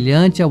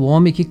semelhante ao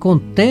homem que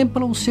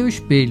contempla o seu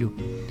espelho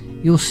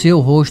e o seu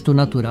rosto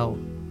natural.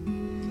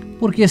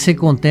 Porque se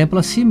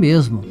contempla a si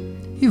mesmo,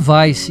 e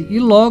vai-se, e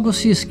logo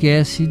se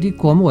esquece de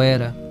como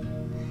era.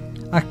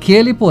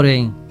 Aquele,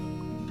 porém,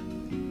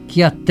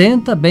 que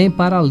atenta bem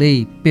para a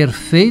lei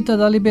perfeita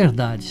da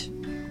liberdade,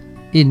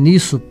 e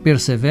nisso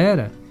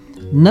persevera,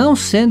 não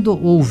sendo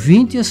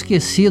ouvinte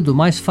esquecido,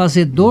 mas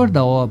fazedor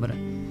da obra,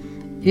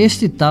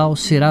 este tal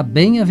será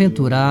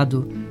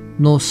bem-aventurado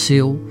no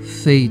seu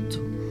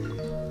feito.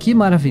 Que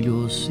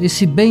maravilhoso!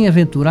 Esse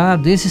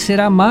bem-aventurado, esse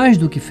será mais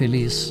do que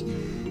feliz.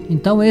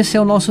 Então esse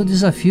é o nosso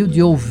desafio,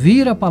 de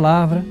ouvir a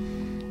palavra,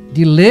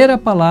 de ler a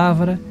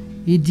palavra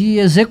e de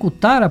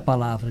executar a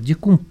palavra, de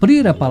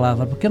cumprir a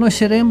palavra, porque nós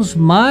seremos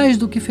mais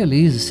do que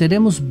felizes,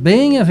 seremos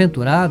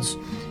bem-aventurados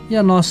e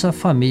a nossa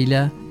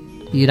família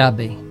irá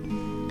bem.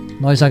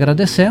 Nós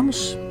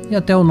agradecemos e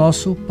até o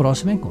nosso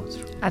próximo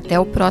encontro. Até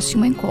o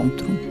próximo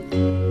encontro.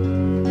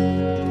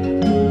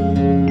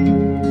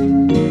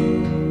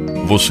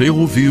 Você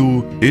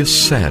ouviu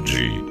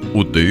Excede,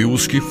 o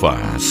Deus que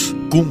faz,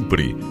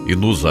 cumpre e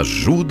nos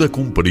ajuda a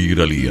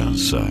cumprir a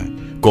aliança,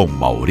 com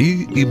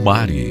Mauri e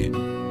Mari.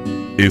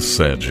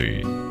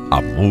 Excede,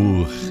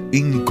 amor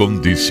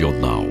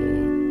incondicional.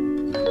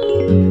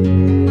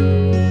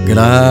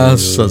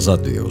 Graças a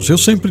Deus. Eu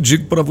sempre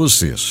digo para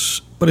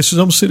vocês,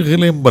 precisamos ser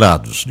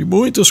relembrados de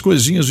muitas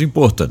coisinhas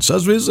importantes.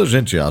 Às vezes a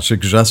gente acha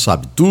que já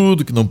sabe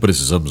tudo, que não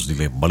precisamos de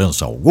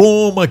lembrança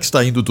alguma, que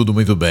está indo tudo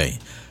muito bem.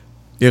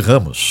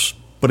 Erramos.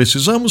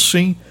 Precisamos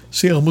sim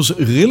sermos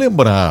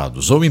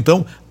relembrados, ou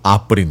então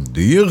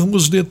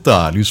aprendermos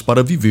detalhes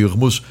para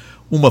vivermos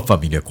uma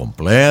família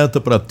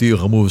completa, para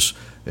termos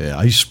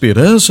a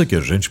esperança que a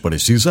gente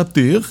precisa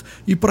ter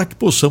e para que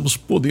possamos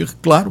poder,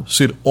 claro,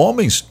 ser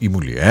homens e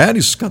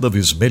mulheres cada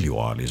vez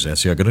melhores.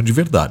 Essa é a grande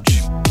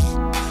verdade.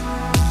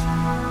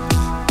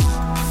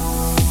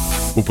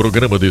 O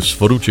programa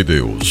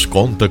DesfruteDeus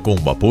conta com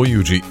o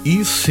apoio de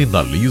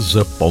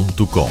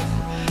isinaliza.com.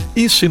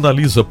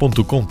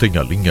 isinaliza.com tem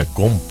a linha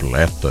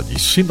completa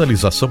de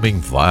sinalização em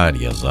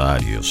várias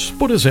áreas.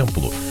 Por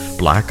exemplo,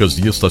 placas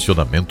de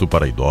estacionamento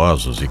para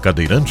idosos e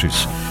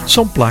cadeirantes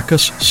são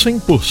placas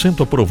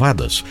 100%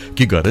 aprovadas,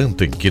 que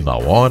garantem que na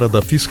hora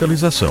da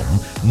fiscalização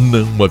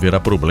não haverá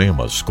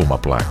problemas com a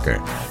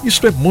placa.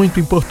 Isto é muito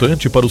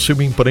importante para o seu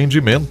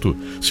empreendimento.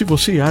 Se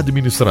você é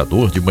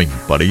administrador de uma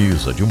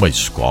empresa, de uma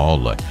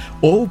escola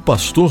ou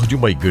pastor de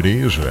uma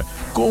igreja,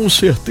 com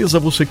certeza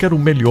você quer o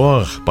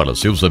melhor para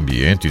seus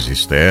ambientes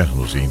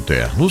externos e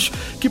internos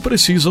que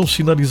precisam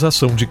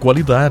sinalização de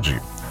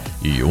qualidade.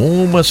 E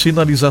uma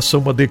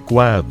sinalização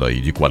adequada e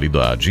de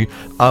qualidade,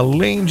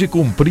 além de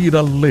cumprir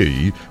a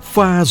lei,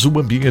 faz o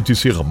ambiente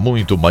ser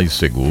muito mais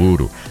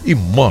seguro e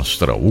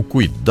mostra o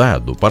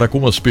cuidado para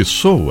com as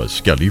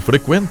pessoas que ali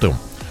frequentam.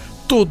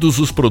 Todos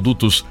os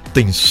produtos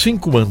têm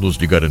 5 anos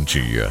de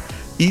garantia.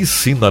 E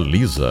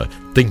Sinaliza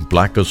tem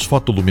placas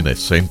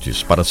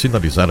fotoluminescentes para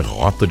sinalizar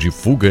rota de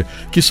fuga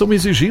que são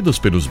exigidas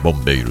pelos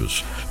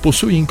bombeiros.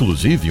 Possui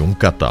inclusive um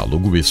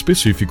catálogo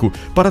específico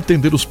para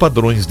atender os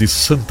padrões de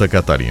Santa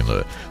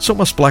Catarina.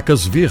 São as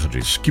placas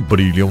verdes que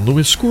brilham no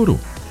escuro.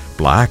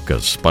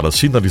 Placas para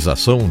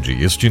sinalização de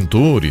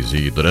extintores e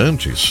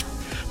hidrantes.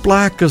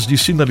 Placas de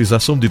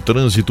sinalização de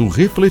trânsito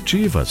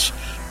refletivas.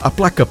 A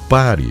placa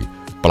pare,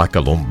 placa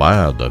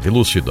lombada,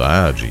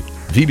 velocidade,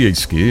 vire à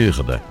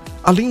esquerda.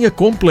 A linha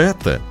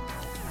completa.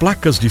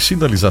 Placas de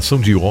sinalização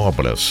de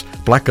obras,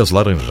 placas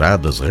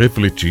laranjadas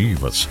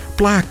refletivas,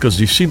 placas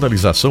de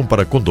sinalização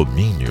para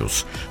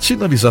condomínios,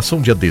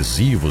 sinalização de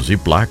adesivos e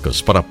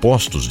placas para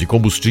postos de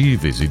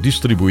combustíveis e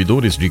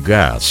distribuidores de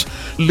gás,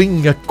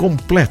 linha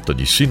completa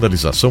de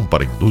sinalização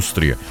para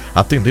indústria,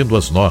 atendendo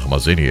às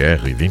normas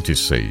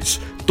NR26.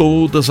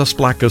 Todas as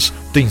placas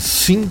têm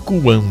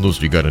 5 anos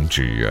de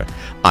garantia.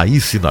 A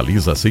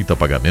Sinaliza aceita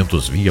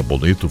pagamentos via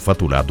boleto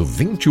faturado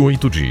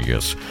 28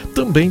 dias.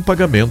 Também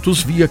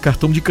pagamentos via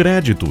cartão de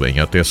crédito em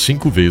até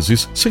 5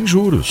 vezes sem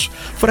juros.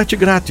 Frete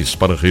grátis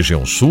para a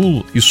região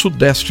sul e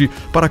sudeste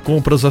para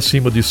compras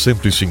acima de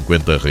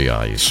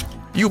R$150.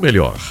 E o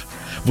melhor,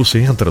 você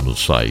entra no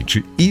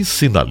site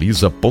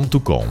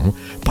isinaliza.com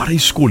para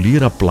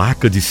escolher a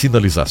placa de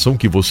sinalização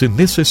que você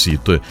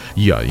necessita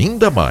e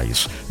ainda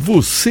mais,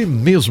 você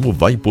mesmo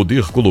vai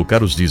poder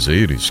colocar os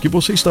dizeres que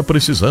você está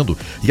precisando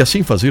e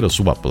assim fazer a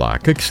sua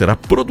placa que será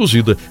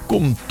produzida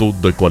com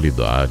toda a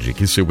qualidade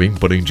que seu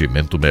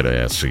empreendimento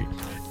merece.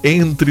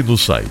 Entre no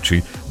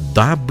site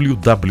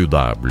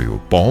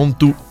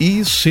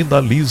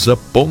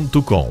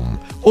www.isinaliza.com.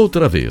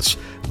 Outra vez,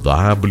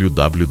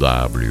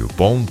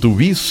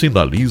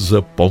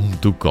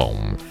 www.isinaliza.com.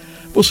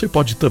 Você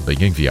pode também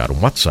enviar um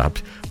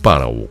WhatsApp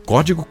para o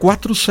código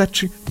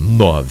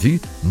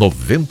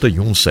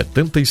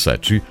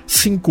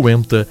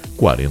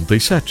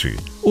 479-9177-5047.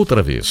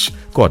 Outra vez,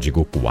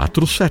 código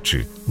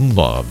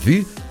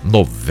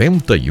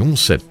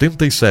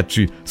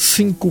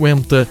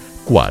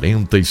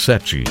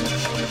 479-9177-5047.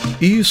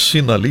 E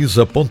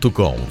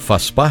Sinaliza.com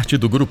faz parte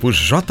do grupo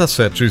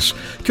J7,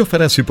 que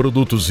oferece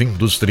produtos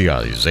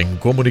industriais em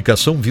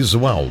comunicação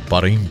visual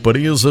para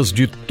empresas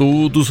de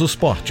todos os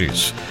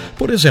portes.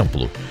 Por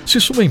exemplo,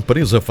 se sua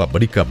empresa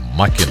fabrica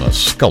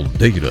máquinas,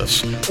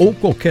 caldeiras ou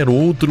qualquer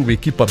outro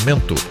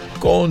equipamento,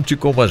 conte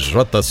com a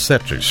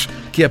J7,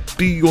 que é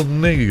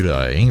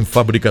pioneira em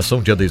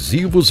fabricação de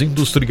adesivos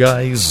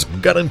industriais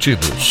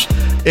garantidos.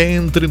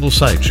 Entre no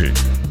site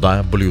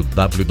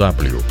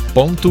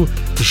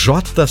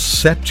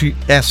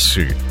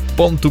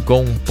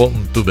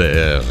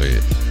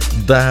www.j7s.com.br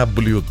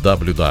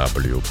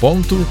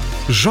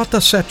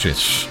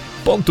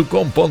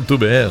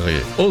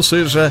www.j7s.com.br, ou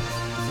seja,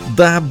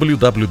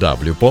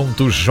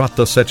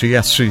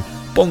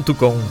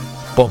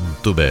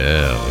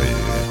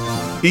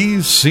 www.j7s.com.br.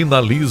 E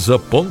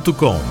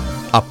Sinaliza.com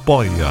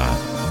apoia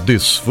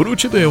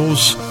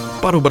DesfruteDeus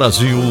para o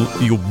Brasil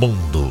e o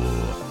mundo.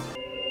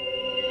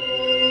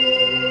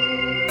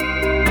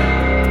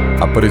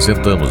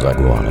 Apresentamos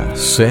agora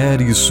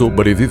Série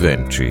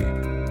Sobrevivente.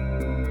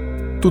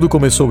 Tudo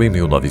começou em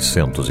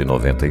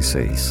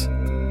 1996.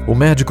 O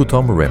médico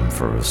Tom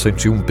Renfrew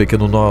sentiu um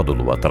pequeno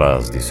nódulo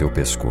atrás de seu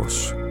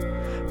pescoço.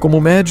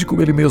 Como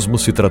médico, ele mesmo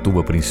se tratou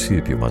a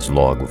princípio, mas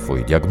logo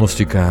foi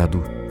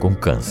diagnosticado com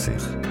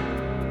câncer.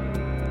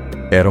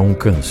 Era um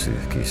câncer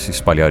que se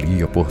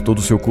espalharia por todo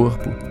o seu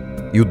corpo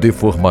e o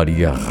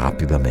deformaria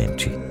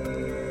rapidamente.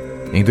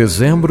 Em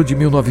dezembro de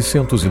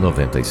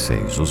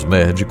 1996, os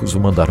médicos o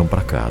mandaram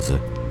para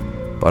casa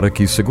para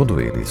que,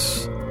 segundo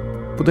eles,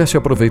 pudesse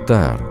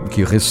aproveitar o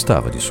que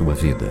restava de sua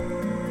vida.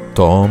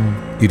 Tom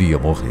iria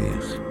morrer.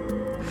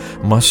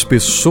 Mas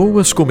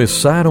pessoas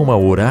começaram a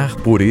orar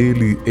por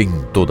ele em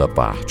toda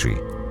parte.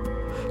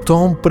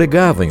 Tom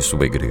pregava em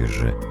sua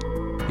igreja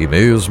e,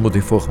 mesmo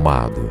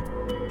deformado,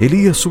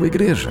 ele ia à sua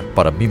igreja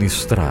para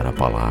ministrar a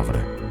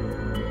palavra.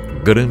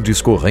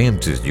 Grandes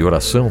correntes de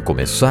oração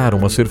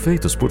começaram a ser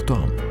feitas por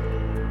Tom.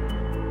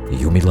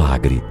 E o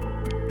milagre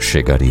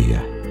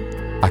chegaria.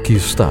 Aqui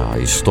está a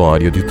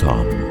história de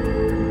Tom.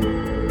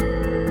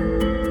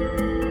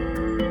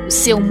 O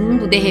seu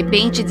mundo de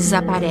repente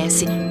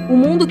desaparece. O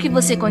mundo que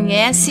você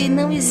conhece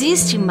não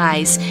existe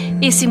mais.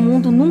 Esse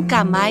mundo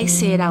nunca mais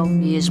será o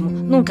mesmo.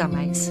 Nunca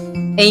mais.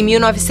 Em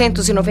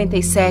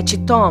 1997,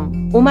 Tom,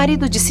 o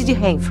marido de Sid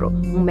Renfrew,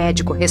 um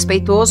médico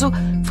respeitoso,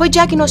 foi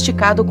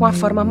diagnosticado com a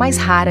forma mais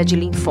rara de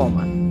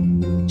linfoma,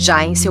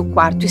 já em seu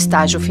 4º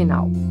estágio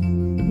final.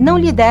 Não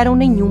lhe deram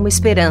nenhuma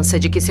esperança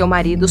de que seu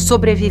marido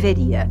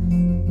sobreviveria.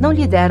 Não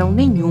lhe deram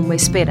nenhuma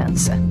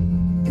esperança.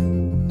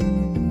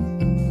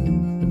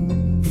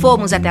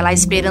 Fomos até lá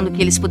esperando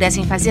que eles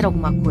pudessem fazer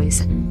alguma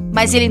coisa.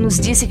 Mas ele nos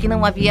disse que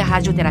não havia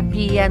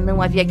radioterapia, não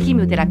havia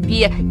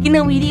quimioterapia, que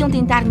não iriam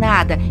tentar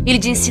nada. Ele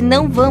disse: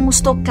 não vamos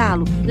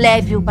tocá-lo,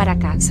 leve-o para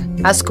casa.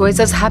 As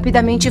coisas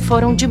rapidamente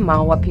foram de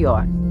mal a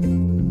pior.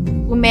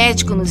 O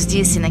médico nos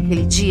disse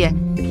naquele dia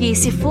que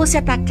se fosse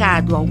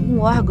atacado algum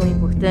órgão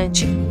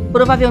importante,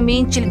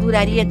 provavelmente ele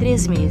duraria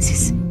 3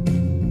 meses.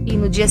 e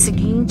no dia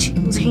seguinte,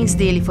 os rins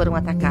dele foram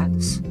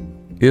atacados.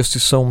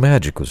 Estes são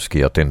médicos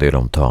que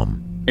atenderam Tom.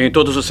 Em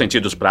todos os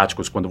sentidos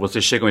práticos, quando você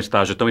chega a um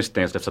estágio tão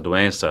extenso dessa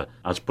doença,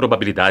 as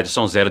probabilidades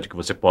são zero de que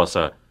você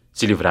possa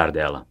se livrar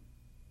dela.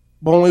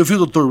 Bom, eu vi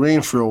o Dr.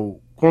 Renfrew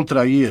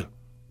contrair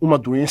uma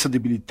doença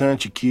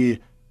debilitante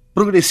que,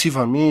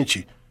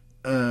 progressivamente,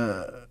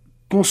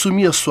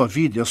 consumia a sua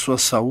vida e a sua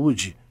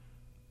saúde,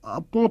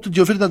 a ponto de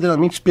eu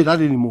verdadeiramente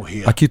esperar ele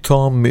morrer. Aqui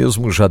Tom,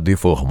 mesmo já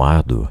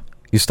deformado,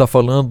 está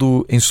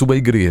falando em sua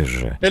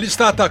igreja. Ele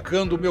está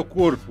atacando o meu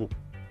corpo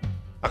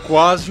há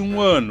quase um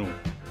ano.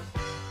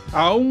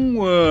 Há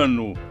um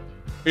ano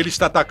ele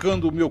está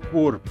atacando o meu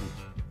corpo.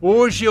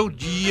 Hoje é o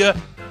dia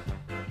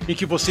em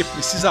que você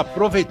precisa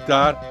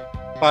aproveitar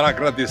para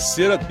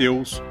agradecer a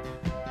Deus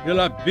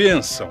pela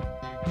bênção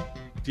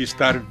de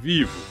estar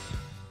vivo.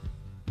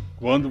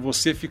 Quando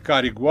você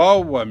ficar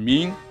igual a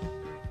mim,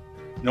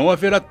 não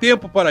haverá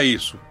tempo para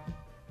isso.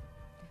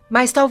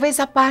 Mas talvez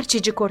a parte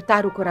de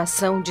cortar o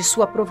coração de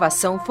sua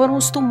aprovação foram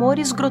os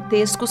tumores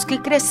grotescos que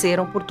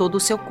cresceram por todo o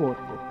seu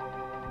corpo.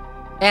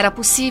 Era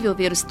possível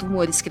ver os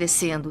tumores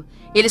crescendo.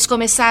 Eles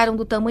começaram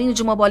do tamanho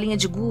de uma bolinha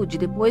de gude,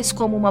 depois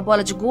como uma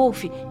bola de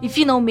golfe e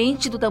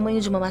finalmente do tamanho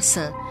de uma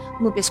maçã.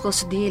 No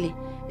pescoço dele,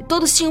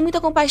 todos tinham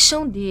muita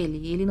compaixão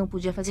dele e ele não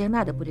podia fazer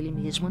nada por ele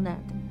mesmo,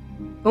 nada.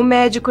 O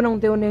médico não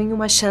deu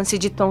nenhuma chance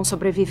de Tom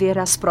sobreviver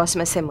às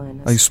próximas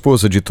semanas. A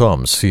esposa de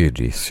Tom,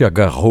 Sid, se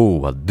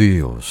agarrou a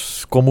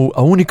Deus como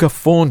a única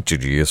fonte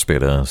de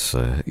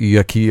esperança, e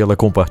aqui ela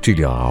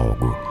compartilha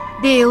algo.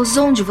 Deus,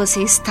 onde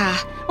você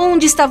está?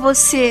 Onde está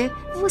você?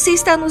 Você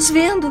está nos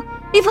vendo?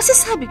 E você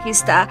sabe que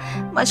está.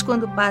 Mas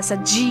quando passa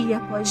dia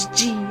após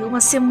dia,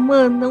 uma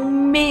semana, um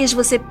mês,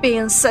 você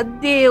pensa,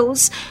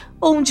 Deus,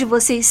 onde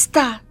você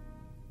está?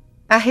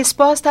 A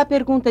resposta à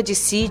pergunta de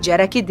Sid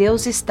era que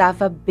Deus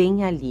estava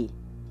bem ali.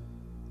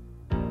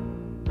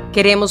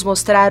 Queremos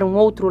mostrar um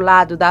outro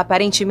lado da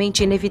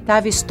aparentemente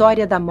inevitável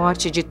história da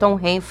morte de Tom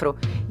Renfrew,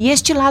 e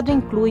este lado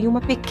inclui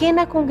uma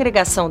pequena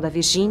congregação da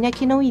Virgínia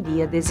que não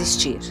iria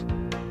desistir.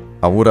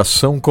 A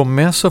oração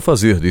começa a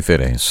fazer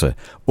diferença.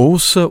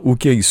 Ouça o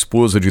que a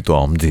esposa de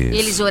Tom diz.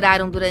 Eles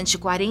oraram durante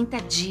 40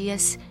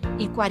 dias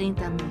e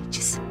 40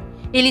 noites.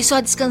 Eles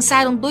só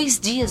descansaram 2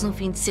 dias no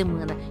fim de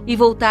semana e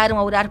voltaram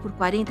a orar por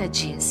 40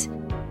 dias.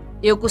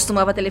 Eu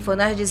costumava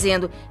telefonar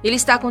dizendo, ele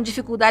está com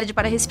dificuldade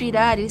para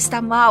respirar, ele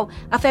está mal,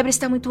 a febre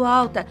está muito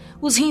alta,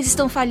 os rins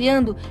estão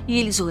falhando, e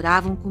eles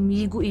oravam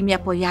comigo e me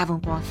apoiavam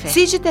com a fé.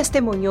 Sid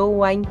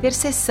testemunhou a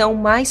intercessão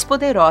mais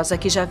poderosa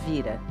que já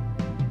vira.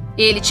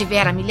 Ele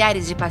tivera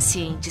milhares de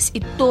pacientes e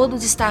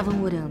todos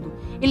estavam orando.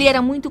 Ele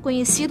era muito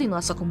conhecido em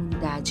nossa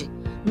comunidade.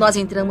 Nós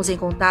entramos em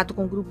contato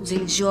com grupos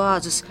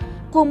religiosos,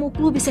 como o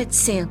Clube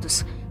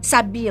 700.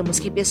 Sabíamos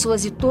que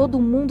pessoas de todo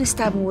o mundo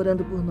estavam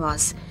orando por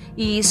nós.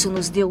 E isso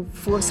nos deu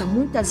força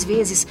muitas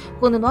vezes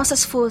quando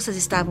nossas forças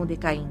estavam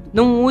decaindo.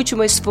 Num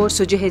último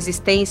esforço de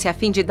resistência a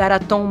fim de dar a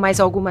Tom mais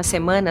algumas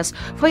semanas,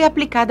 foi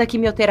aplicada a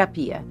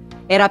quimioterapia.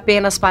 Era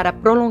apenas para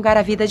prolongar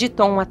a vida de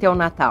Tom até o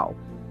Natal.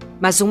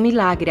 Mas um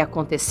milagre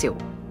aconteceu.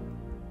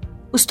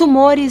 Os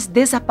tumores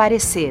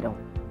desapareceram.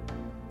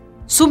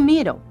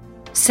 Sumiram.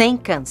 Sem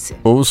câncer.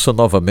 Ouça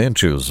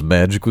novamente os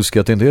médicos que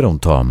atenderam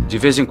Tom. De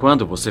vez em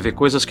quando você vê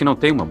coisas que não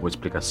têm uma boa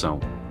explicação.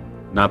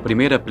 Na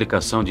primeira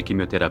aplicação de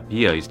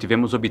quimioterapia,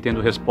 estivemos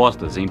obtendo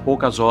respostas em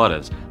poucas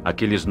horas.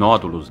 Aqueles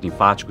nódulos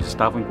linfáticos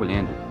estavam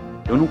encolhendo.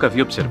 Eu nunca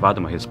havia observado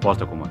uma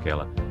resposta como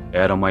aquela.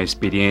 Era uma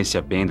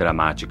experiência bem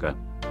dramática.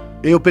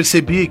 Eu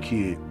percebi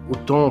que o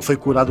Tom foi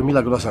curado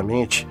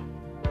milagrosamente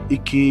e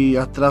que,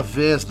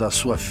 através da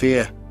sua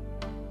fé,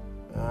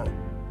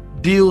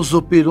 Deus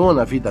operou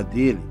na vida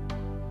dele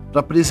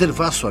para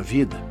preservar sua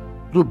vida,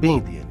 para o bem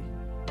dele.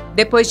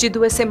 Depois de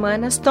 2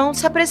 semanas, Tom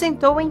se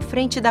apresentou em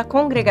frente da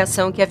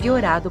congregação que havia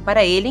orado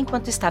para ele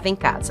enquanto estava em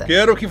casa.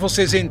 Quero que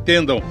vocês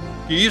entendam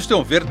que isto é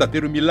um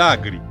verdadeiro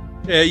milagre.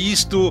 É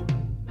isto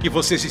que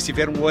vocês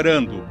estiveram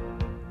orando.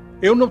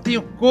 Eu não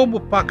tenho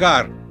como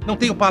pagar, não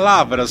tenho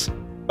palavras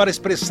para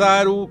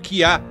expressar o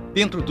que há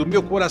dentro do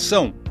meu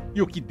coração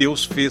e o que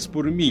Deus fez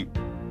por mim.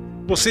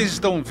 Vocês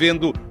estão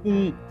vendo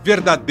um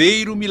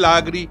verdadeiro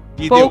milagre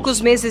de Deus.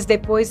 Poucos meses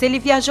depois, ele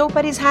viajou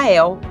para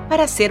Israel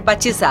para ser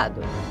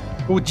batizado.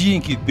 O dia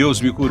em que Deus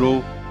me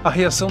curou, a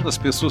reação das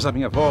pessoas à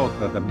minha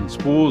volta, da minha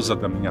esposa,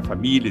 da minha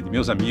família, de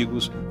meus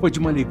amigos, foi de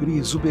uma alegria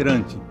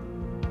exuberante.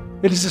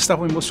 Eles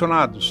estavam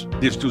emocionados,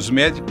 desde os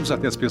médicos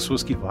até as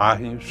pessoas que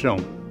varrem o chão.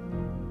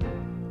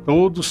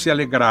 Todos se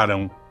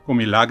alegraram com o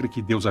milagre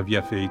que Deus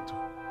havia feito.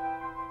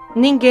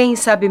 Ninguém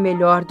sabe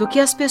melhor do que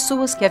as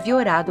pessoas que haviam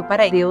orado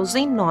para Deus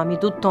em nome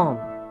do Tom.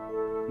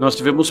 Nós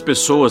tivemos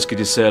pessoas que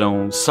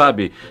disseram,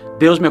 sabe,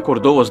 Deus me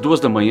acordou às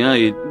 2 da manhã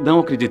e não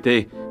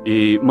acreditei.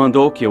 E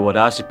mandou que eu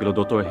orasse pelo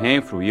Dr.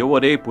 Renfrew e eu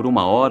orei por 1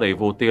 hora e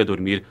voltei a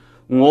dormir.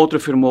 Um outro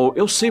afirmou,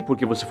 eu sei por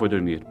que você foi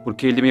dormir,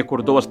 porque ele me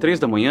acordou às 3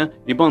 da manhã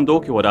e mandou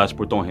que eu orasse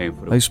por Tom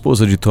Renfrew. A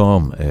esposa de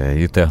Tom é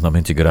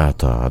eternamente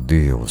grata a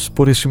Deus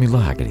por esse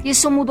milagre.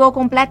 Isso mudou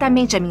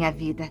completamente a minha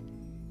vida.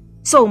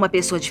 Sou uma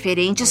pessoa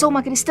diferente, sou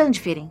uma cristã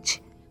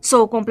diferente.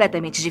 Sou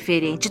completamente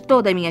diferente,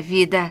 toda a minha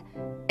vida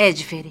é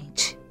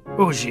diferente.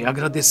 Hoje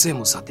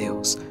agradecemos a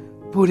Deus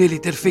por Ele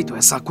ter feito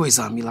essa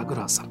coisa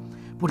milagrosa,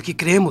 porque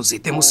cremos e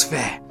temos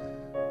fé.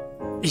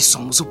 E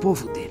somos o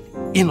povo dele,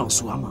 e nós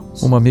o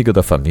amamos. Uma amiga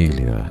da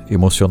família,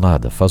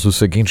 emocionada, faz o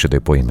seguinte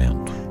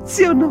depoimento.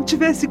 Se eu não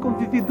tivesse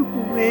convivido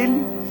com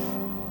ele,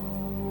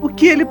 o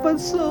que ele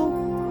passou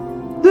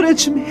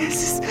durante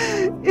meses,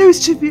 eu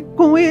estive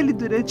com ele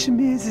durante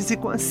meses e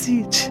com a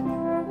Cid.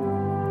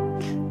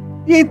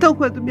 E então,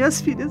 quando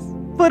minhas filhas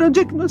foram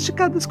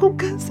diagnosticadas com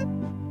câncer,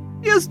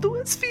 e as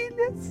 2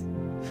 filhas,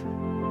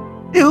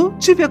 eu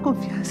tive a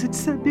confiança de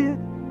saber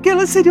que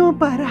elas seriam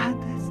amparadas,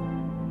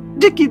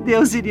 de que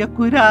Deus iria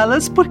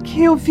curá-las,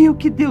 porque eu vi o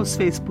que Deus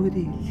fez por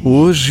ele.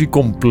 Hoje,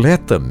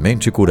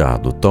 completamente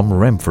curado, Tom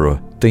Renfrew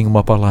tem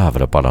uma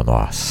palavra para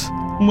nós.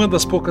 Uma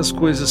das poucas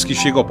coisas que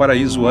chega ao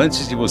paraíso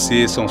antes de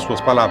você são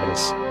suas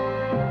palavras.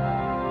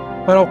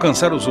 Para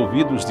alcançar os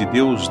ouvidos de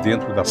Deus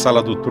dentro da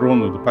sala do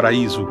trono do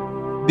paraíso,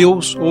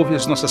 Deus ouve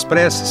as nossas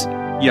preces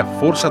e a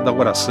força da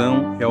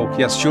oração é o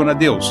que aciona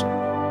Deus.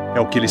 É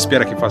o que Ele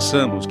espera que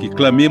façamos, que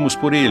clamemos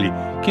por Ele,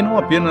 que não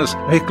apenas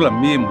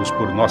reclamemos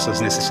por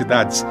nossas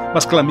necessidades,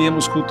 mas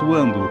clamemos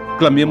cultuando,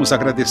 clamemos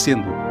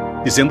agradecendo,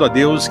 dizendo a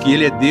Deus que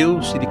Ele é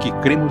Deus e de que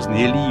cremos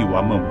nele e o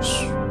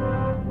amamos.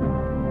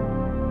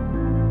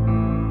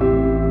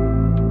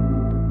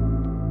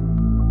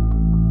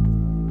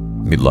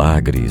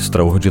 Milagre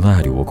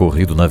extraordinário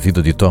ocorrido na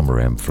vida de Tom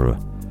Renfrew.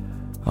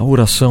 A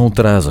oração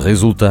traz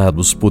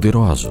resultados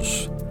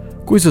poderosos.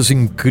 Coisas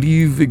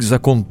incríveis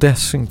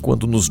acontecem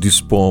quando nos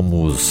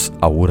dispomos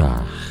a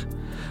orar.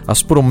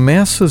 As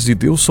promessas de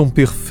Deus são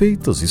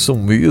perfeitas e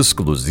são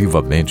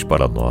exclusivamente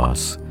para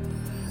nós.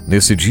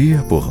 Nesse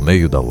dia, por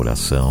meio da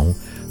oração,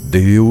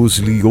 Deus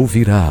lhe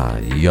ouvirá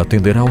e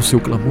atenderá ao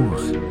seu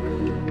clamor.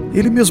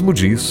 Ele mesmo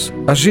diz: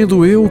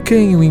 agindo eu,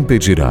 quem o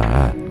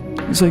impedirá?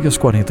 Isaías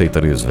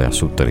 43,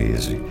 verso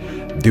 13.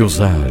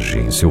 Deus age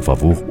em seu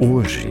favor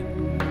hoje.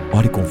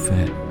 Ore com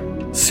fé.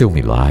 Seu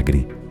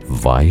milagre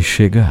vai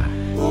chegar.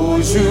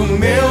 Hoje o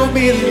meu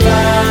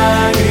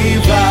milagre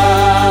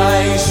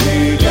vai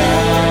chegar.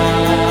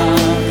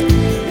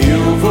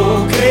 Eu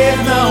vou crer,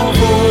 não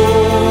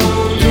vou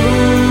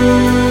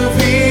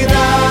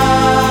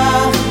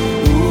duvidar.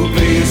 O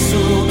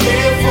preço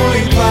que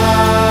foi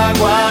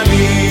pago a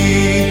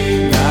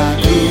mim na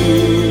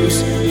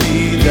cruz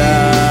e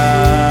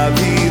da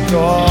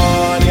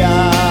vitória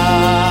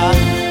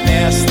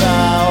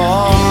nesta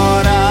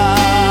hora.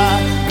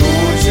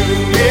 Hoje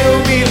o meu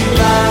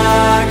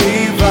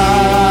milagre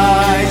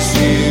vai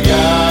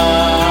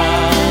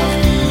chegar.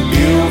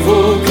 Eu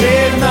vou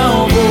crer,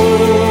 não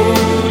vou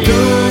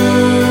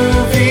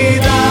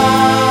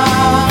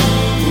duvidar.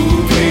 O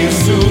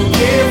preço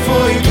que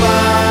foi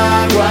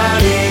pago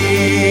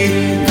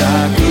ali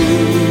na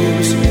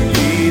cruz e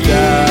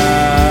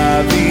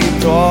da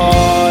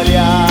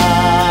vitória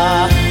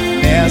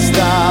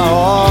nesta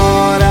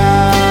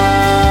hora.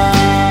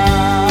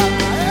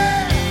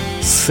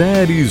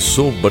 Série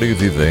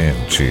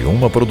Sobrevivente,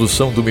 uma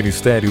produção do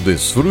Ministério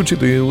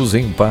DesfruteDeus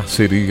em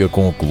parceria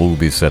com o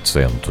Clube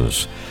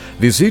 700.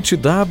 Visite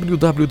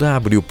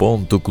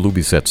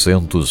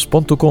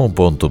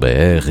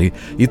www.clube700.com.br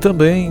e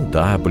também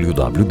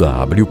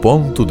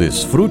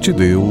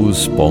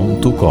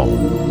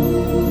www.desfrutedeus.com.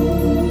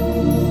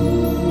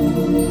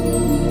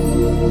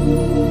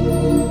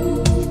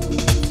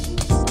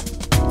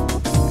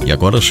 E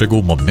agora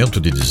chegou o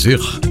momento de dizer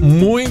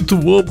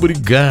muito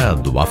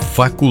obrigado à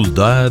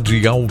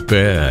Faculdade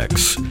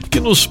Alpex, que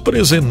nos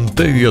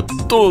presenteia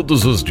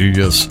todos os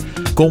dias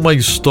com uma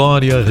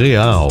história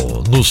real,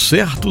 nos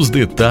certos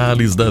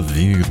detalhes da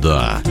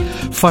vida.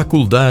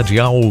 Faculdade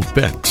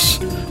Alpex,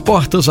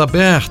 portas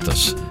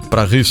abertas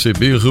para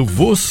receber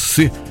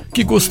você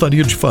que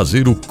gostaria de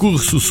fazer o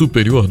curso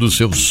superior dos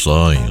seus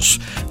sonhos.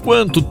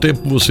 Quanto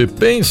tempo você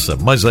pensa,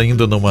 mas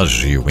ainda não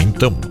agiu?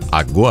 Então,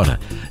 agora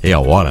é a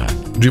hora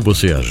de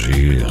você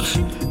agir.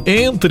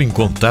 Entre em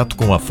contato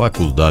com a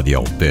Faculdade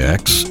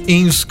Alpex,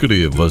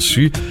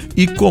 inscreva-se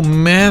e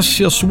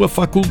comece a sua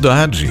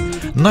faculdade.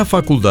 Na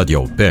Faculdade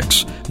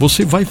Alpex,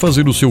 você vai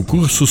fazer o seu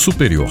curso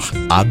superior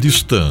à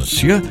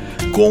distância,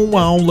 com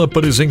aula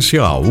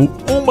presencial,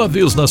 uma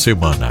vez na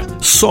semana,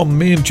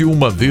 somente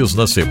uma vez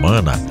na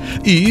semana.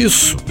 E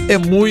isso é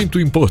muito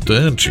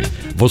importante,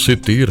 você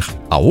ter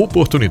a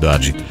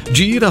oportunidade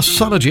de ir à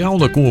sala de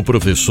aula com o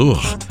professor.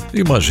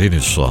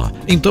 Imagine só.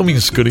 Então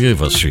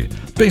inscreva-se.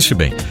 Pense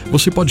bem,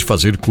 você pode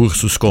fazer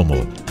cursos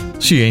como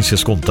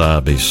ciências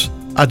contábeis,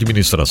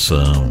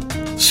 administração,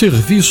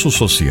 serviço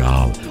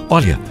social.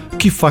 Olha,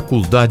 que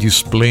faculdade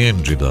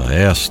esplêndida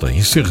esta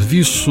em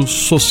serviço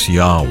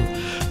social.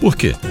 Por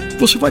quê?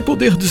 Você vai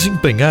poder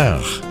desempenhar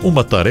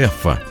uma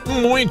tarefa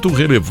muito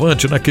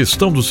relevante na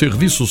questão do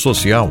serviço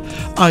social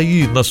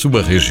aí na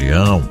sua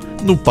região,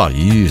 no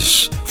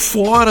país,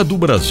 fora do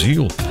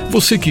Brasil.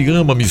 Você que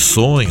ama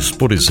missões,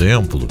 por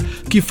exemplo,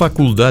 que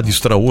faculdade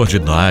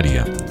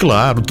extraordinária.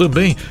 Claro,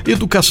 também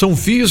educação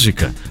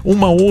física,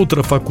 uma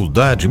outra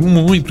faculdade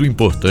muito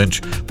importante,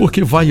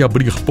 porque vai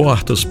abrir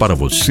portas para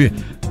você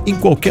em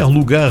qualquer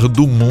lugar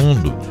do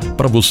mundo,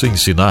 para você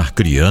ensinar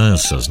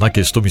crianças na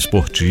questão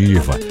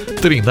esportiva,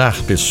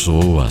 treinar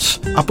pessoas.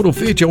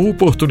 Aproveite a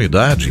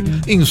oportunidade,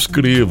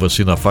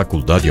 inscreva-se na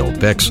faculdade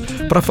Alpex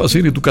para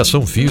fazer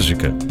educação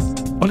física.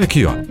 Olha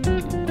aqui, ó.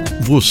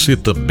 Você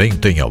também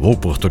tem a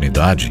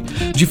oportunidade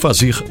de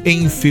fazer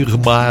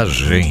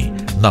enfermagem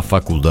na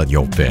faculdade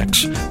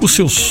Alpex. O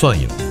seu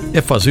sonho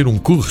é fazer um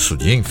curso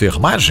de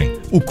enfermagem?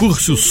 O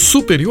curso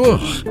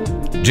superior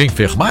de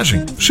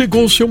enfermagem?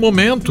 Chegou o seu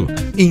momento.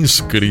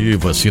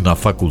 Inscreva-se na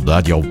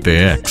faculdade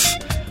Alpex.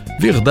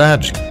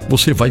 Verdade,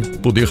 você vai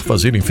poder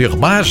fazer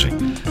enfermagem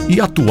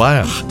e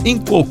atuar em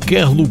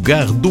qualquer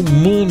lugar do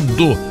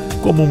mundo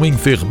como um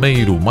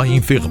enfermeiro, uma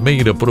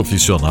enfermeira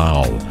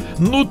profissional.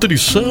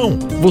 Nutrição,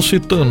 você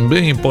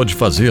também pode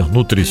fazer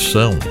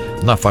nutrição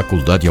na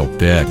faculdade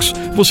Alpex.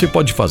 Você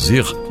pode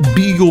fazer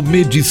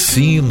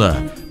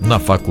biomedicina na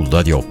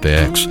faculdade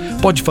Alpex.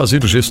 Pode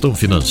fazer gestão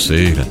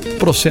financeira,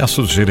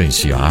 processos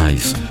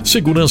gerenciais,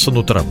 segurança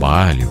no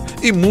trabalho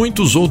e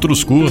muitos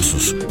outros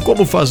cursos.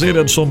 Como fazer,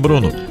 Edson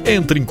Bruno?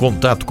 Entre em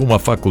contato com a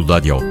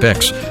faculdade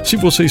Alpex se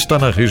você está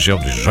na região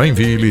de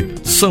Joinville,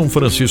 São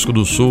Francisco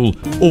do Sul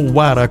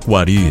ou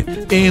Araquari.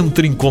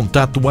 Entre em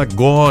contato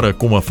agora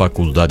com a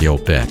faculdade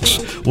Alpex.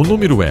 O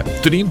número é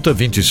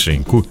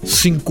 3025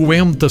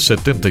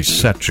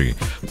 5077.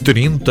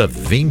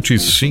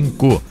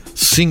 3025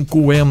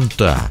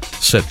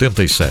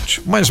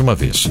 5077. Mais uma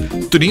vez,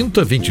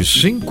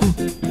 3025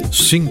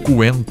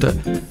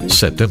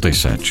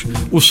 5077.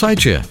 O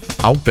site é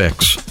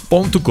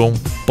alpex.com.br.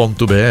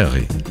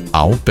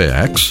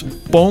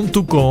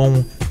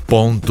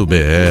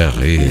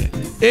 alpex.com.br.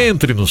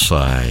 Entre no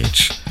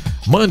site.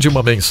 Mande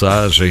uma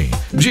mensagem.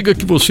 Diga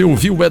que você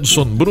ouviu o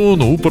Edson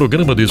Bruno, o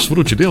programa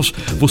DesfruteDeus.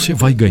 Você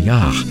vai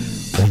ganhar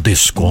um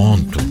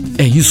desconto.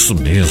 É isso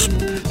mesmo.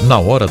 Na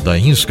hora da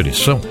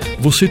inscrição,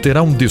 você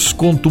terá um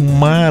desconto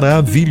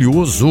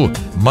maravilhoso.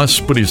 Mas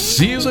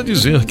precisa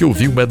dizer que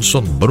ouviu o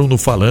Edson Bruno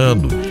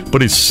falando.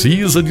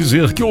 Precisa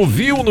dizer que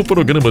ouviu no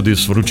programa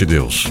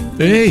DesfruteDeus.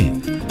 Ei,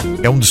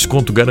 é um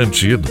desconto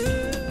garantido.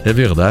 É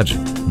verdade.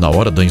 Na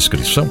hora da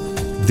inscrição,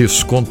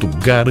 desconto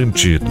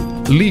garantido.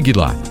 Ligue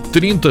lá,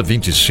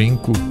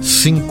 3025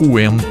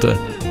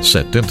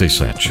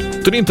 5077.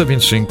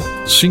 3025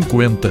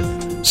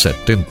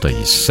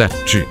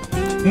 5077.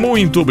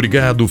 Muito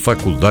obrigado,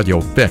 Faculdade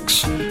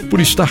Alpex, por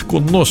estar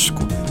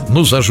conosco,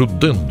 nos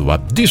ajudando a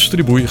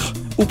distribuir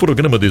o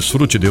programa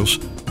DesfruteDeus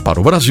para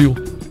o Brasil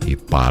e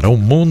para o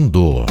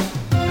mundo.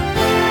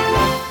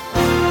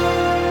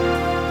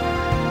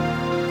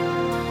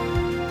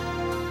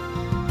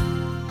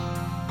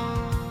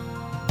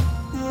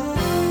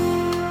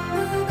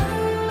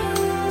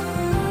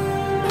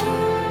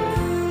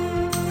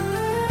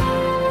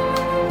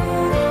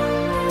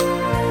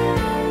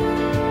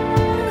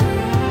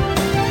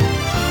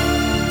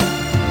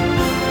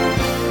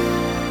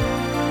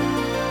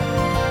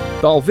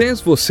 Talvez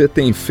você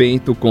tenha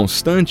feito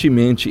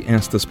constantemente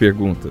estas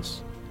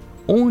perguntas.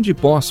 Onde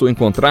posso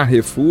encontrar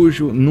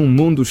refúgio num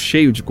mundo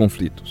cheio de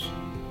conflitos?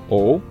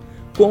 Ou,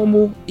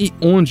 como e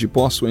onde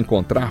posso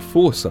encontrar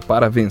força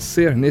para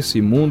vencer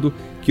nesse mundo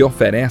que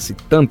oferece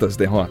tantas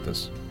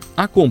derrotas?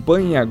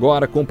 Acompanhe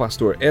agora com o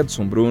pastor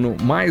Edson Bruno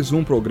mais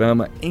um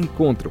programa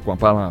Encontro com a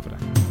Palavra.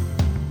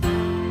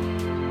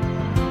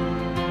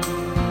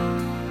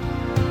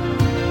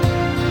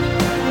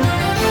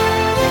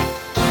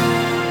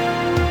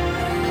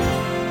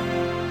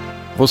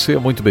 Você é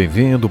muito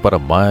bem-vindo para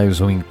mais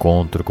um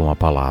Encontro com a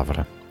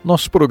Palavra.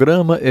 Nosso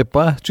programa é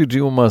parte de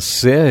uma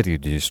série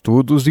de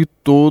estudos de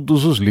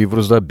todos os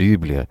livros da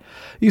Bíblia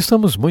e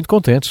estamos muito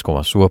contentes com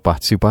a sua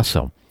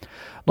participação.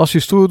 Nosso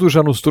estudo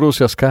já nos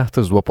trouxe as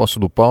cartas do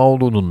apóstolo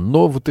Paulo no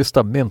Novo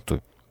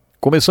Testamento.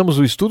 Começamos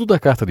o estudo da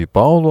carta de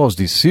Paulo aos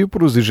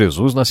discípulos de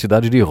Jesus na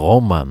cidade de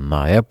Roma,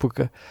 na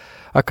época,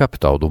 a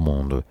capital do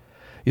mundo.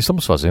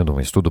 Estamos fazendo um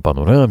estudo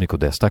panorâmico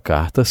desta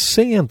carta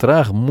sem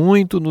entrar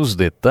muito nos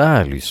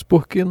detalhes,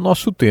 porque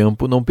nosso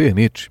tempo não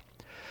permite.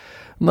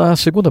 Na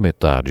segunda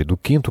metade do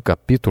 5º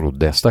capítulo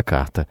desta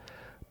carta,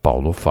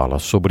 Paulo fala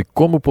sobre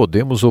como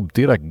podemos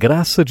obter a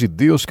graça de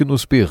Deus que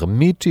nos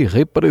permite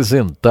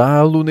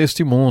representá-lo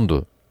neste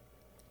mundo.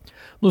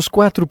 Nos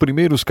 4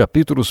 primeiros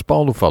capítulos,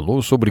 Paulo falou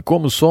sobre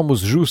como somos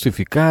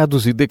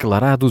justificados e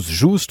declarados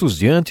justos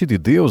diante de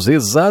Deus,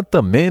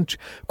 exatamente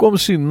como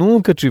se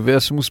nunca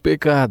tivéssemos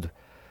pecado.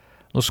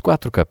 Nos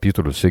 4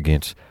 capítulos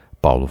seguintes,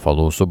 Paulo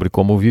falou sobre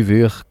como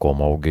viver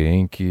como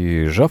alguém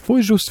que já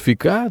foi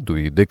justificado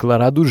e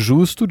declarado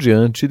justo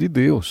diante de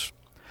Deus.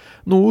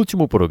 No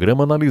último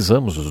programa,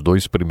 analisamos os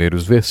 2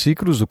 primeiros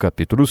versículos do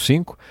capítulo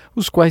 5,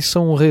 os quais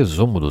são um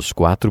resumo dos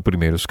 4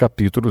 primeiros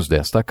capítulos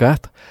desta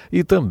carta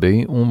e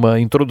também uma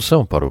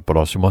introdução para o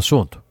próximo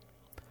assunto.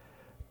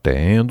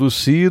 Tendo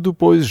sido,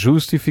 pois,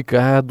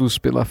 justificados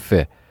pela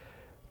fé,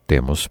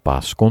 temos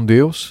paz com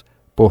Deus,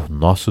 por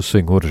nosso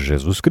Senhor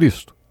Jesus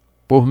Cristo,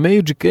 por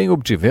meio de quem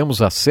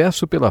obtivemos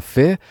acesso pela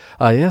fé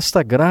a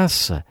esta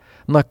graça,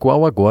 na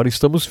qual agora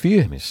estamos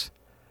firmes.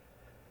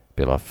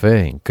 Pela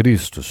fé em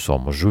Cristo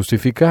somos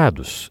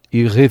justificados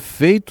e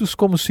refeitos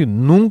como se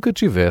nunca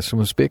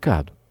tivéssemos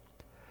pecado.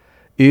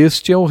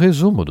 Este é o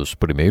resumo dos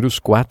primeiros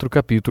 4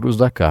 capítulos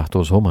da carta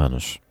aos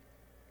Romanos.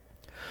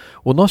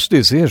 O nosso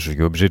desejo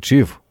e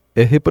objetivo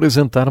é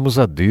representarmos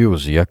a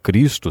Deus e a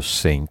Cristo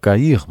sem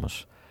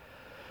cairmos.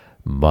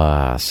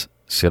 Mas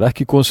será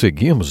que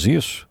conseguimos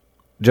isso?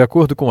 De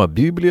acordo com a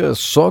Bíblia,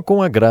 só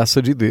com a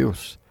graça de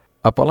Deus.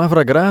 A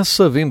palavra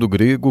graça vem do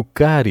grego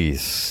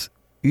charis,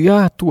 e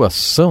a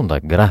atuação da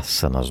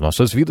graça nas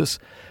nossas vidas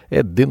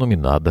é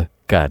denominada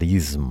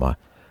carisma.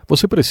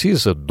 Você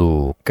precisa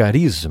do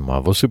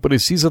carisma, você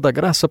precisa da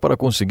graça para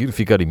conseguir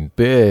ficar em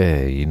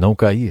pé e não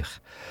cair.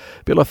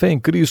 Pela fé em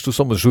Cristo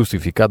somos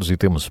justificados e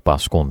temos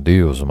paz com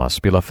Deus, mas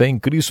pela fé em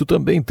Cristo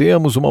também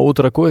temos uma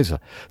outra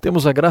coisa.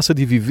 Temos a graça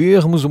de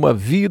vivermos uma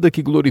vida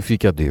que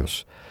glorifique a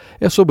Deus.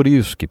 É sobre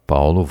isso que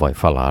Paulo vai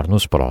falar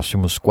nos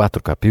próximos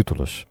 4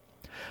 capítulos.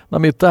 Na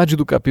metade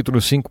do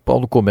capítulo 5,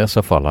 Paulo começa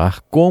a falar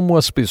como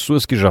as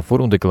pessoas que já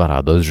foram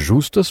declaradas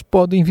justas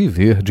podem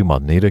viver de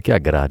maneira que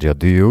agrade a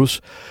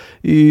Deus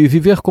e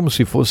viver como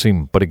se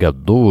fossem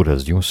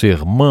pregadoras de um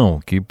sermão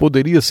que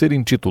poderia ser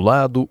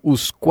intitulado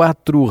Os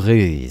 4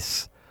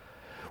 Reis.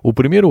 O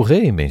primeiro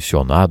rei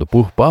mencionado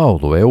por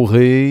Paulo é o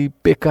rei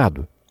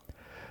pecado.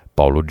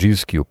 Paulo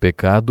diz que o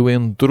pecado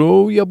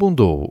entrou e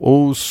abundou,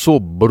 ou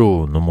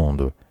sobrou no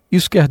mundo.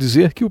 Isso quer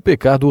dizer que o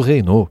pecado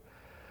reinou.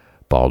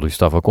 Paulo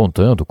estava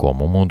contando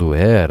como o mundo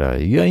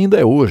era e ainda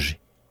é hoje.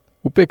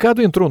 O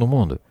pecado entrou no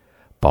mundo.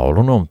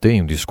 Paulo não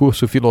tem um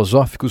discurso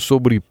filosófico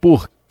sobre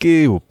por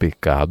que o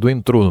pecado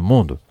entrou no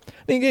mundo.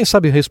 Ninguém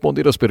sabe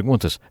responder as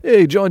perguntas: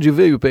 ei, de onde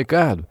veio o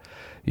pecado?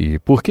 E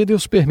por que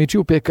Deus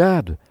permitiu o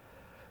pecado?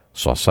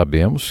 Só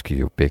sabemos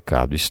que o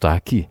pecado está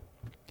aqui.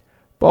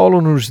 Paulo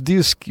nos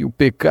diz que o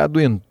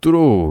pecado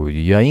entrou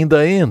e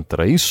ainda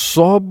entra e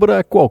sobra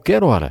a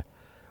qualquer hora.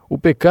 O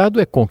pecado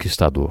é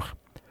conquistador.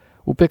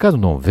 O pecado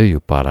não veio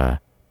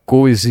para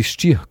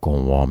coexistir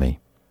com o homem,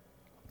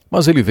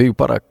 mas ele veio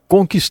para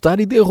conquistar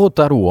e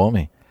derrotar o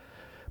homem.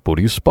 Por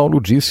isso Paulo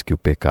diz que o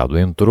pecado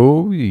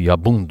entrou e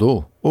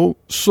abundou, ou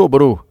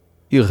sobrou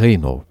e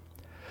reinou.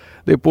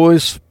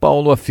 Depois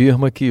Paulo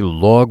afirma que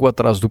logo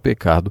atrás do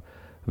pecado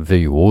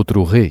veio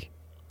outro rei,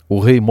 o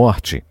rei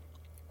morte.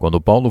 Quando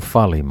Paulo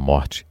fala em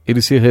morte,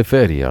 ele se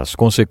refere às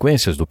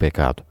consequências do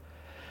pecado.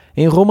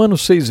 Em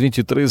Romanos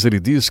 6,23 ele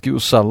diz que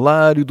o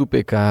salário do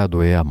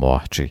pecado é a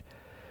morte.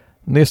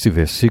 Neste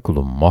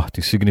versículo,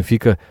 morte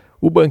significa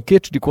o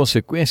banquete de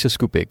consequências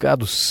que o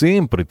pecado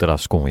sempre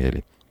traz com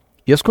ele.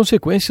 E as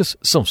consequências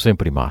são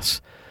sempre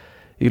más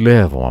e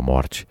levam à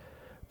morte.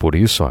 Por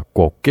isso, a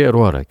qualquer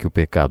hora que o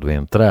pecado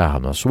entrar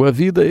na sua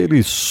vida,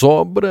 ele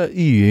sobra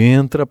e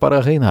entra para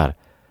reinar.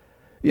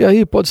 E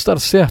aí pode estar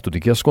certo de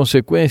que as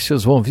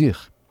consequências vão vir.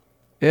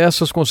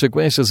 Essas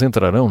consequências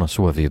entrarão na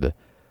sua vida,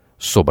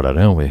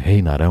 sobrarão e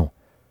reinarão,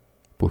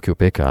 porque o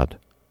pecado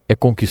é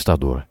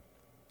conquistador.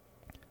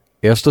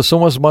 Estas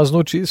são as más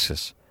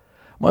notícias.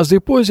 Mas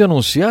depois de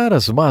anunciar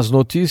as más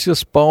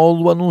notícias,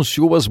 Paulo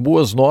anunciou as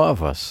boas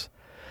novas.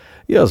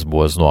 E as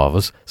boas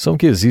novas são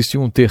que existe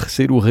um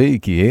terceiro rei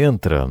que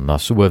entra na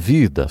sua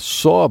vida,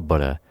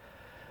 sobra,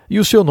 e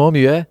o seu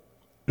nome é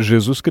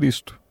Jesus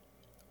Cristo.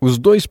 Os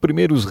 2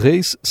 primeiros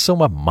reis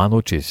são a má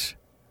notícia.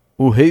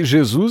 O rei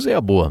Jesus é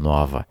a boa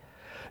nova.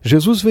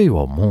 Jesus veio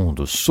ao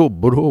mundo,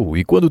 sobrou,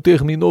 e quando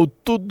terminou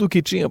tudo o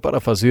que tinha para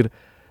fazer,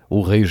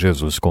 o rei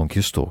Jesus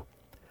conquistou.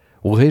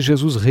 O rei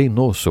Jesus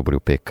reinou sobre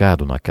o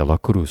pecado naquela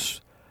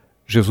cruz.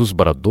 Jesus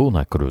bradou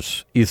na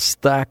cruz: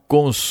 está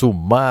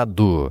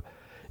consumado.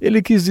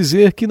 Ele quis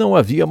dizer que não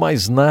havia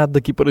mais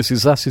nada que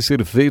precisasse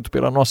ser feito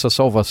pela nossa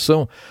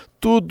salvação.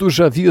 Tudo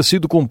já havia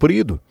sido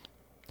cumprido.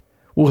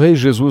 O rei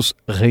Jesus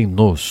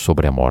reinou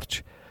sobre a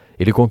morte.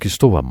 Ele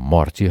conquistou a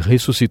morte,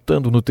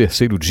 ressuscitando no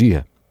 3º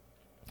dia.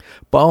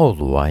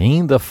 Paulo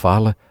ainda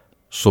fala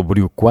sobre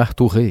o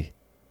 4º rei.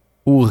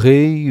 O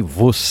rei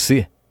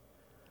você.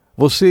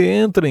 Você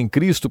entra em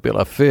Cristo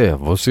pela fé,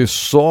 você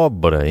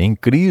sobra em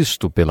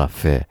Cristo pela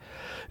fé.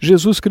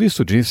 Jesus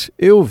Cristo disse: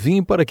 eu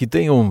vim para que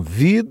tenham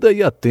vida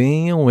e a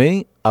tenham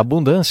em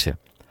abundância.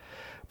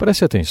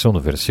 Preste atenção no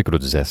versículo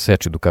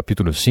 17 do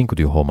capítulo 5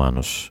 de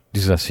Romanos.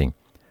 Diz assim: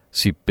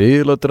 se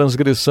pela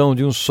transgressão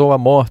de um só a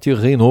morte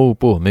reinou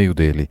por meio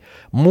dele,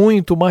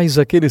 muito mais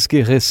aqueles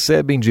que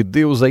recebem de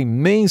Deus a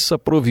imensa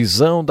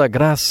provisão da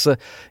graça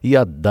e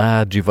a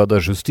dádiva da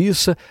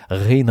justiça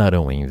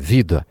reinarão em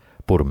vida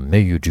por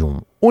meio de um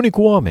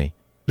único homem,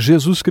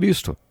 Jesus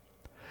Cristo.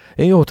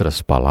 Em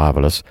outras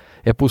palavras,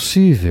 é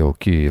possível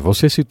que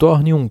você se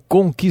torne um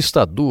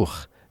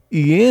conquistador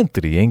e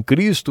entre em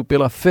Cristo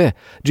pela fé,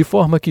 de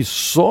forma que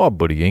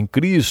sobre em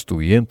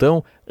Cristo e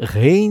então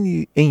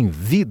reine em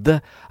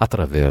vida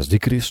através de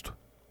Cristo.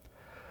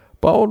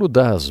 Paulo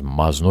dá as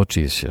más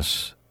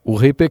notícias. O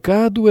rei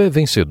pecado é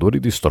vencedor e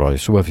destrói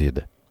sua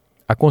vida.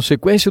 A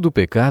consequência do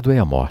pecado é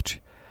a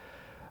morte.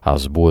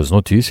 As boas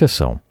notícias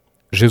são: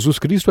 Jesus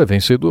Cristo é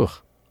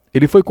vencedor.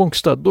 Ele foi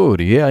conquistador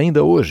e é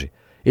ainda hoje.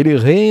 Ele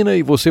reina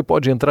e você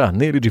pode entrar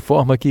nele de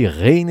forma que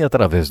reine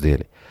através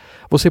dele.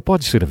 Você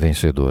pode ser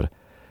vencedor.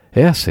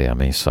 Essa é a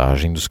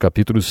mensagem dos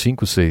capítulos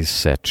 5, 6,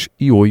 7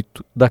 e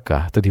 8 da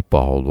carta de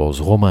Paulo aos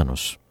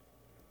Romanos.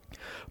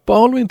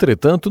 Paulo,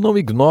 entretanto, não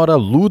ignora a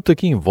luta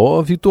que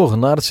envolve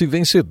tornar-se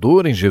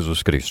vencedor em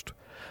Jesus Cristo.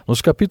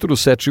 Nos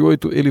capítulos 7 e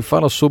 8, ele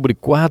fala sobre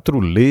 4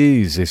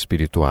 leis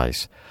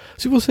espirituais.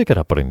 Se você quer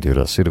aprender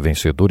a ser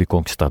vencedor e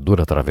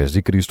conquistador através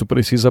de Cristo,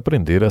 precisa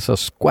aprender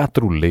essas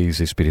 4 leis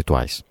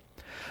espirituais.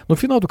 No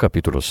final do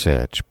capítulo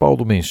 7,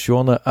 Paulo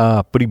menciona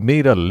a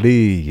primeira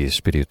lei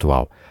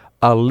espiritual,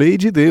 a lei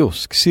de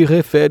Deus, que se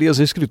refere às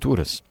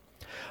Escrituras.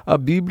 A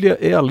Bíblia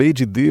é a lei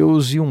de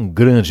Deus e um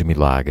grande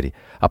milagre.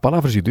 A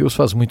palavra de Deus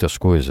faz muitas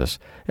coisas.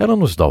 Ela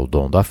nos dá o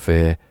dom da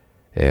fé,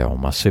 é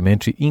uma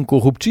semente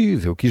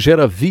incorruptível que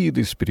gera vida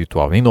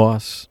espiritual em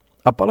nós.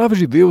 A palavra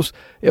de Deus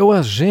é o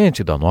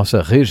agente da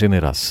nossa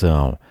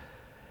regeneração.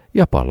 E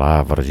a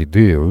palavra de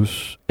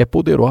Deus é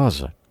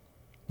poderosa.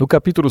 No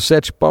capítulo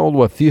 7,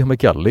 Paulo afirma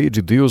que a lei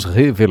de Deus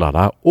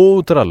revelará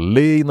outra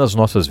lei nas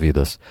nossas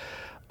vidas,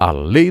 a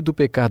lei do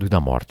pecado e da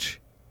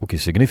morte, o que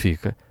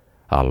significa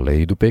a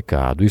lei do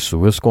pecado e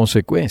suas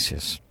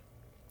consequências.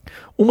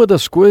 Uma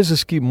das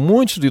coisas que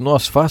muitos de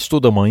nós faz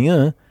toda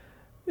manhã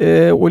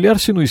é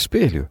olhar-se no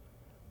espelho.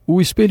 O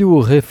espelho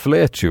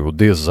reflete o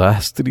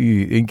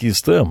desastre em que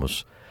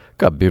estamos.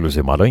 Cabelos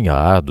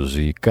emaranhados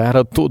e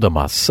cara toda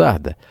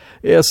amassada.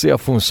 Essa é a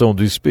função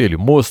do espelho,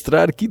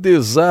 mostrar que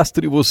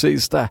desastre você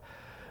está.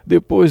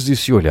 Depois de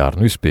se olhar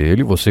no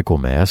espelho, você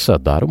começa a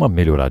dar uma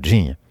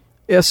melhoradinha.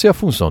 Essa é a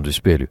função do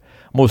espelho,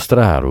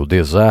 mostrar o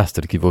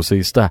desastre que você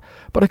está,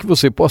 para que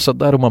você possa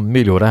dar uma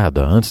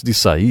melhorada antes de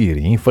sair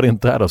e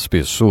enfrentar as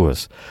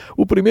pessoas.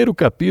 O primeiro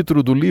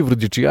capítulo do livro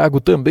de Tiago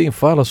também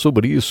fala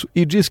sobre isso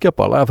e diz que a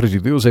palavra de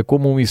Deus é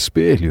como um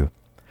espelho.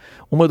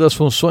 Uma das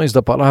funções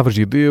da palavra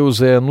de Deus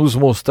é nos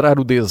mostrar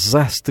o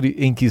desastre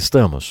em que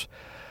estamos.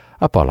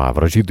 A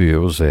palavra de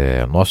Deus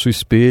é nosso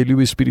espelho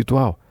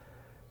espiritual.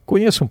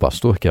 Conheço um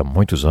pastor que há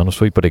muitos anos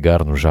foi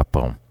pregar no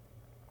Japão.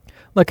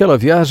 Naquela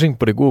viagem,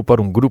 pregou para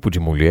um grupo de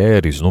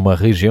mulheres numa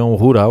região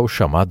rural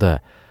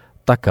chamada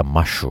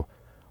Takamasho.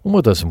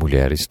 Uma das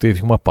mulheres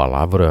teve uma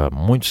palavra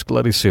muito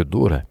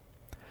esclarecedora.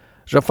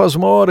 Já faz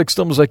uma hora que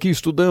estamos aqui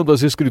estudando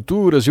as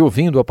Escrituras e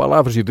ouvindo a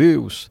palavra de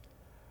Deus.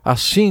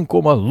 Assim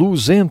como a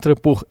luz entra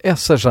por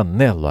essa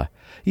janela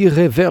e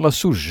revela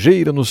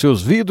sujeira nos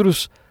seus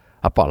vidros,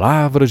 a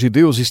palavra de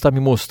Deus está me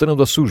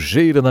mostrando a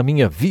sujeira na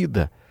minha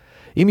vida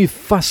e me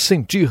faz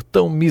sentir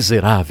tão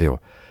miserável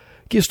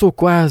que estou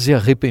quase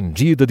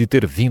arrependida de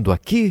ter vindo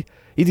aqui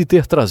e de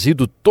ter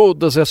trazido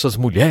todas essas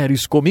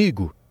mulheres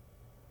comigo.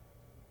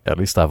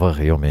 Ela estava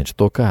realmente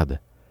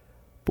tocada,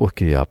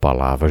 porque a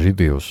palavra de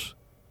Deus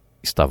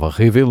estava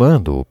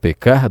revelando o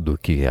pecado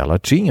que ela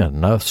tinha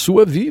na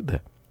sua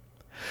vida.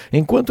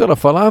 Enquanto ela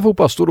falava, o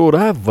pastor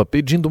orava,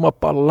 pedindo uma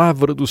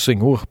palavra do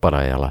Senhor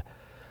para ela.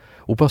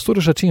 O pastor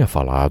já tinha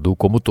falado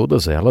como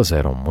todas elas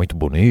eram muito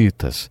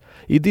bonitas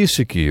e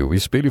disse que o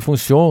espelho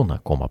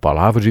funciona como a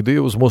palavra de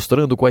Deus,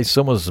 mostrando quais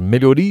são as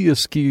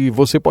melhorias que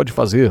você pode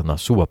fazer na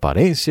sua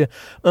aparência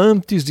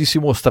antes de se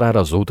mostrar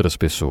às outras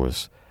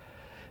pessoas.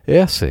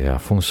 Essa é a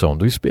função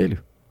do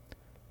espelho.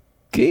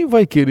 Quem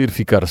vai querer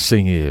ficar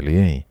sem ele,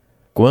 hein?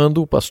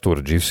 Quando o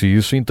pastor disse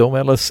isso, então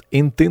elas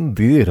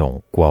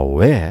entenderam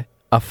qual é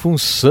a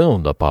função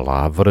da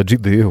palavra de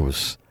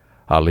Deus.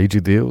 A lei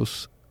de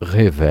Deus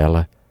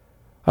revela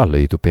a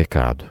lei do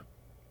pecado.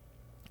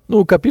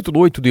 No capítulo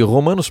 8 de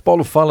Romanos,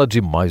 Paulo fala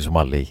de mais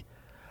uma lei,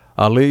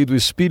 a lei do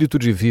Espírito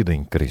de vida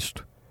em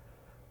Cristo.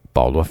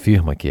 Paulo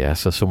afirma que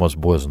essas são as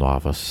boas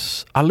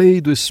novas. A lei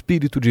do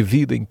Espírito de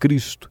vida em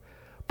Cristo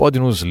pode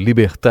nos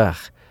libertar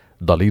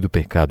da lei do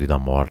pecado e da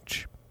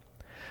morte.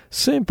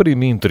 Sempre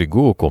me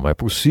intrigou como é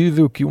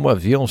possível que um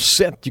avião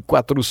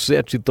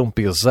 747 tão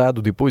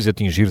pesado, depois de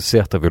atingir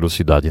certa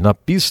velocidade na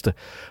pista,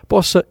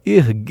 possa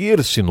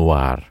erguer-se no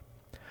ar.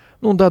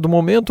 Num dado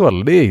momento, a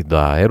lei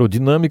da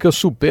aerodinâmica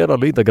supera a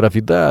lei da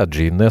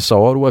gravidade e nessa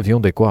hora o avião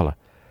decola.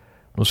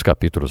 Nos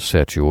capítulos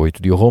 7 e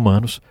 8 de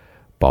Romanos,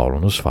 Paulo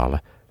nos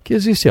fala que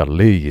existe a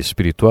lei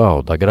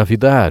espiritual da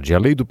gravidade, a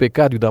lei do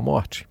pecado e da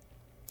morte.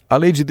 A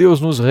lei de Deus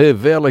nos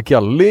revela que a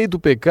lei do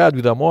pecado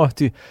e da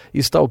morte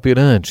está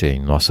operante em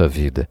nossa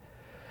vida.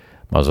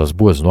 Mas as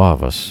boas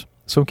novas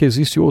são que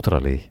existe outra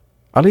lei,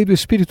 a lei do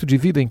Espírito de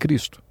vida em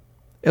Cristo.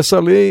 Essa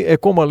lei é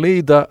como a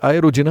lei da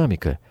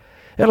aerodinâmica.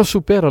 Ela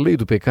supera a lei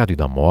do pecado e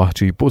da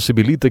morte e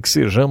possibilita que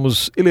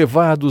sejamos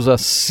elevados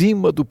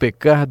acima do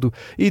pecado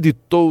e de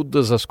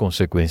todas as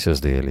consequências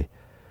dele.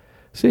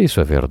 Se isso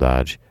é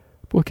verdade,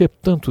 por que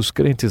tantos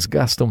crentes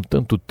gastam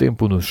tanto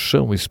tempo no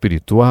chão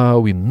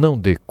espiritual e não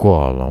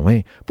decolam,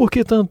 hein? Por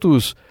que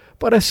tantos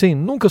parecem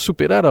nunca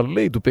superar a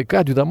lei do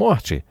pecado e da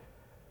morte?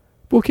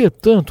 Por que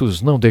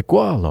tantos não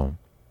decolam?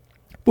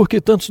 Por que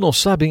tantos não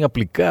sabem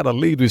aplicar a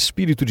lei do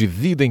Espírito de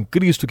vida em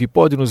Cristo que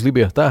pode nos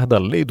libertar da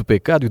lei do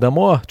pecado e da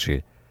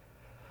morte?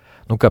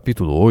 No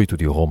capítulo 8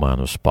 de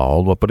Romanos,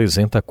 Paulo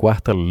apresenta a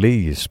quarta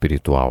lei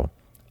espiritual,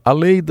 a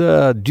lei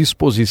da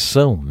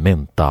disposição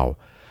mental.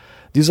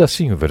 Diz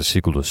assim o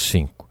versículo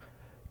 5: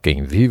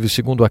 quem vive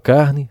segundo a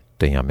carne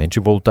tem a mente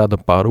voltada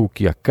para o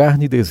que a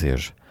carne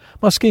deseja.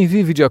 Mas quem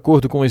vive de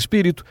acordo com o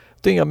Espírito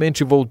tem a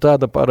mente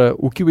voltada para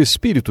o que o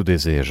Espírito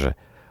deseja.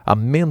 A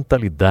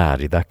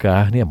mentalidade da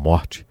carne é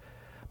morte,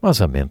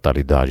 mas a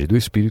mentalidade do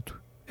Espírito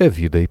é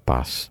vida e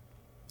paz.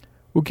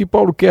 O que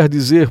Paulo quer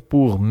dizer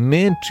por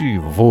mente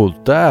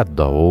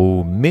voltada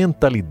ou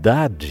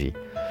mentalidade?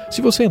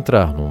 Se você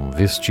entrar num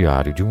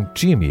vestiário de um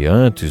time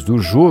antes do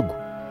jogo,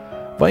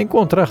 vai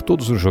encontrar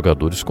todos os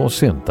jogadores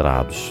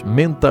concentrados,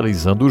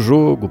 mentalizando o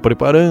jogo,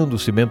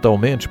 preparando-se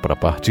mentalmente para a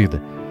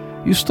partida.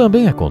 Isso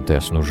também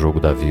acontece no jogo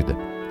da vida.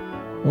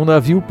 Um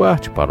navio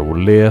parte para o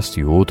leste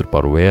e outro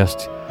para o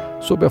oeste,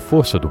 sob a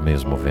força do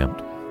mesmo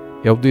vento.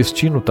 É o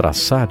destino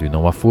traçado e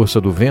não a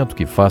força do vento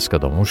que faz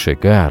cada um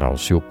chegar ao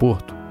seu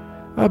porto.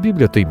 A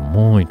Bíblia tem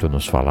muito a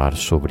nos falar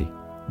sobre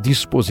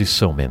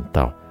disposição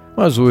mental,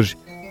 mas hoje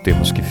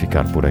temos que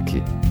ficar por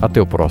aqui.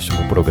 Até o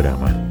próximo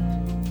programa.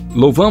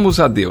 Louvamos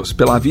a Deus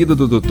pela vida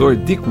do Dr.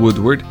 Dick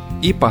Woodward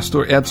e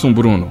pastor Edson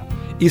Bruno.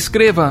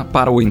 Escreva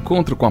para o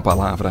Encontro com a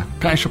Palavra,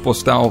 Caixa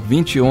Postal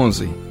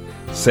 2011,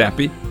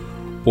 CEP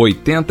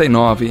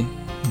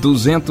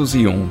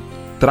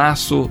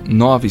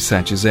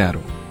 89-201-970,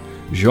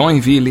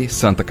 Joinville,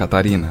 Santa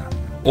Catarina.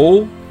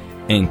 Ou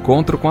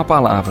Encontro com a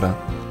Palavra,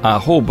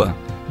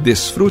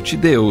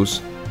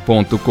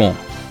 @DesfruteDeus.com.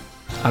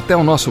 Até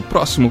o nosso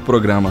próximo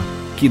programa.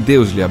 Que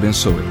Deus lhe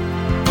abençoe.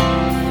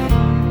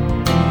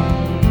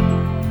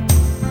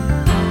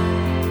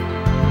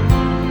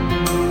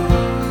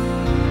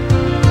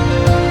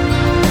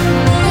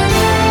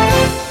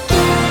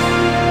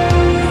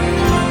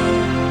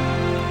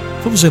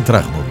 Vamos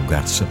entrar no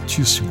lugar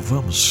santíssimo,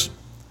 vamos.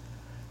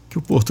 Que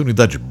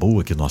oportunidade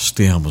boa que nós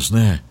temos,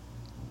 né?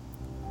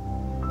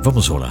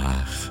 Vamos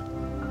orar.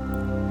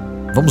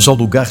 Vamos ao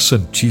lugar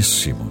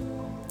santíssimo.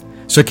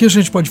 Isso aqui a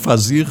gente pode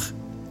fazer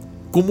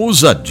com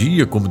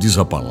ousadia, como diz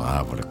a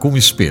palavra, com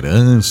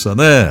esperança,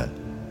 né?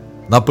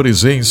 Na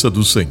presença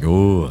do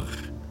Senhor.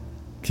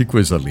 Que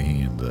coisa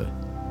linda.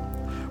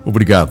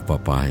 Obrigado,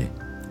 papai.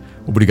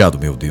 Obrigado,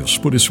 meu Deus,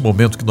 por esse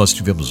momento que nós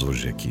tivemos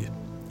hoje aqui.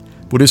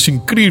 Por esse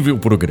incrível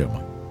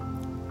programa.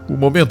 O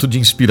momento de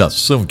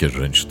inspiração que a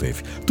gente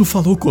teve. Tu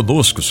falou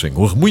conosco,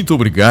 Senhor. Muito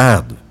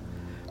obrigado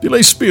pela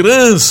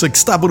esperança que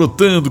está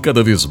brotando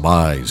cada vez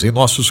mais em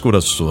nossos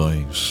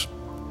corações.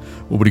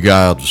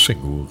 Obrigado,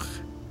 Senhor,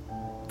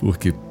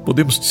 porque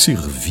podemos te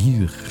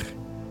servir,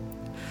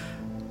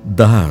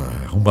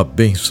 dar uma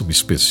bênção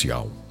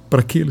especial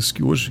para aqueles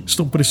que hoje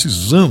estão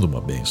precisando de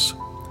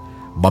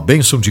uma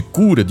bênção de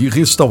cura, de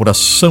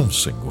restauração,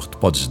 Senhor, tu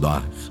podes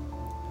dar.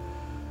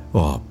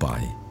 Ó,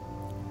 Pai,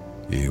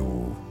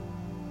 eu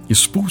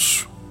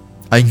expulso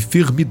a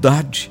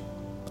enfermidade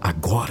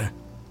agora,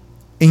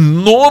 em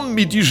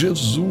nome de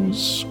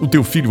Jesus, o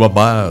teu Filho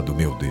amado,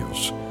 meu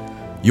Deus.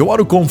 E eu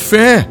oro com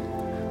fé,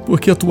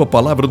 porque a tua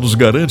palavra nos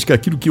garante que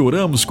aquilo que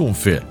oramos com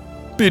fé,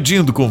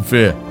 pedindo com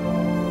fé,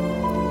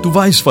 tu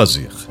vais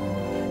fazer.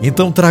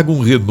 Então traga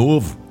um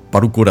renovo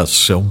para o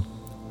coração,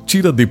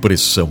 tira a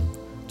depressão,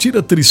 tira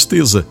a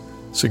tristeza,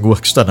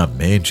 Senhor, que está na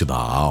mente, na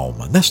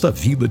alma, nesta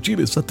vida,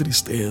 tira essa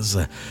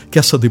tristeza, que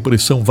essa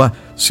depressão vá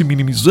se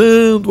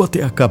minimizando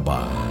até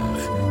acabar.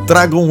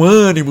 Traga um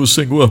ânimo,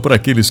 Senhor, para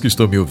aqueles que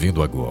estão me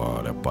ouvindo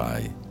agora,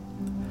 Pai.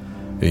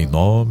 Em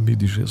nome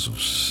de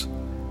Jesus.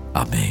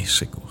 Amém,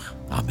 Senhor.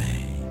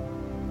 Amém.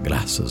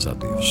 Graças a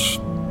Deus.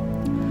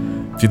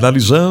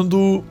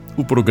 Finalizando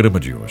o programa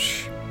de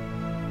hoje.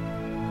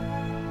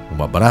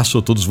 Um abraço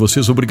a todos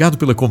vocês. Obrigado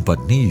pela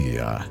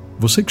companhia.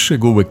 Você que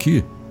chegou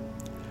aqui,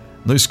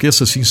 não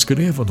esqueça, se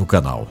inscreva no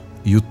canal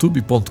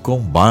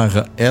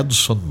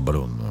youtube.com/Edson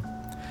Bruno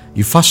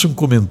e faça um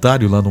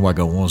comentário lá no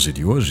H11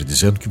 de hoje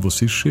dizendo que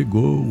você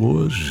chegou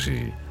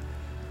hoje.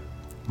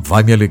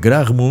 Vai me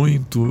alegrar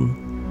muito.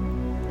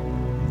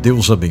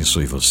 Deus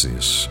abençoe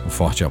vocês. Um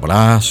forte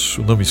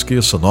abraço. Não me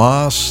esqueça,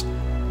 nós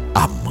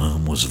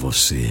amamos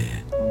você.